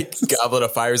 It's like Goblet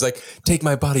of Fire is like, take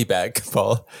my body back,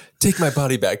 Paul. Take my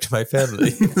body back to my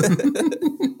family.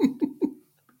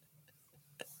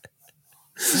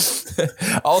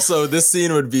 Also, this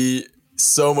scene would be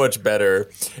so much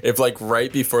better if like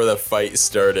right before the fight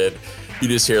started, you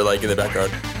just hear like in the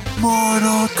background,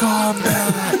 Mortal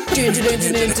Kombat.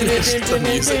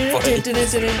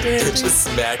 Just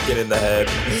smack it in the head.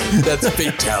 That's a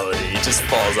fatality. He just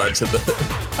falls onto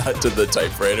the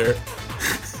typewriter.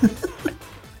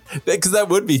 Because that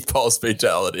would be Paul's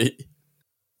fatality.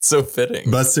 So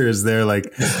fitting. Buster is there,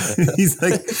 like he's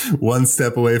like one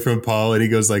step away from Paul, and he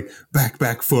goes like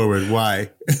back, forward,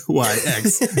 Y,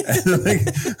 X, and then, like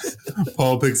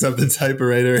Paul picks up the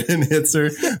typewriter and hits her,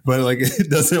 but like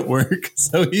it doesn't work,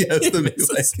 so he has to be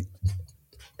like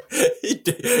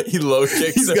he low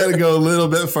kicks. He's got to go a little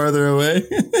bit farther away.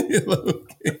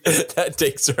 That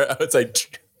takes her out. It's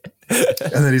like.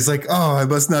 And then he's like, oh, I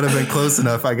must not have been close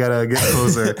enough. I got to get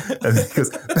closer. And then he goes,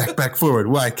 back, forward,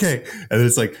 YK. And then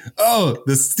it's like, oh,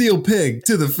 the steel pig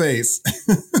to the face.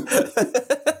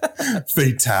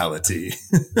 Fatality.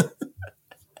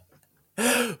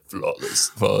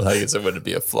 Flawless. Well, I guess it wouldn't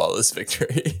be a flawless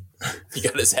victory. He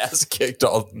got his ass kicked the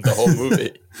whole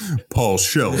movie. Paul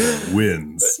Sheldon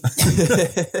wins.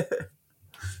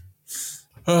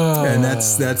 And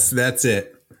that's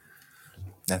it.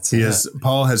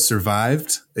 Paul has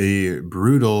survived a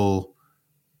brutal,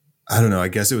 I don't know, I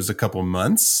guess it was a couple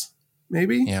months,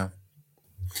 maybe. Yeah.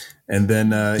 And then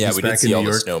he's we back did see in New all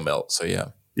York. The snow melt, so yeah.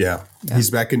 Yeah. He's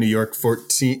back in New York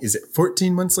 14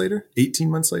 months later?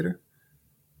 18 months later?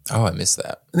 Oh, I missed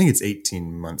that. I think it's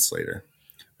 18 months later.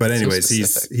 But anyways,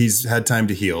 he's had time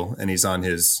to heal, and he's got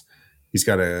his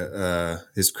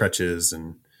crutches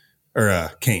or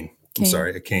a cane. I'm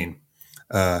sorry, a cane.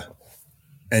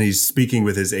 And he's speaking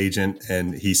with his agent,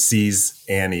 and he sees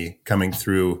Annie coming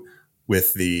through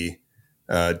with the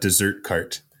dessert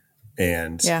cart.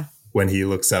 And when he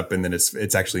looks up, and then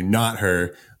it's actually not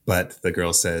her, but the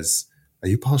girl says, "Are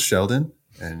you Paul Sheldon?"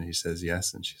 And he says,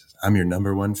 "Yes." And she says, "I'm your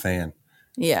number one fan."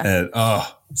 Yeah. And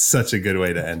such a good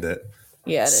way to end it.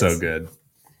 Yeah, so good.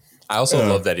 I also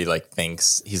love that he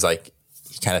thinks he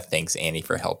kind of thanks Annie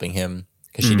for helping him,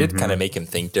 because she did kind of make him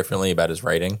think differently about his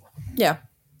writing. Yeah.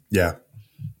 Yeah.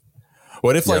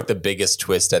 What if the biggest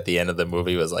twist at the end of the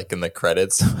movie was like in the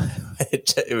credits?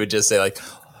 It would just say like,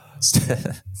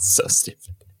 so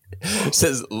stupid. It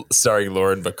says starring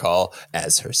Lauren Bacall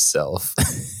as herself.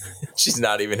 She's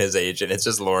not even his agent. It's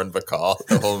just Lauren Bacall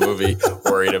the whole movie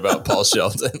worried about Paul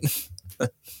Sheldon.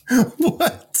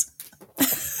 What?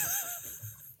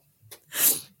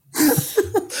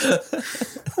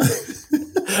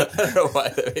 I don't know why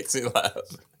that makes me laugh.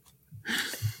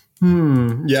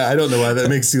 Yeah, I don't know why that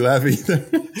makes you laugh either.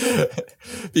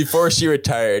 Before she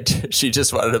retired, she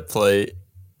just wanted to play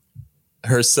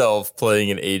herself playing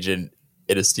an agent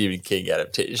in a Stephen King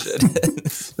adaptation.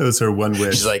 That was her one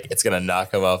wish. She's like, it's going to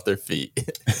knock them off their feet.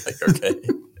 Like, okay.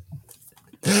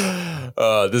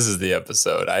 This is the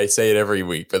episode. I say it every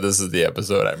week, but this is the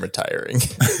episode. I'm retiring.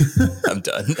 I'm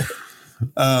done.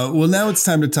 Well, now it's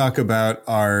time to talk about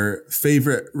our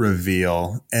favorite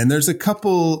reveal. And there's a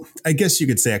couple, I guess you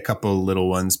could say a couple little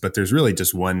ones, but there's really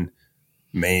just one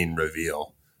main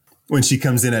reveal. When she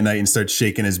comes in at night and starts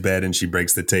shaking his bed, and she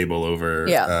breaks the table over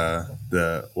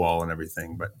the wall and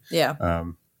everything. But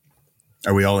are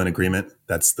we all in agreement?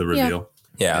 That's the reveal?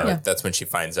 Yeah. Like that's when she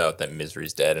finds out that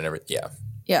Misery's dead and everything.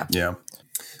 Yeah. Yeah.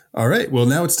 All right. Well,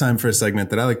 now it's time for a segment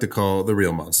that I like to call The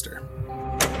Real Monster.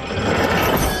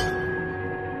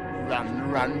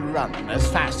 Run as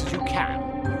fast as you can.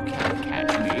 You can't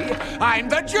catch me. I'm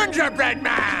the gingerbread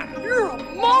man. You're a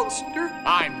monster.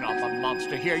 I'm not the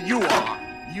monster here. You are.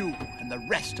 You and the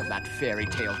rest of that fairy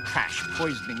tale trash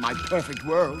poisoning my perfect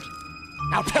world.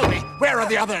 Now tell me, where are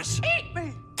the others? Eat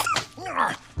me.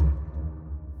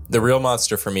 The real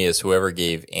monster for me is whoever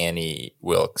gave Annie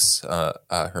Wilkes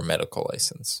her medical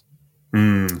license.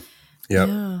 Yep.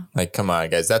 Yeah. Like, come on,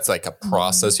 guys. That's like a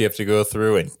process you have to go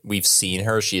through. And we've seen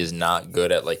her. She is not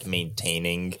good at like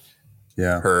maintaining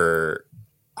her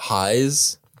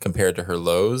highs compared to her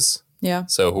lows. Yeah.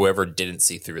 So whoever didn't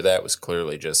see through that was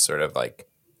clearly just sort of like,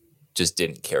 just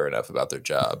didn't care enough about their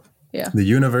job. Yeah. The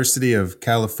University of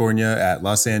California at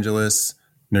Los Angeles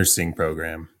nursing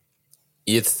program.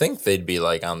 You'd think they'd be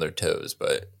like on their toes,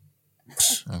 but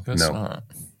I guess not.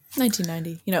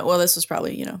 1990. Well, this was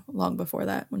probably, long before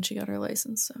that when she got her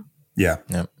license. So Yeah.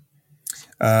 Yep.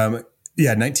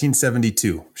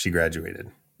 1972 she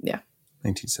graduated. Yeah.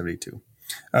 1972.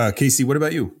 Casey, what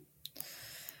about you?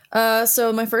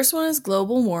 So my first one is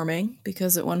global warming,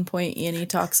 because at one point Annie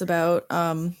talks about,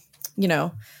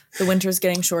 the winter's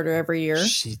getting shorter every year.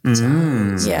 She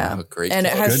does. Yeah. Oh, great. And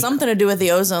it has something to do with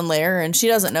the ozone layer, and she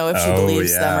doesn't know if she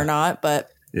believes them or not,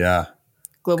 but yeah.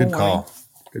 Global Good warming. call.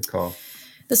 Good call.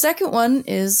 The second one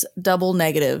is double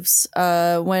negatives.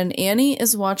 When Annie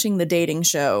is watching the dating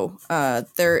show,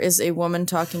 there is a woman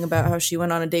talking about how she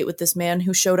went on a date with this man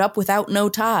who showed up without no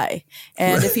tie.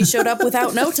 And if he showed up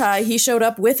without no tie, he showed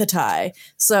up with a tie.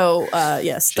 So,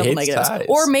 yes, She double hates negatives. ties.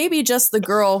 Or maybe just the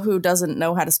girl who doesn't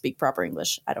know how to speak proper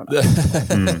English. I don't know.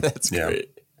 That's great.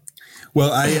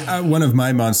 Well, I one of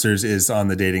my monsters is on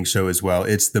the dating show as well.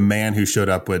 It's the man who showed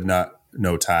up with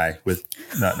no tie.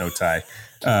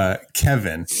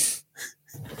 Kevin.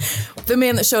 The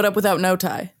man that showed up without no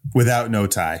tie. Without no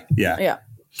tie. Yeah. Yeah.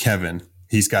 Kevin.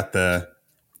 He's just a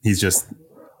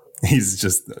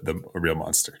real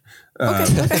monster. Okay.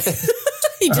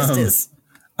 He just is.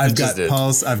 I've got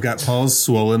Paul's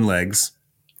swollen legs.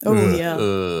 Oh, yeah.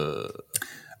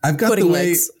 I've got Pudding the way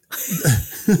legs.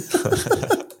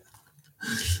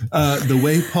 the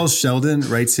way Paul Sheldon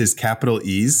writes his capital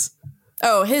E's.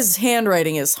 Oh, his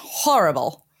handwriting is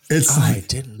horrible. It's I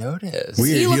didn't notice.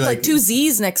 weird. He looked like two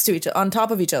Z's next to on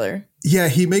top of each other. Yeah,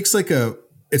 he makes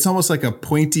it's almost like a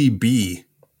pointy B.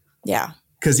 Yeah.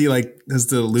 Because he does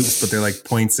the loops, but they're like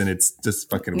points, and it's just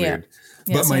fucking weird.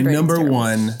 Yeah, but my number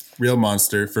one real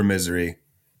monster for misery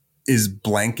is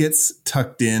blankets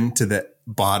tucked into the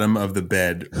bottom of the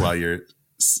bed while your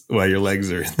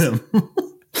legs are in them.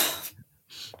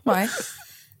 Why?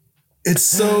 It's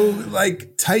so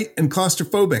tight and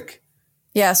claustrophobic.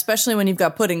 Yeah, especially when you've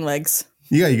got pudding legs.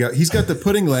 Yeah, he's got the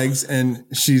pudding legs, and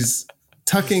she's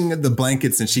tucking the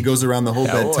blankets, and she goes around the whole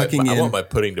bed tucking in. I want my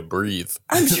pudding to breathe.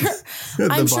 I'm sure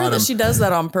that she does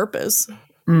that on purpose.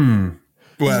 Well,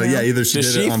 yeah, either she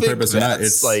Does did she it on think purpose or not.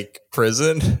 that's It's like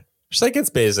prison. She's like, it's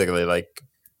basically like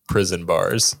prison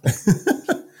bars.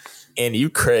 And you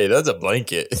cray, that's a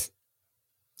blanket.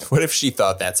 What if she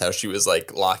thought that's how she was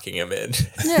locking him in?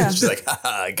 Yeah. She's like,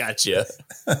 haha, I gotcha.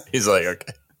 He's like,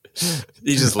 okay.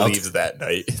 He just leaves that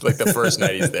night. The first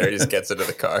night he's there, he just gets into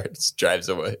the car, just drives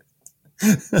away.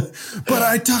 but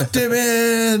I tucked him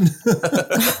in.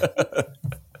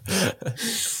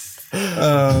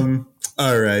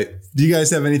 All right. Do you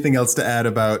guys have anything else to add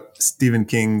about Stephen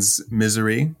King's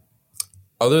Misery?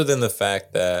 Other than the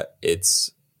fact that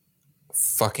it's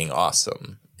fucking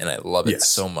awesome and I love it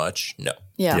so much, no.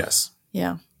 Yeah. Yes.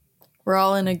 Yeah. We're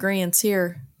all in agreement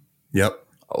here. Yep.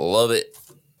 I love it.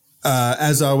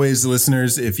 As always,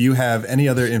 listeners, if you have any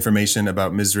other information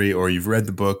about Misery or you've read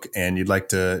the book and you'd like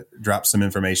to drop some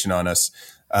information on us,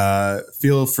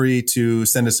 feel free to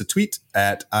send us a tweet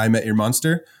at I Met Your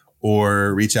Monster,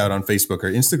 or reach out on Facebook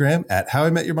or Instagram at How I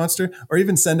Met Your Monster, or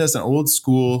even send us an old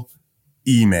school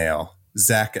email,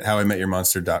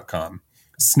 zach@howimetyourmonster.com.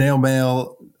 Snail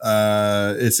mail,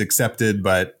 it's accepted,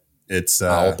 but it's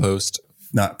I'll post.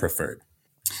 Not preferred.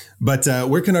 But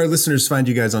where can our listeners find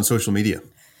you guys on social media?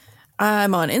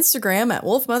 I'm on Instagram at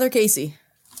WolfMotherCasey.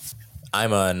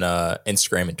 I'm on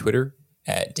Instagram and Twitter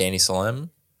at Danny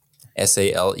Salem,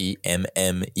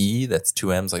 SALEMME. That's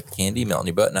 2 M's like the candy, melt in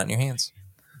your butt, not in your hands.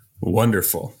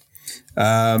 Wonderful.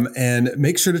 And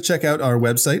make sure to check out our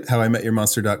website,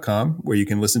 howimetyourmonster.com, where you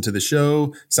can listen to the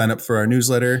show, sign up for our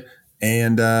newsletter,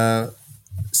 and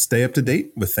stay up to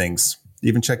date with things.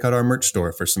 Even check out our merch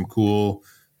store for some cool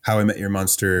How I Met Your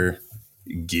Monster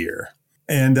gear.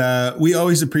 And we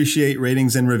always appreciate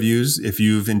ratings and reviews. If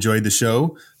you've enjoyed the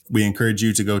show, we encourage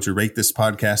you to go to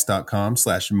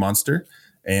ratethispodcast.com/monster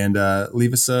and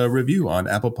leave us a review on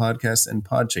Apple Podcasts and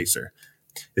Podchaser.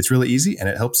 It's really easy, and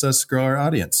it helps us grow our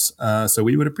audience. So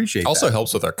we would appreciate Also that.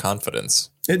 helps with our confidence.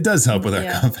 It does help with our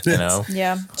confidence. You know?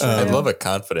 Yeah. I'd love a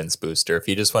confidence booster. If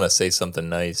you just want to say something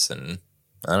nice and,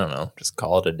 I don't know, just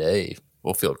call it a day,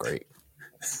 we'll feel great.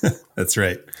 That's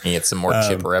right. And get some more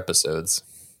chipper episodes.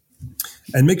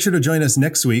 And make sure to join us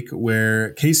next week,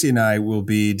 where Casey and I will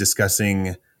be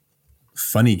discussing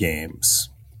Funny Games,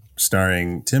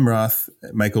 starring Tim Roth,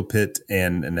 Michael Pitt,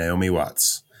 and Naomi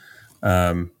Watts.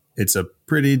 It's a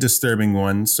pretty disturbing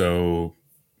one, so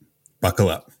buckle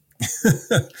up.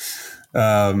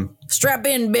 Strap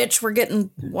in, bitch. We're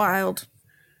getting wild.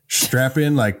 Strap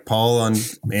in like Paul on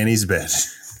Annie's bed.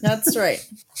 That's right.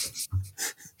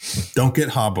 Don't get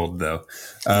hobbled, though.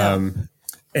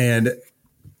 And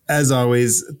as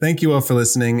always, thank you all for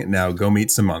listening. Now go meet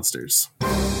some monsters.